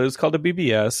school. It was called a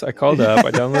BBS. I called up.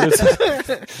 I downloaded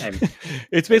it.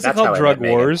 It's basically called Drug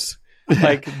Wars.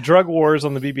 Like Drug Wars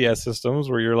on the BBS systems,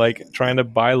 where you're like trying to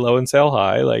buy low and sell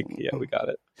high. Like, yeah, we got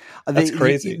it. That's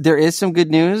crazy. There is some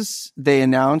good news. They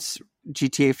announced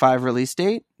GTA 5 release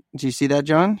date. Did you see that,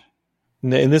 John?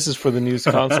 And this is for the new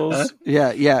consoles?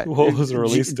 Yeah. What was the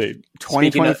release date?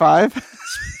 2025?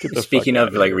 Speaking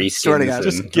of like reskins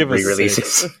just give us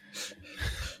re-releases.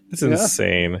 It's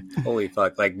insane. Holy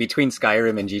fuck. Like between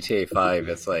Skyrim and GTA 5,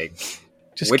 it's like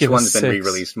just which one's been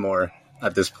re-released more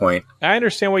at this point? I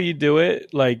understand why you do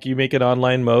it. Like you make it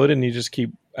online mode and you just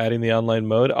keep adding the online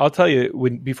mode. I'll tell you,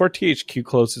 before THQ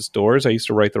closed its doors, I used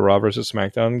to write the Raw vs.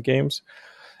 SmackDown games.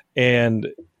 and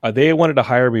they wanted to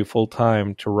hire me full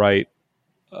time to write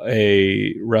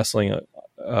a wrestling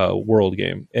world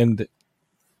game, and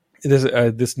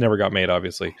this never got made,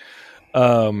 obviously.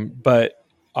 But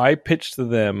I pitched to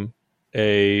them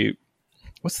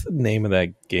what's the name of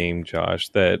that game, Josh?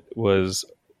 That was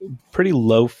pretty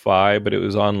lo-fi, but it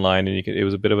was online, and it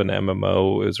was a bit of an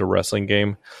MMO. It was a wrestling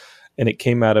game, and it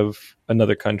came out of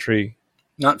another country.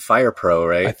 Not Fire Pro,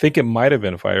 right? I think it might have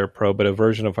been Fire Pro, but a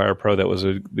version of Fire Pro that was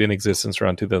in existence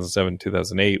around 2007,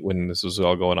 2008 when this was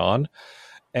all going on.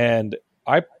 And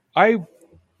I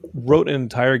wrote an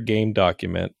entire game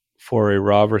document for a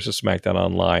Raw versus SmackDown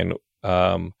Online.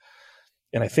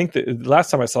 And I think that the last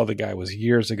time I saw the guy was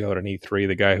years ago at an E3,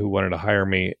 the guy who wanted to hire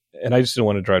me. And I just didn't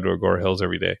want to drive to Agora Hills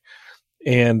every day.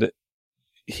 And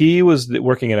he was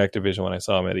working at Activision when I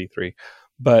saw him at E3.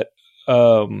 But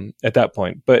at that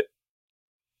point, but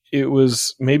it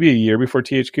was maybe a year before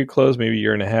THQ closed, maybe a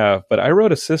year and a half. But I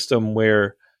wrote a system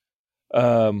where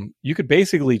you could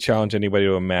basically challenge anybody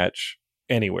to a match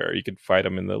anywhere. You could fight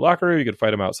them in the locker room. You could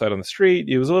fight them outside on the street.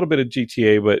 It was a little bit of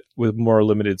GTA, but with more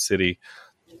limited city,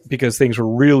 because things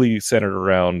were really centered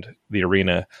around the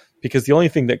arena. Because the only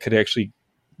thing that could actually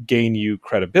gain you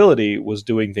credibility was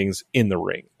doing things in the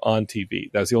ring on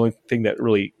TV. That's the only thing that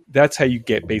really, that's how you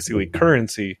get basically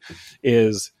currency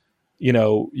is, you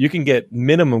know, you can get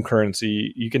minimum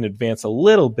currency. You can advance a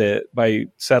little bit by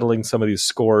settling some of these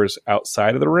scores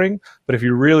outside of the ring. But if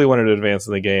you really wanted to advance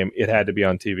in the game, it had to be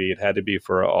on TV. It had to be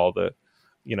for all the,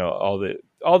 you know, all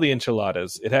the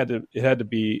enchiladas. It had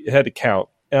to count.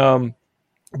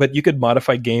 But you could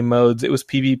modify game modes. It was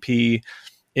PvP.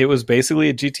 It was basically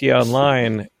a GTA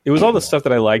Online. It was all the stuff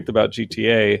that I liked about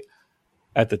GTA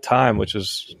at the time, which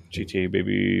was GTA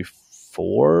maybe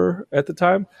 4 at the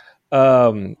time.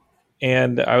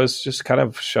 And I was just kind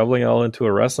of shoveling it all into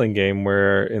a wrestling game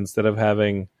where instead of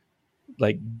having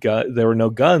like there were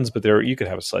no guns, but you could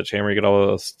have a sledgehammer. You get all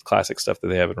those classic stuff that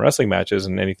they have in wrestling matches,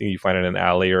 and anything you find in an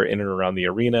alley or in and around the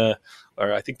arena.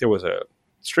 Or I think there was a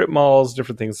strip malls,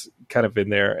 different things kind of in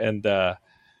there.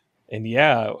 And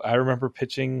yeah, I remember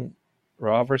pitching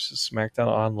Raw versus SmackDown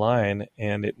Online,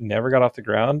 and it never got off the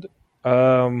ground.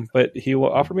 But he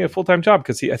offered me a full-time job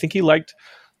because I think he liked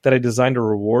that I designed a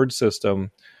reward system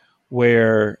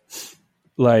where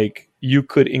like you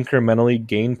could incrementally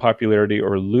gain popularity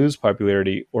or lose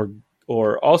popularity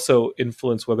or also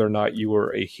influence whether or not you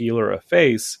were a heel or a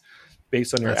face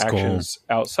based on your actions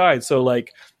outside. So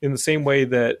like in the same way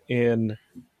that in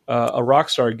a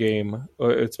Rockstar game,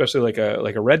 especially like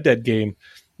a Red Dead game,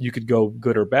 you could go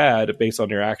good or bad based on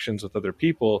your actions with other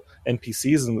people,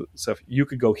 NPCs and stuff. You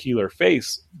could go heel or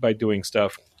face by doing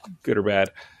stuff good or bad.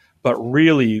 But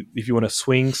really, if you want to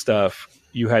swing stuff,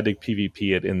 you had to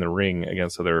PvP it in the ring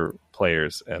against other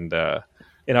players. And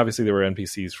obviously there were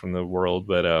NPCs from the world,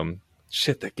 but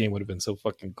shit, that game would have been so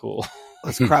fucking cool.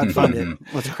 Let's crowdfund it.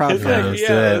 Let's crowdfund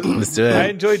it. Let's do it. I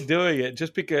enjoyed doing it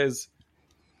just because,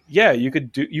 yeah, you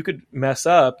could mess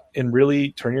up and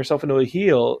really turn yourself into a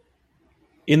heel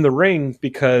in the ring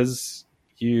because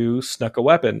you snuck a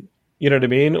weapon. You know what I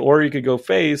mean? Or you could go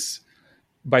face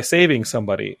by saving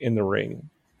somebody in the ring,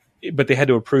 but they had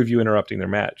to approve you interrupting their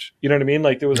match. You know what I mean?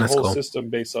 Like there was a whole system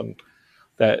based on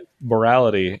that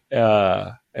morality. It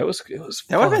was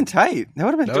that would have been tight. That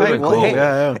would have been tight. Well, cool. Hey,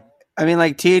 yeah. I mean,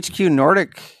 like THQ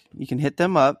Nordic, you can hit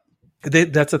them up.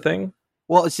 That's a thing.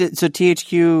 Well, so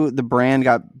THQ, the brand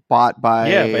got bought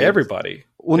by everybody.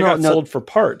 Well, they got sold for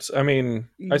parts. I mean,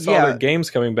 I saw their games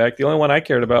coming back. The only one I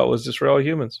cared about was Destroy All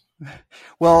Humans.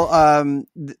 Well,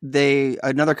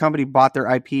 another company bought their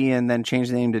IP and then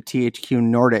changed the name to THQ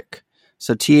Nordic.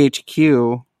 So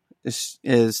THQ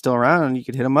is still around. You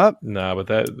could hit them up. Nah, but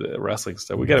the wrestling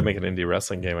stuff, we got to make an indie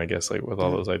wrestling game, I guess, like with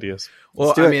all those ideas.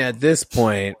 Well, I mean, at this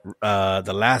point,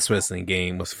 the last wrestling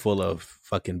game was full of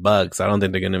fucking bugs. I don't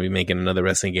think they're going to be making another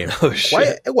wrestling game for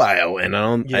quite a while. And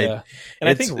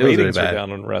I think ratings are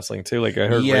down on wrestling too. Like I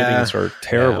heard ratings are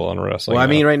terrible on wrestling. Well, I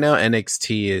mean, right now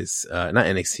NXT is not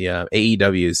NXT.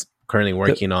 AEW is currently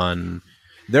working on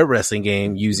their wrestling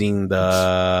game using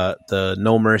the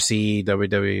No Mercy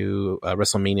WWE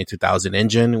WrestleMania 2000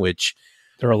 engine, which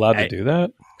they're allowed to do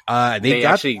that. They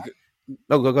actually.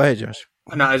 Oh, go ahead, Josh.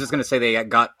 No, I was just going to say they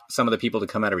got some of the people to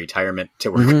come out of retirement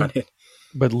to work on it.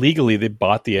 But legally, they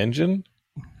bought the engine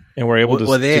and were able to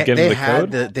get into the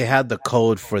code? They had the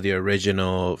code for the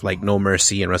original, like No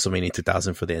Mercy and WrestleMania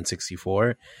 2000 for the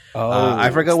N64. I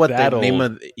forgot what the name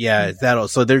of... Yeah, it's that old.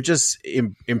 So they're just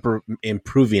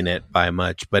improving it by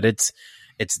much. But it's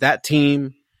that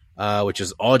team, which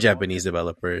is all Japanese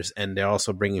developers. And they're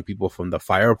also bringing people from the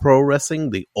Fire Pro Wrestling,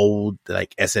 the old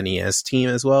like SNES team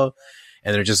as well.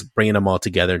 and they're just bringing them all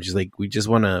together. Just like, we just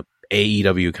want a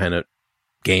AEW kind of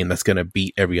game that's going to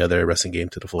beat every other wrestling game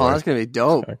to the floor. Oh, that's going to be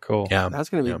dope. Cool. Yeah. That's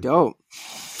going to be dope.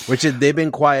 Which they've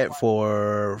been quiet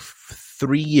for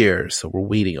 3 years, so we're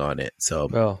waiting on it. So,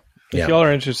 well, if y'all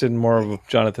are interested in more of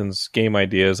Jonathan's game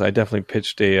ideas, I definitely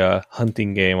pitched a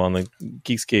hunting game on the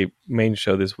Geekscape main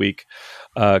show this week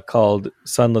called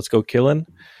Son, Let's Go Killin'.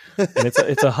 And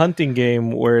it's a hunting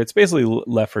game where it's basically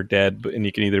Left 4 Dead, and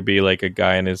you can either be like a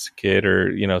guy and his kid,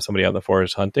 or somebody out in the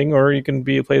forest hunting, or you can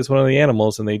play as one of the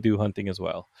animals, and they do hunting as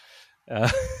well. All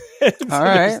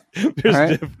right.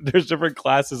 There's different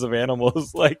classes of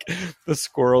animals. Like the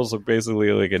squirrels are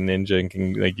basically like a ninja and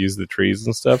can like use the trees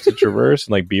and stuff to traverse,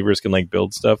 and like beavers can like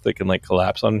build stuff that can like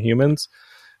collapse on humans,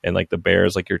 and like the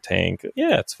bears like your tank.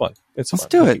 Yeah, it's fun. Let's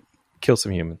do it. Kill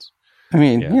some humans. I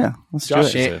mean, yeah let's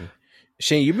Josh do it.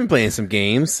 Shane, you've been playing some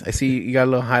games. I see you got a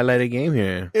little highlighted game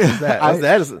here. What's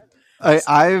that?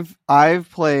 I've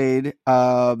played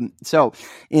so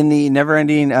in the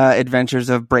never-ending adventures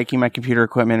of breaking my computer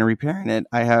equipment and repairing it.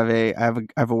 I have a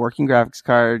working graphics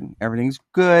card. Everything's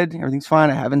good. Everything's fine.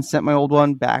 I haven't sent my old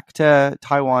one back to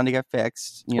Taiwan to get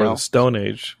fixed. Or the Stone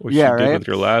Age, which you did with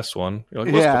your last one. You're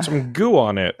like, let's put some goo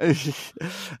on it.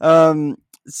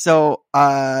 So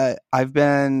I've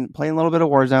been playing a little bit of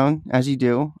Warzone, as you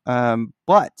do.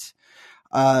 But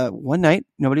one night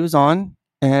nobody was on,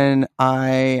 and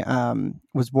I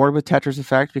was bored with Tetris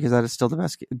Effect because that is still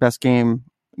the best game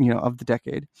of the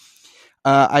decade.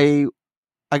 I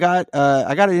got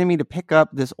it in me to pick up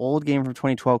this old game from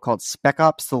 2012 called Spec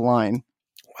Ops: The Line.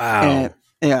 Wow.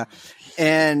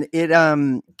 And it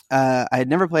I had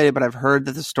never played it, but I've heard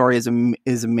that the story is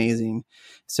amazing.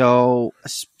 So I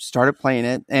started playing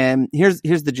it, and here's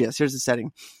the gist. Here's the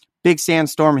setting. Big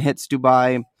sandstorm hits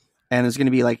Dubai, and there's going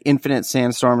to be like infinite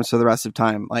sandstorms for the rest of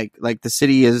time. Like the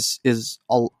city is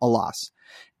a loss.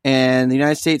 And the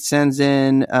United States sends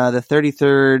in the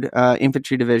 33rd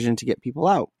Infantry Division to get people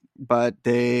out, but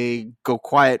they go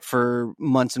quiet for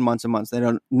months and months and months.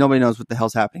 Nobody knows what the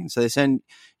hell's happening. So they send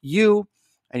you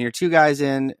and your 2 guys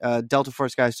in, Delta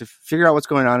Force guys, to figure out what's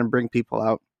going on and bring people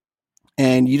out.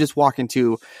 And you just walk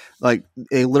into like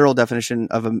a literal definition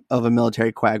of a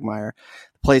military quagmire.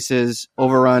 The place is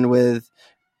overrun with.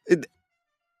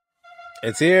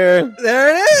 It's here.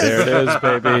 There it is. There it is,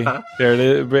 baby. There it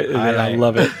is. I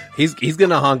love it. He's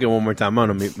gonna honk it one more time. I'm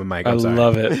gonna mute my mic. I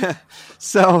love it.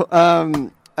 So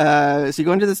you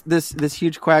go into this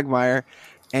huge quagmire,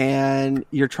 and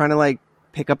you're trying to like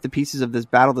pick up the pieces of this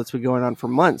battle that's been going on for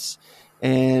months,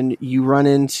 and you run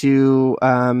into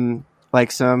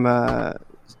like some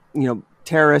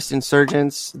terrorist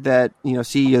insurgents that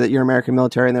see that you're American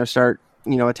military, and they'll start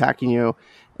attacking you.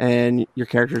 And your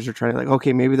characters are trying to like,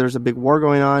 okay, maybe there's a big war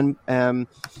going on.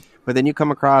 But then you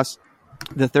come across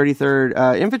the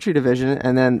 33rd Infantry Division,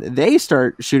 and then they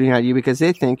start shooting at you because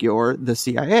they think you're the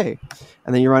CIA.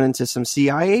 And then you run into some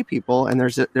CIA people, and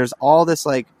there's all this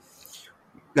like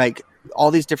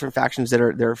all these different factions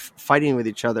that they're fighting with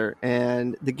each other.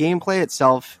 And the gameplay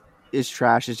itself is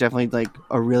trash. It's definitely like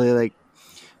a really like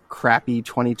crappy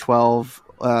 2012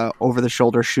 over the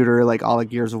shoulder shooter, like all the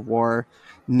Gears of War.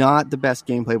 Not the best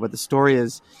gameplay, but the story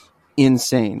is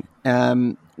insane.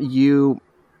 And the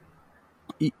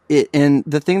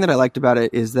thing that I liked about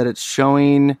it is that it's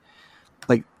showing,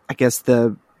 like, I guess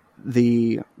the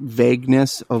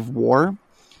vagueness of war,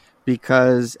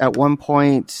 because at one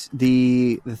point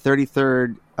the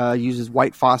 33rd uses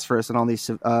white phosphorus on all these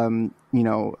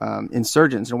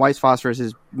insurgents, and white phosphorus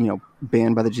is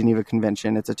banned by the Geneva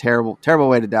Convention. It's a terrible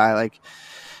way to die. Like,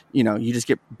 you just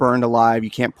get burned alive.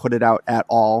 You can't put it out at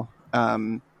all.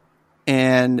 And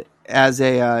as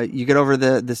you get over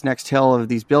this next hill of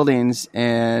these buildings,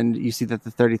 and you see that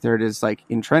the 33rd is like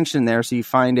entrenched in there. So you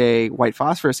find a white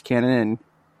phosphorus cannon and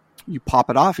you pop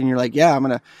it off, and you're like, yeah, I'm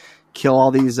going to kill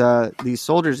all these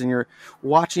soldiers. And you're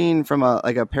watching from a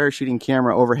parachuting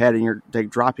camera overhead, and you're like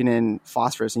dropping in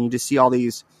phosphorus, and you just see all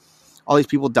these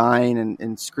people dying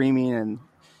and screaming. And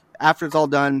after it's all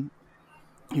done,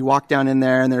 you walk down in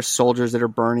there, and there's soldiers that are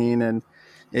burning, and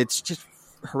it's just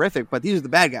horrific. But these are the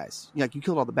bad guys. You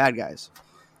killed all the bad guys.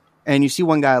 And you see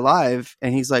one guy alive,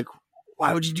 and he's like,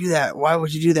 why would you do that? Why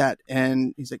would you do that?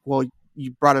 And he's like, well,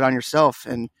 you brought it on yourself.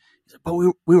 And he's like, but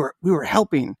we were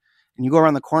helping. And you go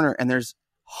around the corner, and there's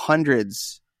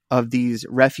hundreds of these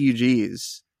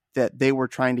refugees that they were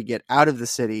trying to get out of the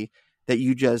city that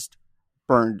you just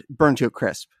burned to a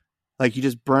crisp. Like, you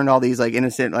just burned all these like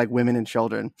innocent like women and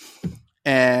children.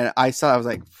 And I was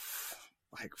like,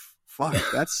 fuck,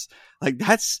 that's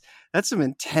some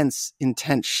intense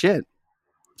shit.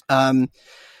 And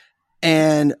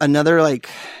another, like,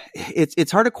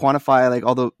 it's hard to quantify like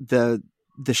all the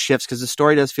the shifts, because the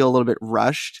story does feel a little bit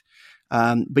rushed.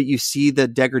 But you see the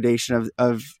degradation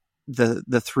of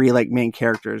the three like main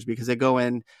characters, because they go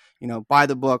in, by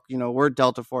the book, we're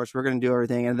Delta Force, we're going to do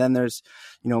everything. And then there's,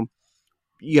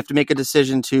 you have to make a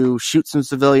decision to shoot some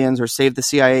civilians or save the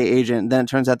CIA agent. Then it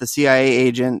turns out the CIA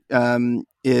agent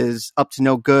is up to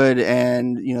no good.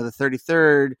 And, the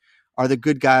 33rd are the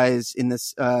good guys in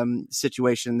this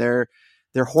situation. They're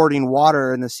hoarding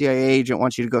water, and the CIA agent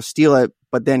wants you to go steal it.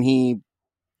 But then he,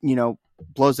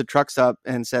 blows the trucks up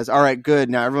and says, all right, good.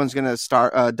 Now everyone's going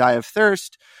to die of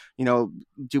thirst.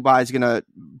 Dubai's going to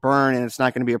burn, and it's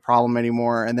not going to be a problem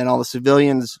anymore. And then all the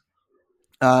civilians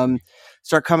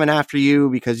start coming after you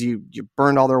because you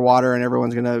burned all their water, and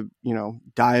everyone's going to,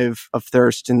 die of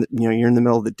thirst. And, you're in the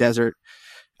middle of the desert.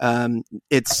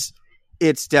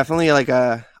 It's definitely like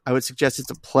I would suggest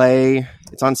it's a play.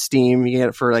 It's on Steam. You can get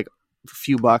it for like a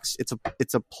few bucks.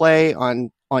 It's a play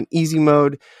on easy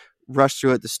mode. Rush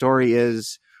through it. The story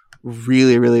is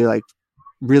really, really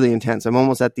really intense. I'm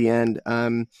almost at the end.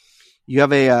 You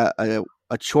have a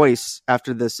choice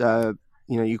after this.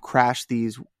 You crash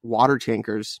these water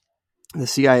tankers. The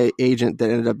CIA agent that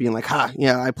ended up being like,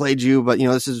 I played you, but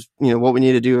this is what we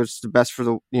need to do. It's the best for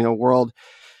the world.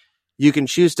 You can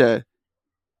choose to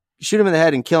shoot him in the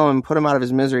head and kill him, put him out of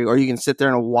his misery, or you can sit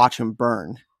there and watch him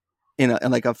burn in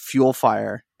like a fuel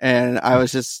fire. And I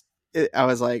was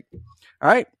like, all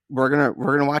right, we're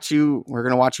gonna watch you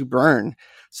burn.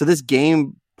 So this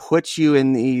game puts you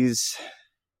in these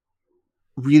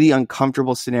really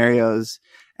uncomfortable scenarios,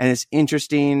 and it's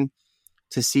interesting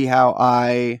to see how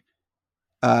I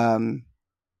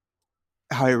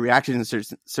reacted in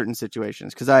certain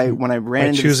situations. Because when I ran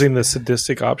into choosing the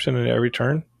sadistic option in every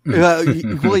turn. Well,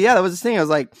 yeah, that was the thing. I was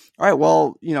like, all right,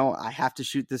 well, I have to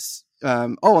shoot this.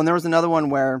 And there was another one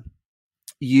where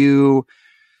you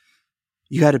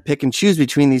had to pick and choose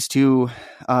between these two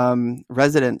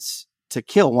residents to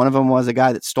kill. One of them was a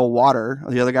guy that stole water.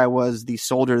 The other guy was the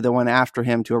soldier that went after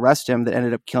him to arrest him that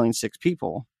ended up killing 6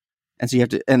 people. And so you have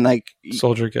to, and like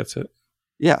soldier gets it.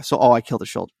 Yeah. So, I killed a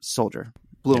soldier.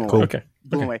 Blew him away. Okay.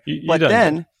 Blew him away. You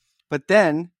but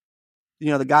then,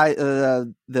 the guy,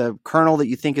 the colonel that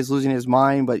you think is losing his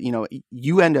mind, but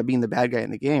you end up being the bad guy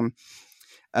in the game.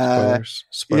 Spoilers.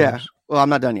 Yeah. Well, I'm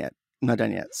not done yet.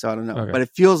 So I don't know, but it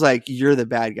feels like you're the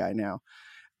bad guy now.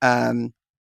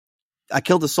 I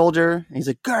killed the soldier, and he's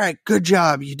like, all right, good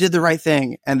job. You did the right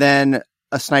thing. And then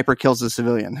a sniper kills the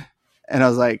civilian. And I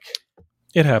was like,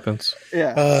 it happens.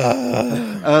 Yeah.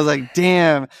 I was like,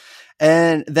 damn.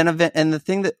 And then the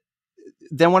thing that,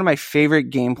 then one of my favorite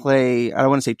gameplay, I don't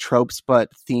want to say tropes, but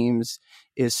themes,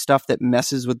 is stuff that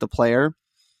messes with the player.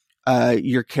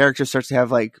 Your character starts to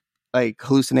have like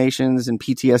hallucinations and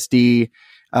PTSD,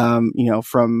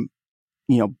 from,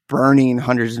 burning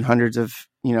hundreds and hundreds of,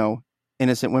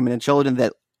 innocent women and children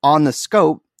that on the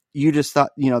scope, you just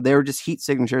thought, they were just heat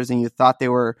signatures, and you thought they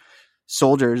were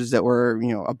soldiers that were,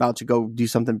 about to go do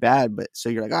something bad. But so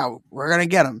you're like, oh, we're going to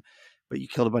get them. But you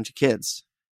killed a bunch of kids,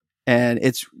 and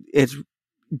it's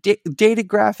dated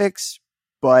graphics,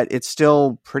 but it's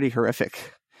still pretty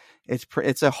horrific.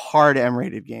 It's a hard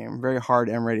M-rated game, very hard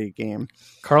M-rated game.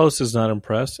 Carlos is not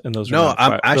impressed, and those are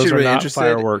I'm actually really interested.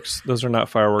 Fireworks. Those are not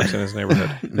fireworks in his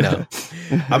neighborhood. No,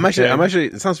 I'm actually.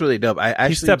 It sounds really dope.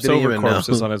 He steps over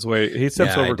corpses on his way. He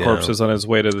steps over corpses on his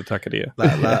way to the taqueria.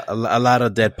 A lot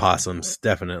of dead possums,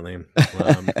 definitely.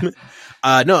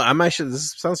 No, I'm actually.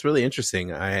 This sounds really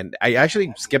interesting. And I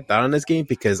actually skipped out on this game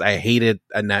because I hated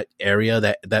in that area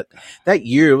that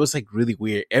year. It was like really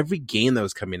weird. Every game that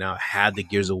was coming out had the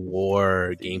Gears of War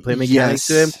gameplay mechanics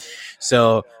to it.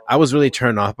 So I was really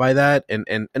turned off by that.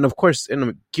 And of course,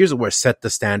 Gears of War set the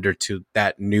standard to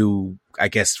that new, I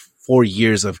guess, 4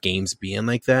 years of games being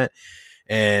like that.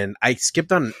 And I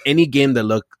skipped on any game that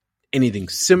looked anything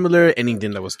similar,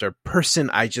 anything that was third person.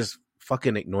 I just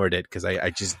fucking ignored it because I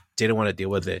just didn't want to deal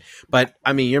with it. But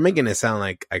I mean, you're making it sound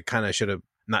like I kind of should have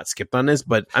not skipped on this.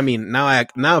 But I mean, now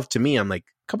to me, I'm like,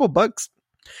 a couple bucks.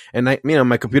 And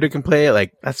my computer can play it.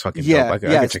 Like, that's fucking dope. I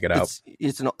can check it out.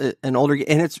 It's an older game,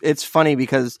 and it's funny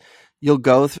because you'll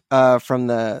go from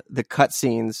the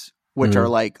cutscenes, which are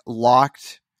like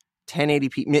locked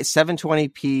 1080p,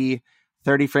 720p,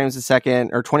 30 frames a second,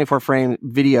 or 24 frame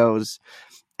videos,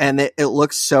 and it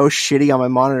looks so shitty on my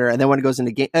monitor. And then when it goes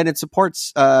into game, and it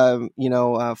supports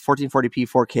 1440p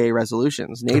 4K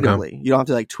resolutions natively. Okay. You don't have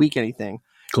to like tweak anything.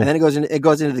 Cool. And then it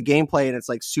goes into the gameplay, and it's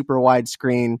like super wide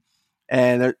screen.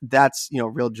 And that's,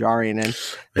 real jarring. And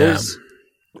there's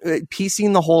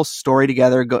piecing the whole story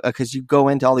together, because you go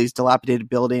into all these dilapidated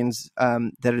buildings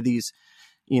that are these,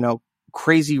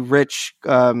 crazy rich,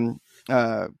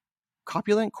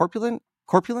 corpulent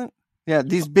Yeah,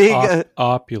 these big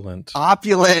opulent.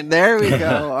 There we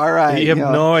go. All right. You have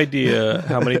no idea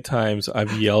how many times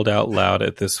I've yelled out loud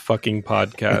at this fucking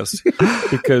podcast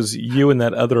because you and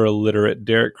that other illiterate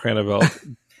Derek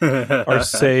Cranevelt are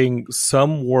saying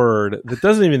some word that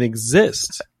doesn't even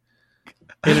exist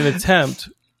in an attempt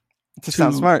to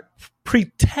sound smart,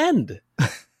 pretend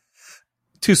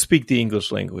to speak the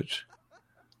English language.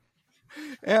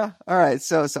 Yeah. All right.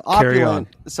 So opulent.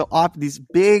 So these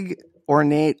big,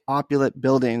 ornate, opulent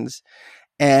buildings,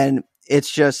 and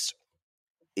it's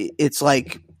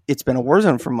like it's been a war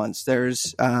zone for months.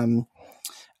 There's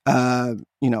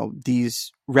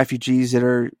these refugees that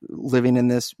are living in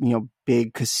this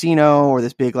big casino or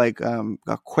this big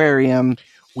aquarium.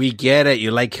 We get it.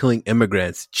 You like killing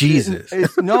immigrants. Jesus.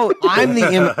 No, I'm the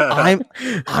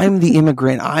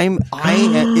immigrant.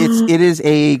 It is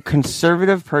a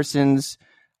conservative person's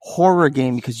horror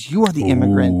game because you are the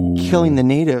immigrant killing the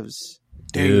natives.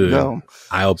 There you go.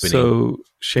 Eye-opening. So,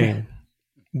 Shane,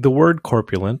 the word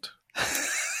corpulent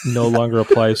no longer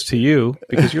applies to you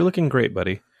because you're looking great,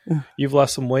 buddy. You've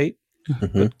lost some weight,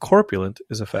 but corpulent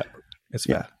is a fat. It's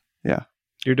fat. Yeah.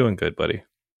 You're doing good, buddy.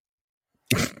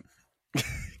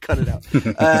 Cut it out.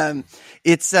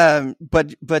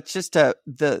 But just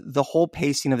the whole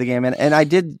pacing of the game, and I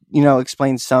did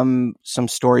explain some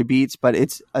story beats, but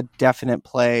it's a definite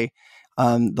play.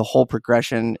 The whole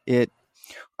progression.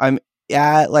 I'm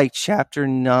at like chapter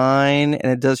 9,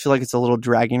 and it does feel like it's a little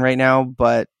dragging right now.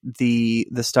 But the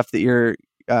stuff that you're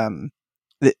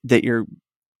that you're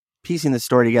piecing the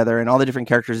story together, and all the different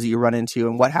characters that you run into,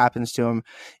 and what happens to them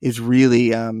is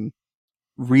really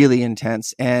really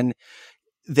intense. And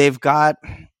they've got,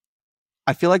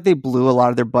 I feel like they blew a lot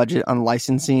of their budget on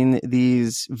licensing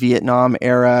these Vietnam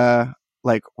era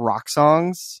like rock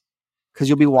songs, because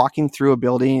you'll be walking through a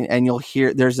building and you'll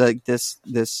hear there's like this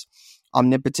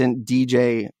omnipotent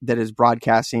DJ that is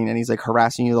broadcasting, and he's like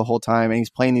harassing you the whole time, and he's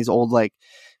playing these old like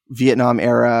Vietnam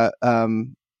era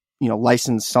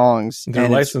licensed songs. Their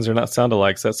license are not sound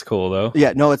alikes. That's cool though.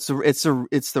 Yeah, no, it's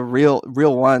the real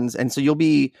ones. And so you'll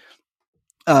be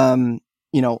killing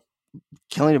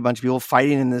a bunch of people,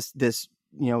 fighting in this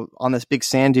on this big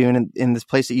sand dune in this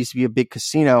place that used to be a big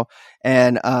casino,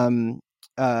 and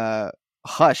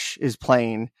Hush is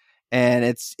playing, and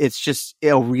it's just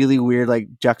a really weird like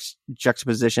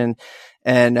juxtaposition.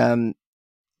 And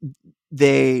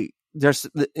there's,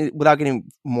 without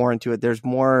getting more into it, there's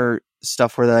more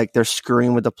stuff where they're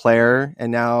screwing with the player,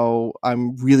 and now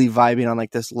I'm really vibing on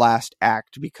like this last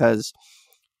act because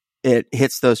it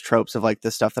hits those tropes of like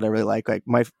the stuff that I really like. Like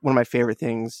one of my favorite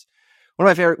things, one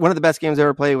of the best games I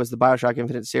ever played was the BioShock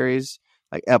Infinite series,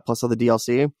 like plus all the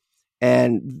DLC,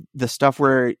 and the stuff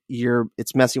where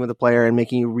it's messing with the player and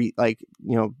making you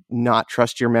not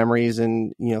trust your memories,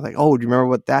 and like, oh, do you remember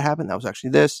what that happened? That was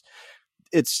actually this.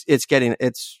 It's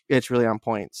really on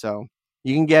point. So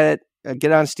you can get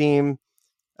it on Steam.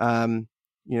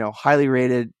 Highly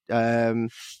rated. Don't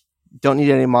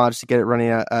need any mods to get it running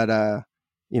at a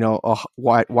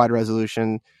wide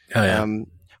resolution. Oh, yeah.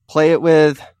 Play it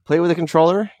with a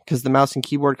controller, because the mouse and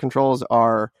keyboard controls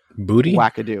are booty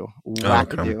wackadoo,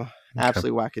 okay.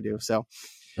 Absolutely wackadoo. So,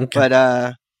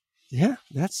 but yeah,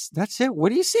 that's it. What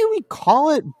do you say we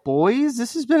call it, boys?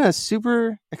 This has been a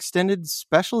super extended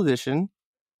special edition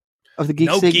of the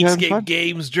Geekscape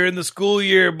games during the school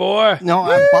year, boy. No,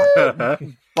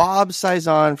 Bob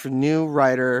Sizon for new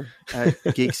writer at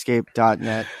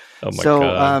Geekscape.net. Oh my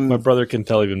god! My brother can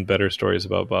tell even better stories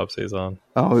about Bob Sizon.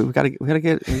 Oh, we gotta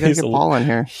get Paul on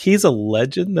here. He's a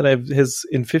legend that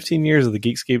in 15 years of the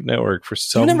Geekscape network for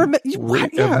some.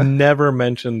 I've never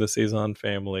mentioned the Sizon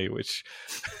family, which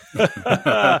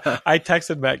I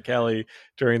texted Matt Kelly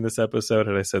during this episode,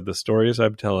 and I said the stories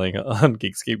I'm telling on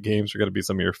Geekscape games are going to be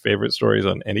some of your favorite stories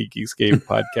on any Geekscape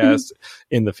podcast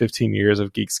in the 15 years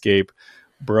of Geekscape.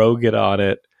 Bro, get on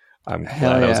it. I'm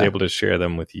glad I was able to share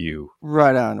them with you.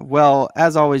 Right on. Well,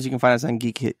 as always, you can find us on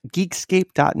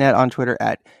Geekscape.net, on Twitter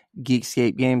at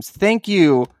Geekscape Games. Thank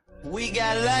you. We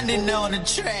got London on the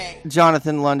track.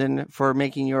 Jonathan London, for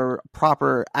making your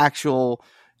proper, actual,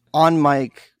 on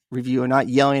mic review and not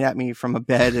yelling at me from a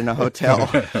bed in a hotel.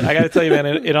 I got to tell you, man,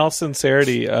 in all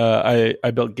sincerity,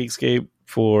 I built Geekscape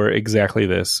for exactly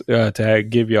this, to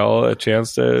give y'all a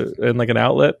chance and like an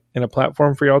outlet and a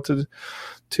platform for y'all to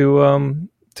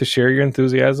share your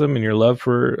enthusiasm and your love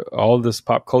for all of this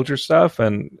pop culture stuff.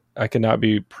 And I could not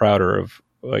be prouder of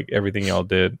like everything y'all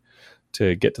did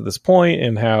to get to this point,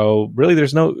 and how really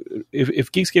there's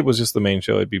if Geekscape was just the main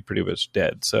show, it'd be pretty much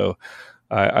dead. So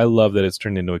I love that it's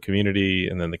turned into a community,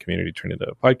 and then the community turned into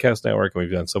a podcast network, and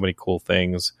we've done so many cool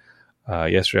things.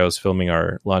 Yesterday I was filming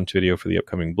our launch video for the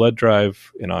upcoming blood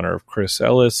drive in honor of Chris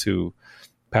Ellis, who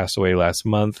passed away last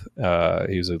month.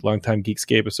 He was a longtime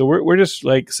Geekscape. So we're just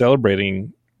like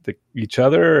celebrating each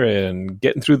other and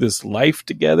getting through this life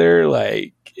together.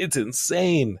 Like, it's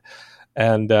insane.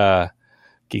 And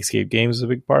Geekscape Games is a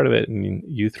big part of it, and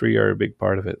you three are a big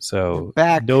part of it. So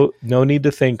no need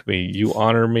to thank me. You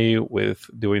honor me with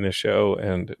doing the show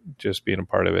and just being a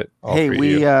part of it. Hey,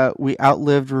 we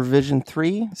outlived Revision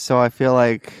 3, so I feel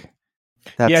like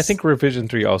that's... Yeah, I think Revision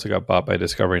 3 also got bought by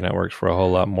Discovery Networks for a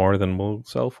whole lot more than we'll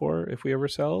sell for if we ever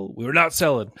sell. We were not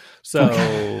selling.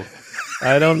 So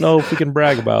I don't know if we can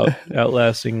brag about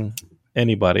outlasting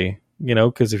anybody. You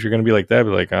know, because if you're going to be like that, be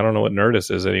like, I don't know what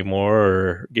Nerdist is anymore,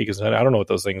 or Geek is not. I don't know what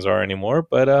those things are anymore.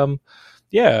 But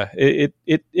yeah,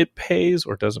 it pays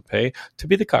or doesn't pay to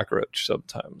be the cockroach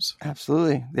sometimes.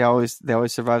 Absolutely, they always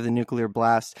survive the nuclear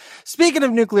blast. Speaking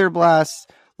of nuclear blasts,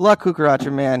 La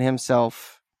Cucaracha Man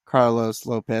himself, Carlos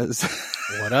Lopez.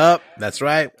 What up? That's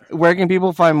right. Where can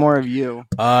people find more of you?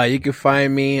 You can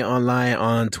find me online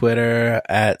on Twitter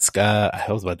at Scott.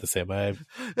 I was about to say my.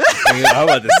 I was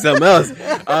about to say something else.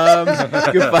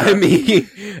 You can find me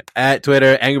at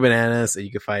Twitter, Angry Bananas.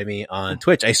 You can find me on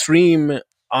Twitch. I stream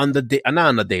on the not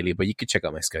on the daily, but you can check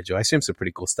out my schedule. I stream some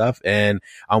pretty cool stuff, and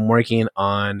I'm working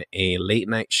on a late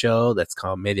night show that's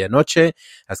called Medianoche.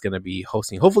 That's going to be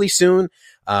hosting hopefully soon.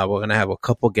 We're going to have a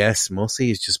couple guests.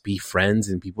 Mostly it's just be friends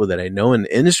and people that I know in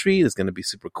the industry. It's going to be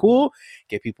super cool.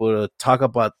 Get people to talk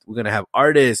about, we're going to have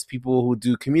artists, people who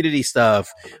do community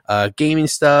stuff, gaming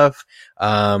stuff.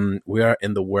 We are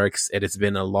in the works, and it's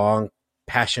been a long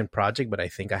passion project, but I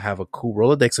think I have a cool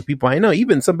Rolodex of people I know.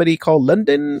 Even somebody called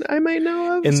London I might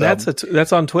know of. And so,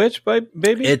 that's on Twitch,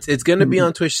 baby? It's going to be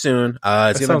on Twitch soon.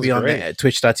 It's going to be on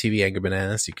twitch.tv Angry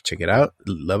Bananas. You can check it out.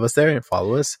 Love us there and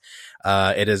follow us.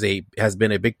 It has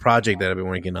been a big project that I've been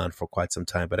working on for quite some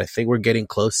time, but I think we're getting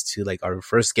close to like our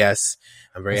first guests.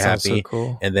 I'm very happy. So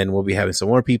cool. And then we'll be having some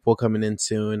more people coming in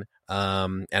soon.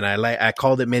 And I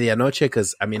called it Medianoche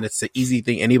because I mean it's the easy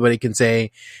thing anybody can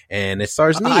say, and it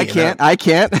stars me. I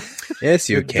can't. Yes,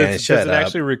 you can. Does it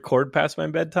actually record past my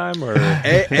bedtime, or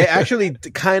it actually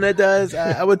kind of does?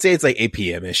 I would say it's like 8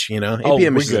 p.m. ish. You know, 8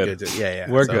 p.m. is good. Yeah,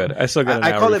 we're good. I still got.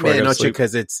 I call it Medianoche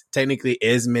because it's technically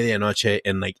is Medianoche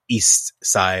in like East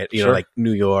Side. You know, like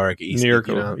New York, East. New York.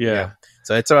 You know? Yeah.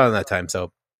 So it's around that time.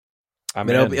 So.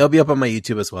 It'll be up on my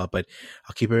YouTube as well, but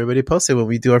I'll keep everybody posted when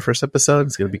we do our first episode.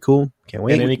 It's going to be cool. Can't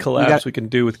wait. And any collabs we can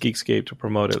do with Geekscape to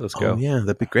promote it. Let's go. Yeah,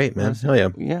 that'd be great, man. Hell yeah.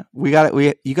 Yeah. We got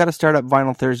it. You got to start up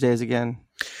Vinyl Thursdays again.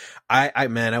 I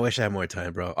wish I had more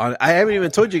time, bro. I haven't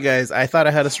even told you guys. I thought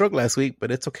I had a stroke last week,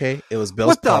 but it's okay. It was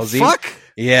Bell's palsy. What the fuck?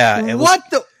 Yeah.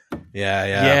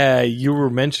 Yeah. You were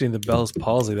mentioning the Bell's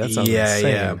palsy. That sounds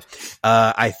insane.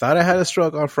 Yeah. I thought I had a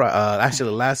stroke on Friday,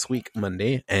 actually last week,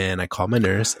 Monday, and I called my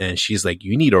nurse, and she's like,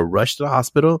 "You need to rush to the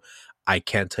hospital. I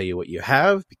can't tell you what you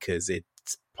have because it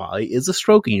probably is a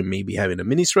stroke, and you may be having a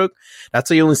mini stroke. That's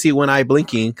why you only see one eye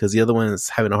blinking because the other one is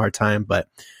having a hard time. But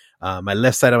my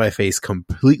left side of my face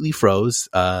completely froze.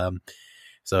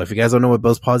 So if you guys don't know what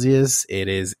Bell's palsy is, it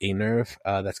is a nerve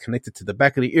that's connected to the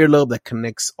back of the earlobe that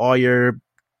connects all your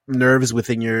nerves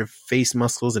within your face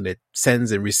muscles, and it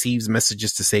sends and receives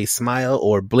messages to say smile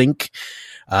or blink,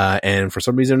 and for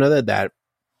some reason or another that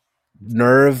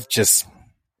nerve just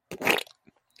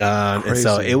and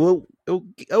so it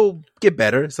will get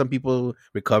better. Some people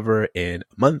recover in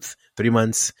a month, 3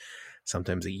 months,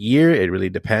 sometimes a year. It really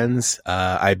depends.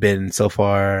 I've been so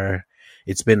far,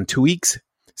 it's been 2 weeks,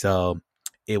 so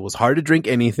it was hard to drink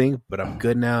anything, but I'm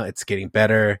good now. It's getting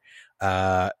better.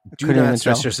 Do not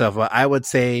stress yourself out. I would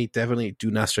say definitely do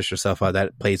not stress yourself out.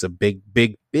 That plays a big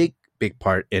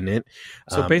part in it.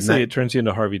 So basically it turns you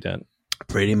into Harvey Dent.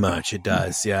 Pretty much it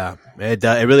does. Yeah, it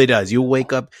really does. You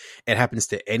wake up, it happens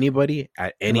to anybody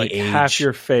at any age. Half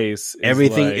your face.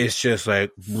 Everything is just like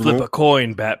flip a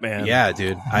coin, Batman. Yeah,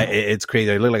 dude. It's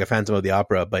crazy. I look like a Phantom of the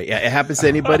Opera, but yeah, it happens to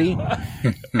anybody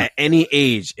at any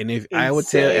age. And if I would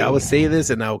say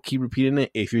this, and I'll keep repeating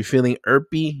it. If you're feeling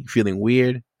irpy, feeling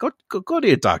weird, go to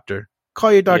your doctor.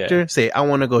 Call your doctor. Say, I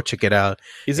want to go check it out.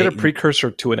 Is it a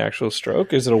precursor to an actual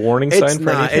stroke? Is it a warning sign for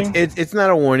anything? It's not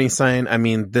a warning sign. I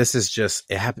mean, this is just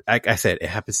it. Like I said, it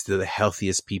happens to the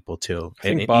healthiest people too,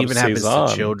 and it even happens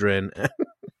to children.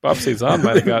 Bob Cezanne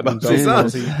might have gotten Bell's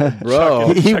palsy.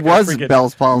 Bro, he was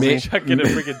Bell's palsy. Chucking a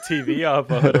freaking TV off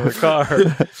the hood of a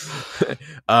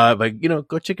car. But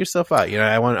go check yourself out.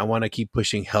 I want to keep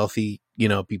pushing healthy.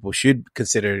 People should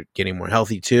consider getting more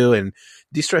healthy too, and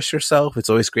de-stress yourself. It's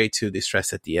always great to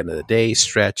de-stress at the end of the day.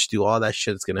 Stretch, do all that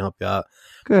shit. It's gonna help you out.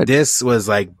 Good. This was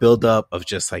like build up of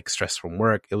just like stress from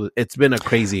work. It's been a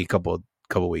crazy couple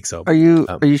couple weeks. So are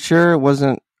you sure it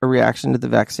wasn't a reaction to the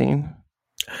vaccine?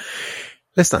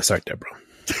 Let's not start there, bro.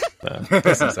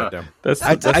 Let's not start there.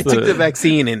 I took the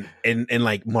vaccine in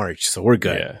like March, so we're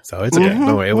good. Yeah. So it's okay. Mm-hmm.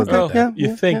 No way, it wasn't that.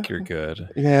 You think you're good.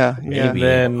 Yeah. Maybe. And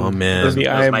then oh man, the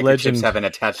I Am Legend haven't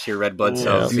attached to your red blood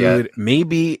cells dude, yet.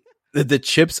 maybe the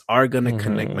chips are gonna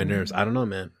connect my nerves. I don't know,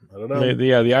 man. I don't know.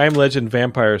 The I Am Legend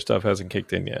vampire stuff hasn't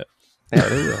kicked in yet.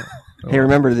 Hey,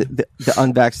 remember the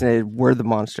unvaccinated were the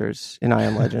monsters in I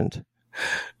Am Legend.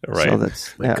 Right. So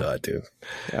that's My God, dude.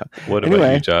 Yeah. What Anyway,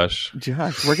 about you, Josh?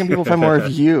 Josh, where can people find more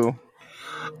of you?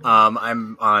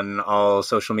 I'm on all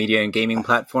social media and gaming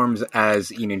platforms as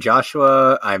Inu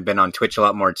Joshua. I've been on Twitch a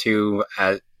lot more too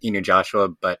as Inu Joshua,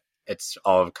 but it's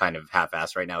all kind of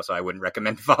half-assed right now, so I wouldn't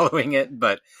recommend following it.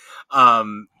 But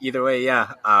either way,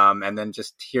 yeah. And then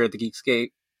just here at the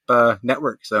Geekscape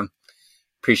network. So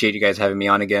appreciate you guys having me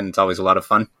on again. It's always a lot of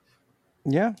fun.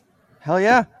 Yeah. Hell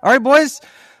yeah. All right, boys.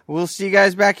 We'll see you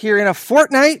guys back here in a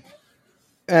fortnight.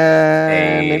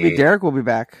 And maybe Derek will be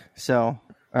back. So, all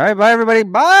right. Bye, everybody.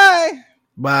 Bye.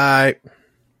 Bye.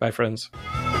 Bye, friends.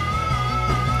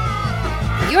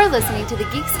 You're listening to the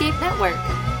Geekscape Network.